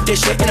you. Put this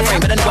shit in a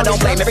frame, but I know I don't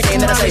blame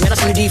everything that I say. Man, I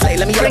see you deflate,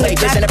 let me elevate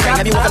this in a frame.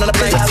 Have you walking on a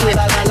plane?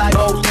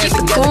 Keep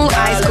it cool,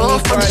 eyes go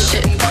for the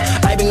shit.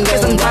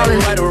 Cause I'm ballin',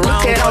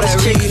 look at all this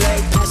chicks.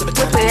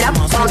 Whip it up,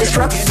 all these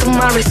rocks on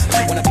my wrist.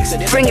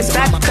 Bring it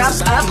back up,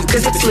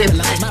 cause it's lit.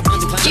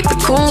 Keep it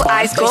cool,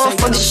 eyes go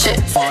for the shit.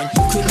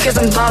 Cause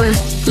I'm ballin',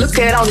 look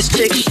at all these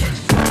chicks.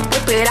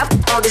 Whip it up,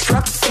 all these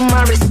rocks on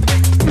my wrist.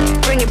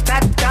 Bring it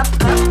back up,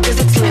 cause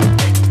it's lit.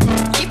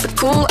 Keep it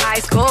cool,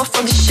 eyes go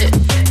for the shit.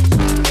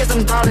 Cause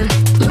I'm ballin',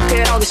 look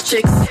at all these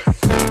chicks.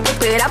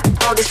 Whip it up,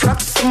 all these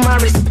rocks on my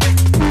wrist.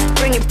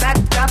 Bring it back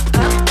up,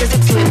 cause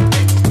it's lit.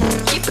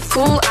 Keep it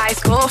cool, eyes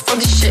go for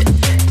the shit.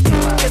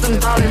 Cause I'm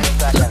ballin',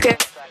 look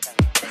at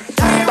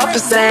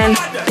Papa's and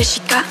then she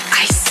got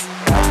ice.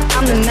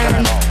 I'm the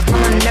man,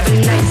 mama never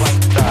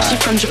nice. She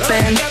from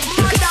Japan,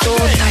 look at so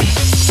tight.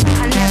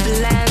 I never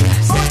land.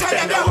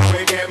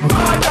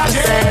 Papa's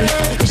and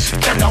then she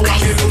got ice. I'm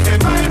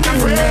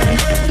the man,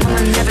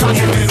 mama never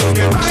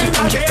nice. She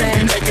from Japan,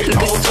 look at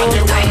so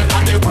tight.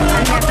 I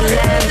never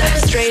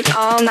land, straight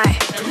all night.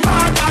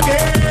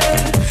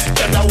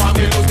 Them now want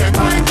me lose their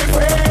mind, my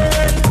friend.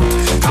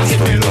 Cause if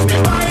me lose my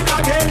mind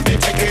again, they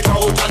take it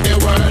out on the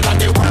world I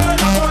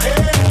go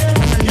ahead.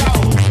 Yo,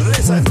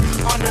 listen,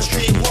 on the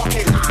street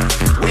walking,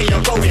 where you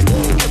going?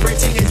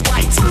 Everything is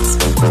white,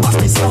 must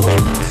be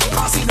slowing.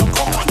 Cause he no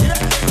corn,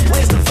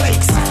 where's the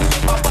flakes?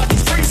 My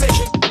body's freezing.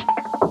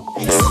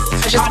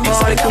 I just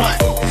bought a gun,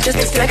 just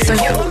to flex on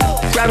you.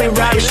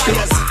 Rari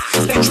shoes.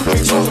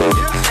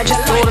 I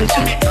just told him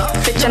to,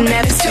 bitch I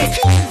never do.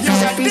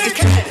 Freeze it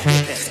too.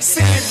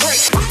 Singing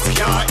break,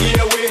 can't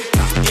hear we,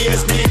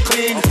 ears be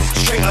clean,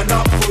 straighten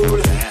up fool.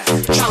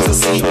 Trousers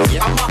see,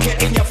 I'm marking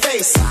in your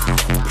face.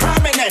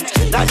 Prominent,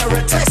 now you're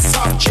a test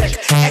subject.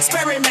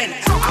 Experiment,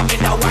 I'm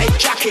in a white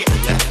jacket.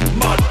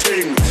 Mud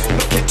thing,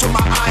 look into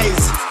my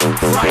eyes.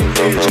 Right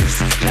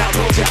bitch, now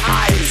close your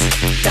eyes.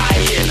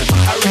 Dying,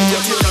 I read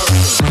your funeral.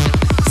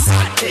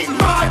 Sad thing,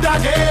 mad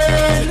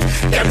again.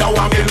 Them now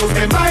want me lose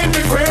my mind,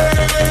 my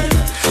friend.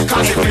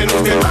 Cause if me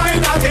lose my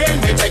mind again,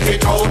 me take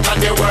it out on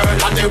the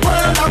world I go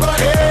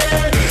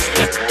ahead.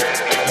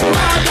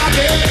 Mad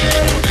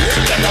again.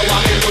 Them now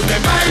want me lose my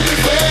mind, my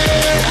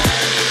friend.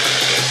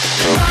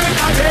 Mind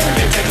again,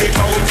 me take it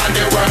out on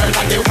the world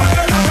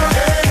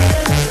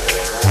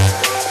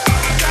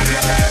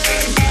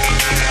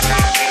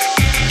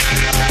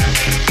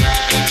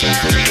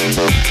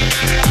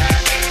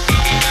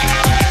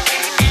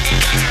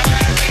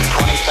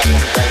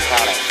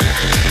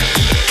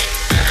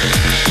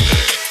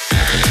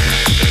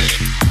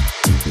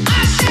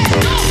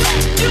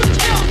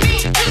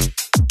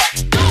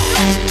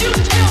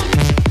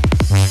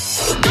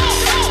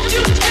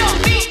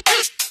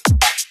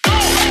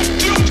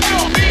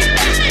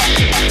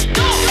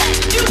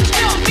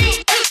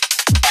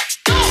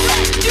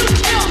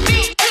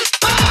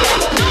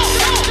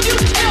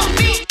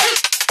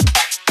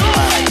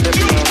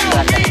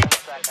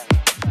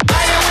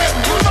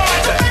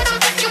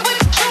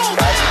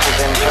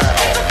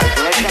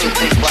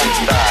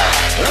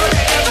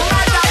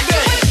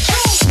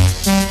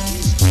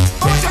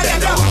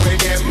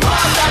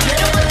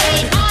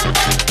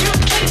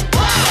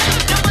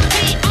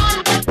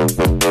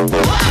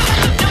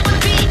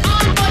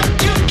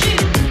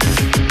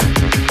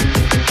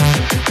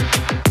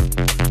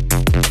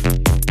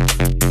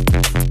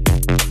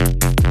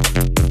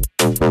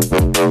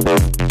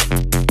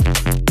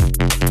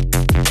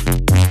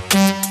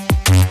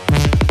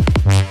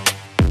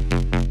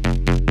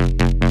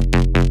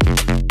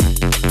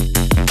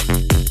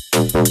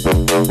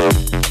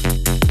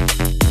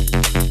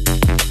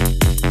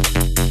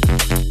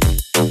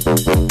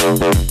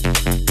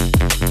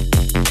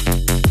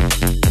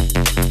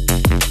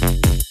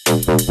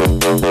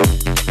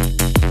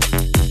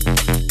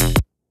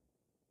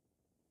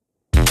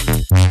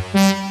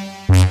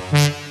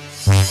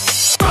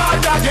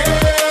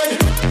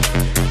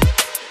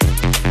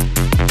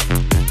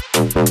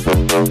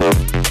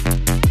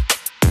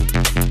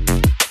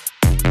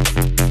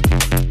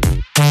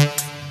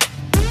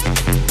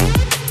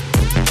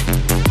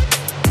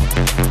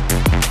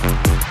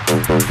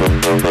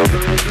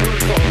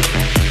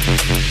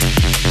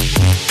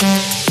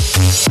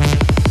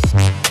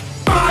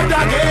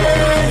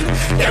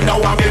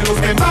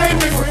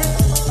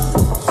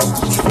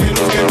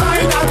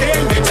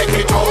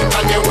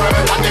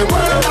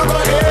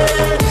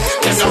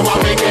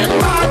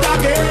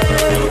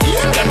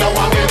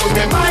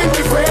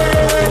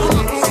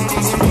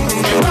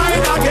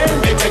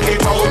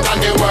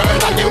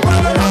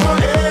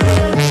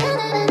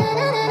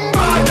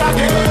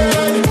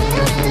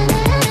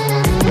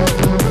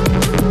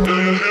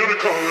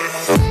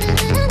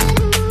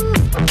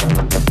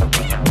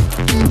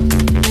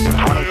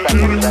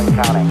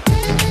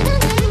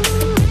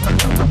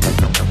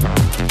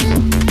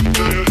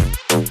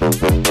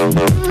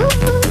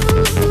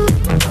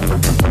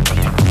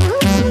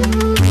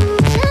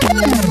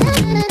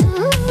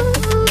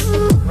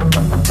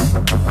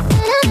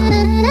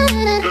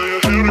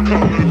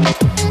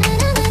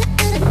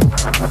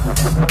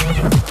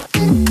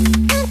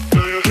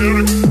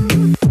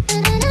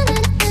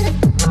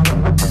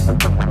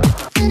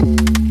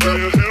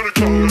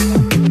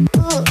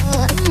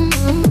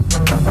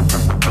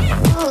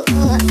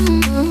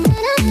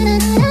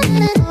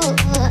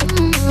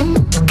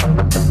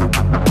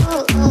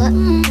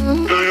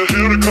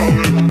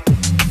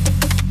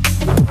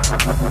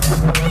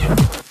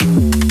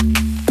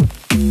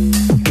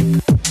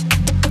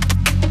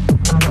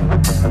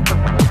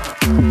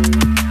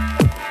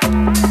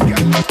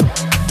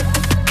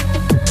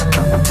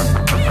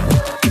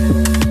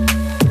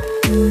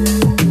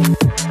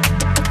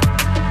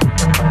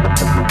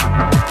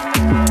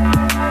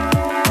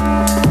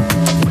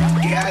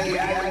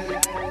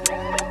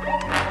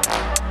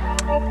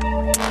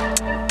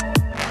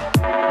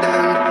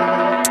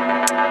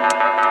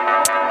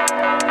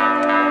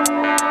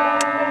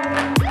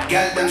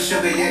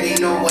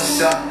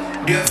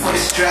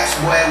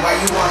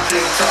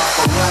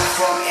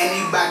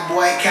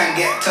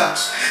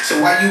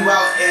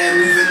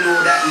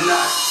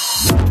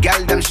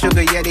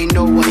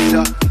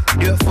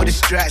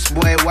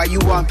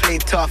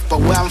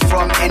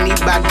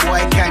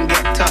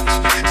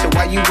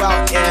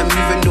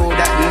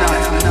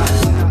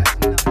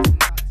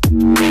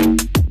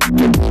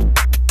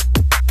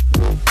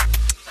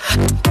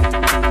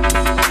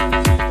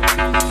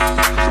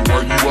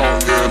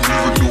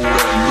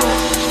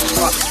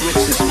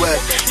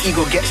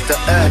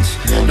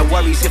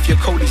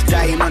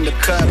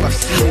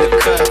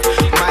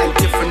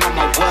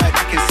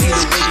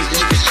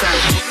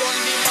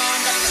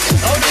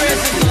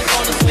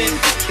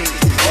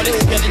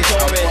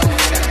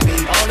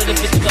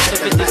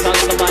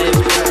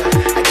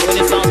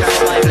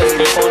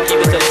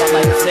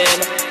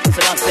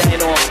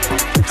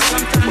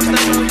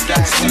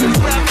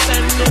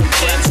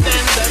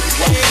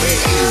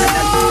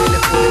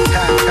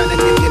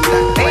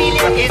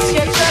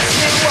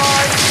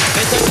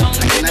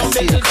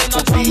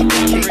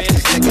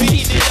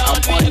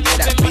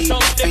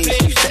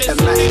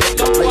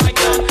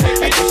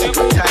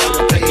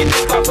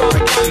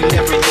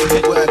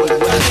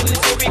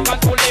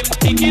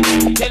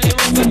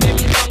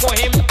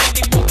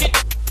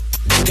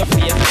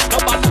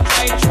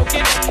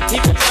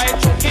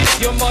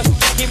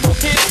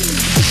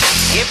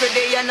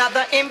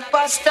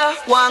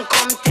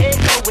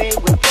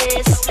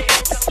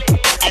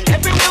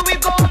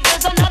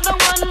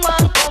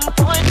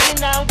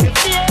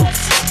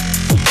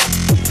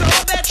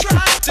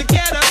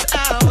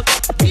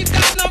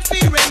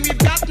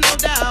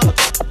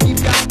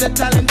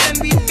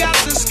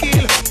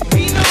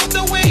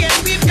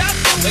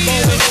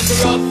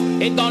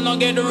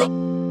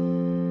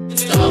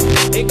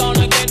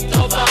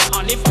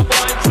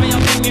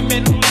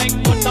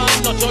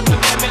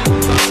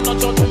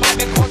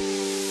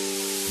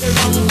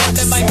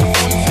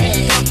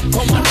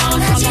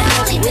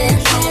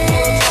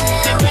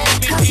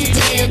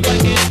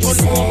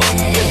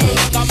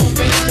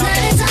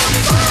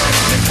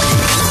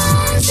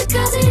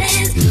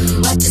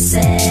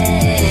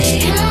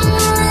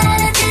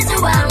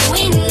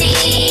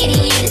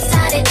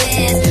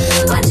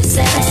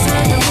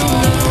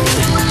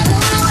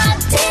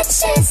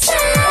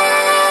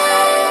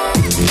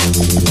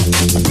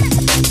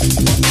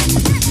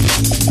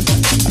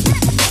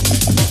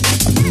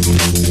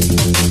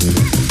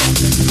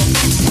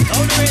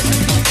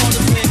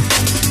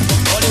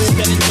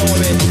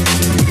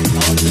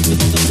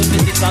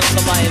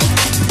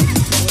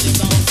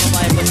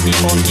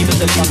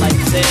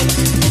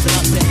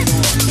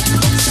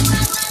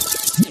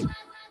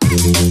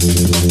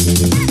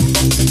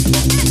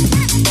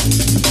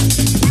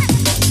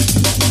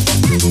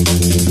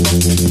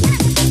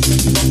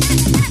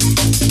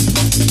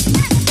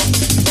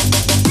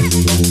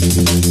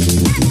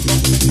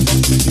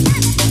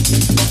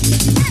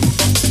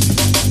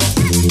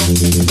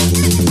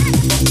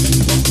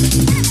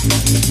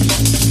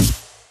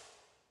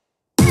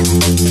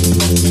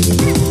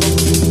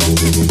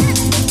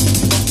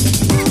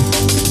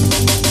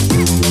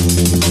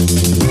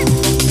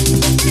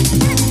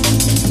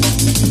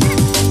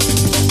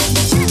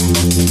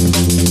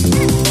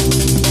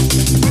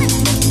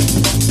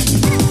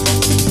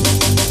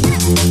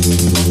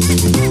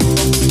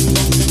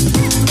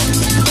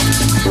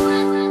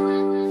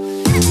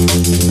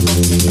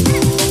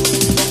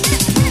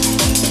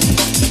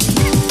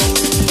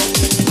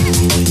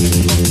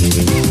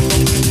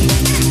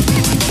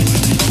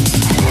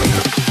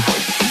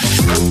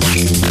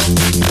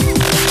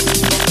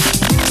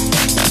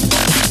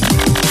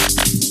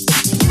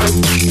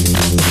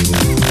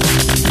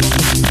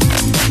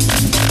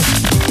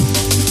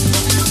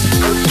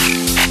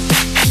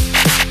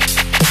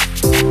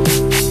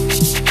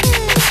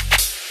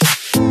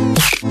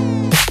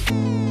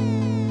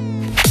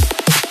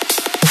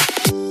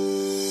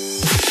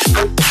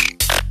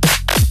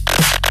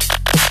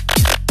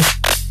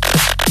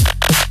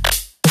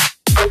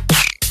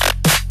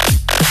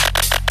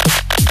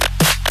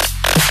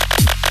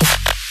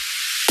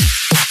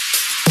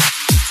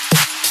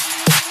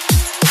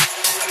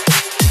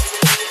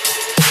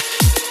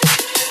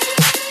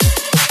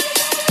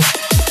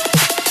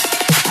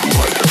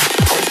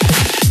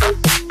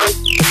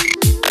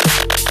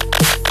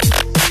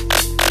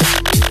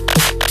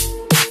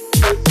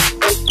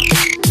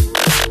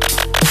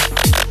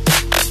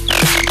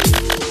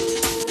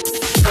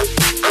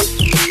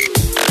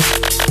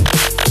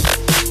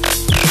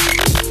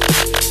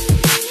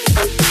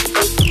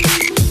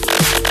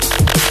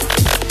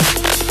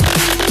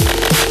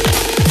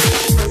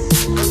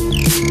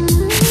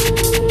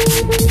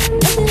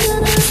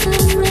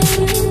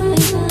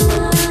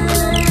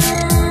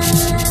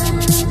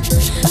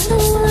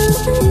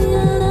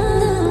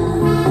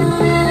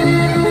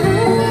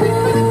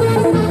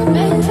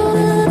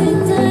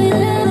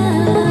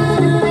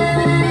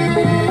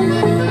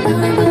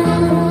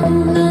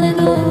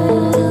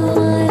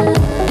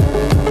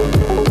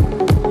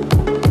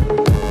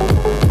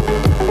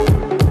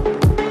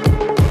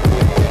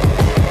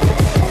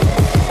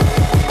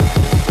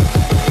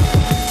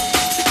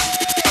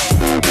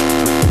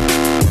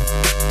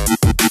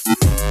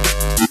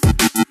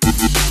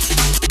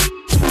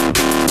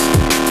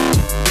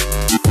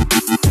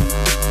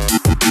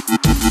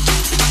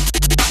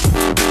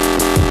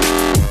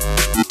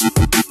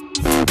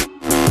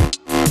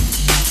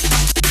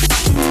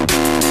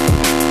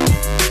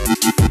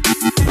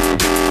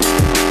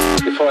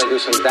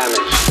some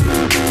damage.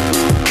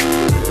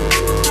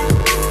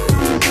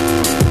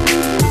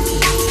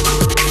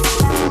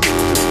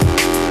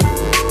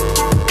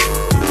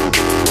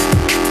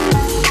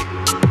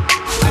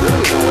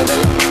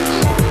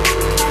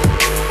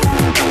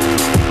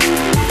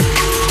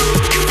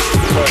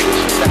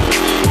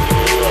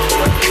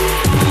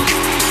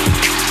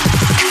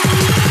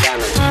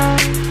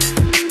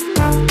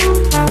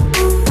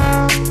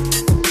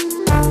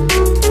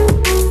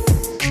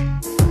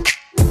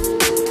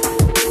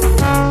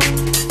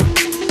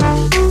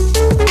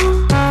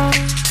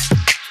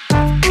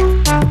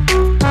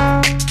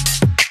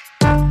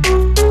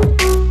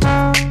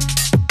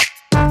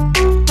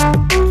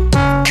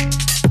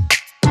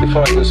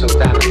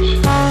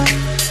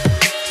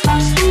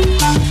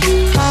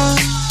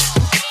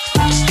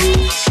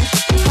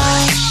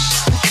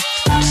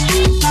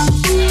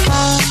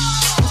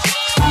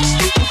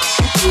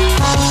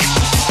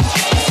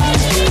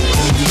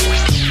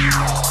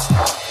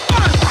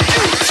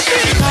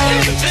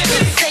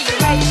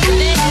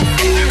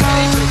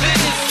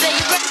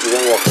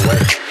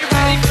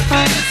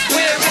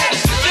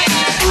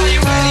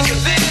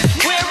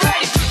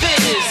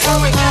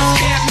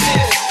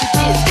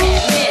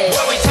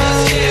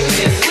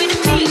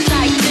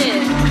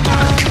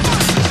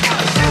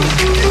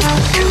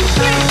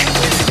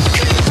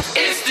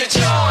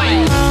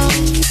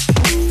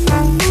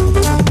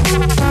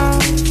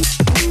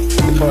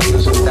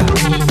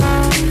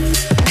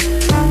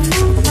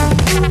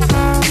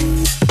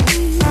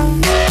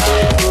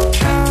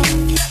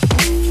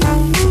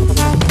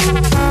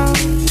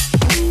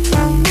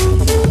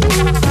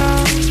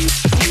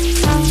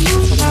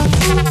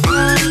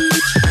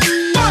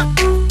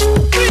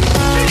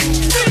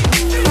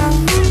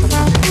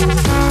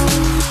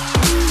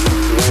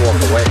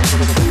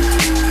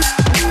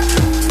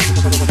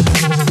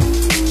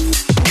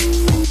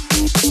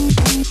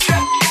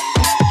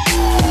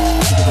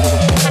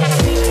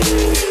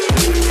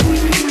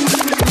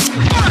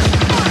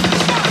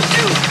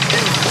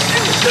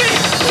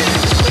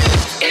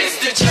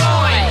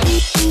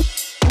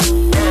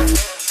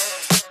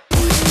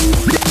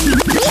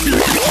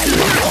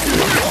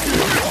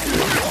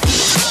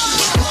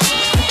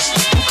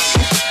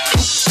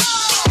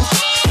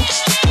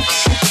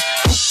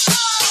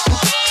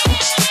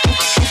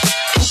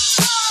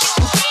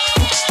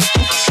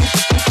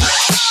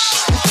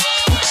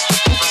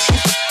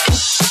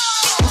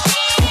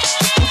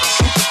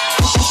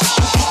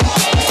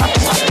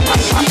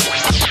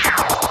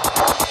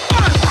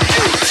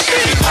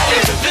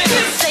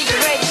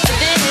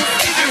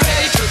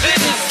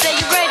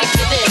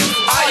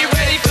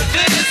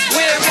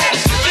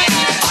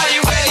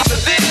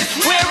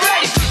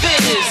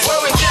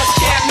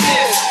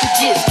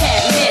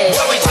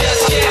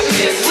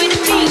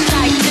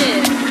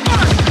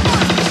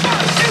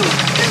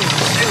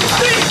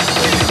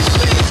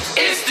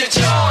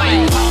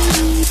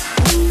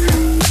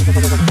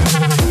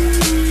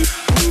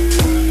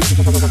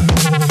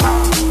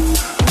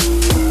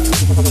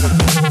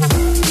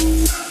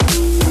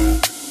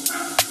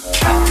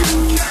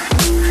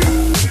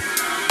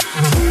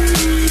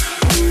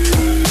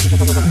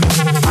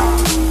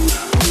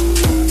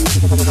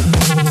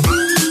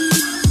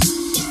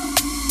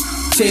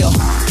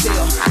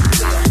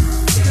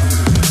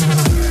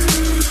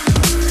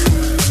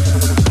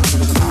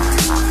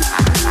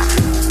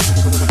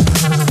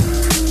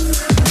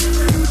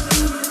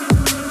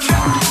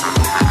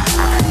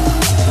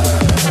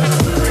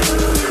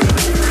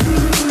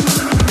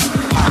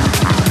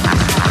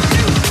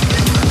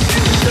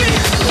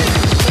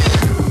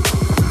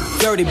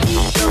 dirty,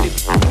 dirty,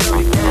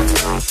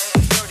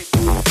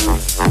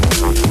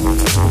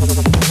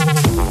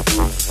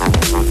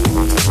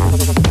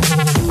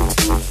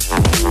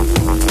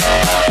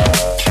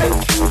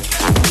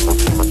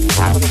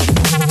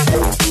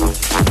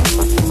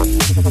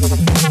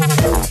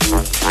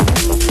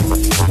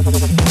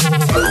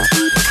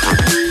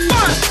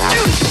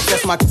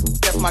 that's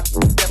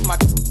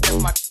my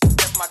dirty, dirty,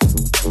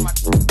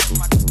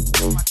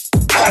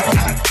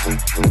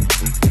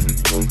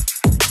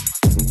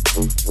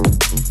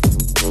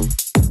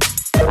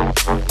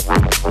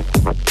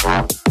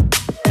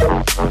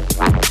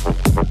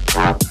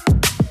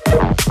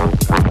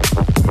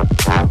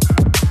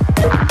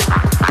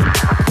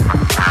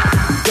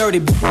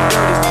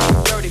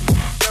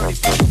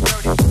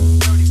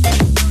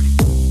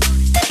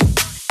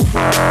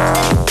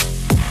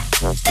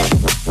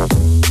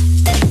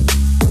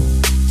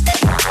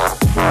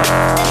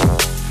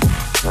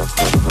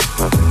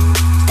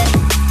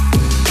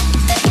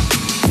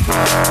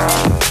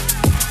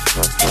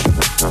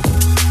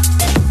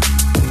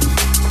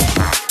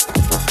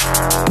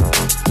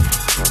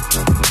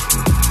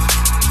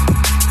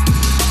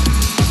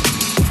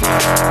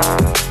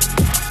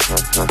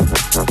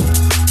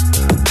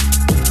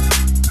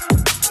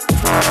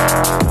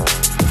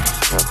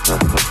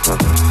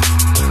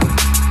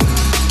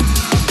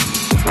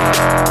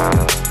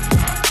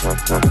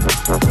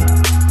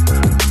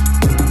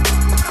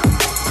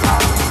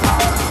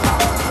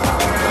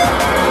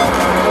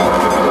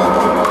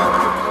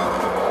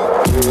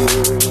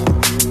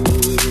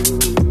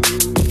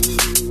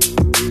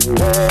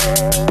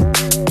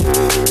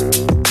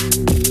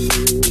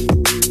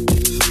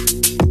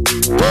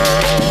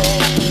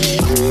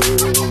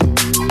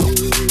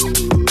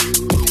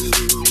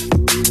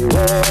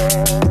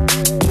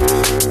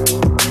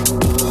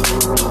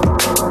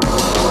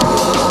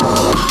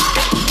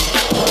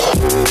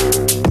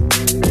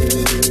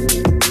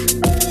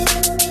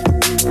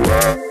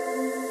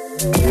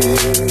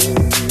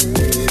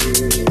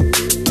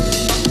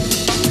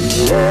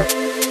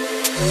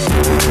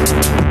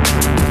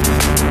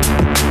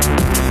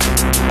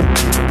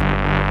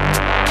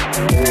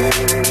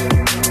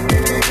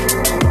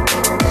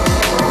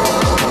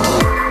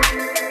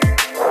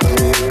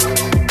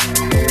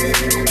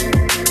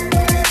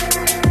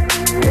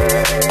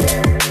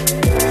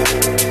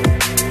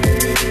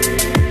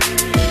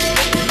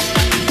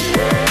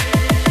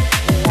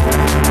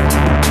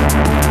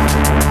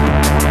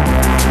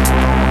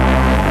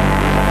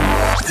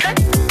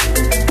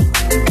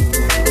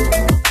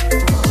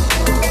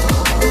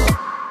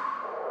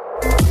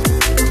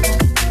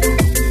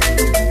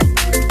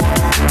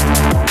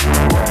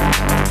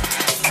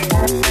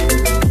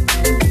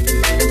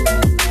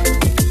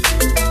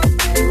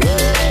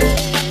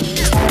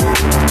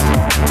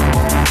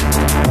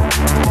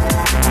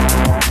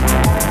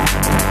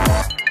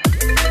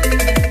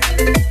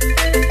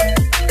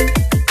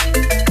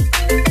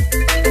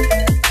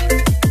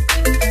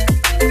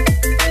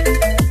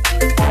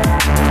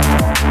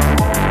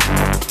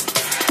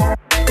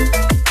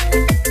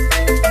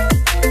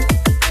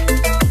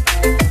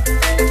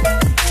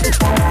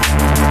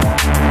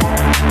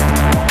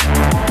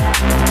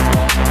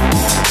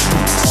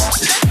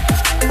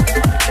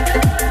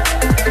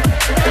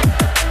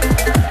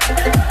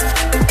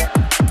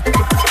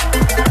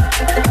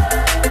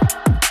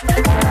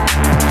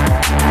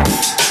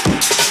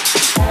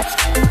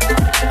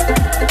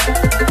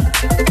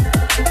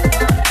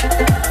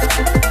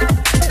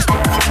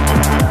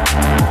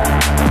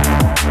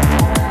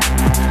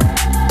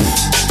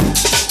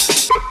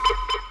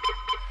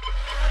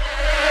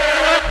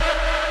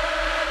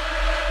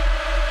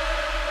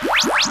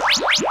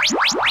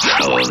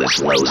 Oh,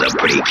 this Lowe's a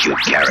pretty cute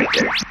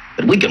character,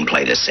 but we can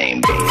play the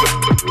same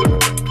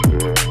game.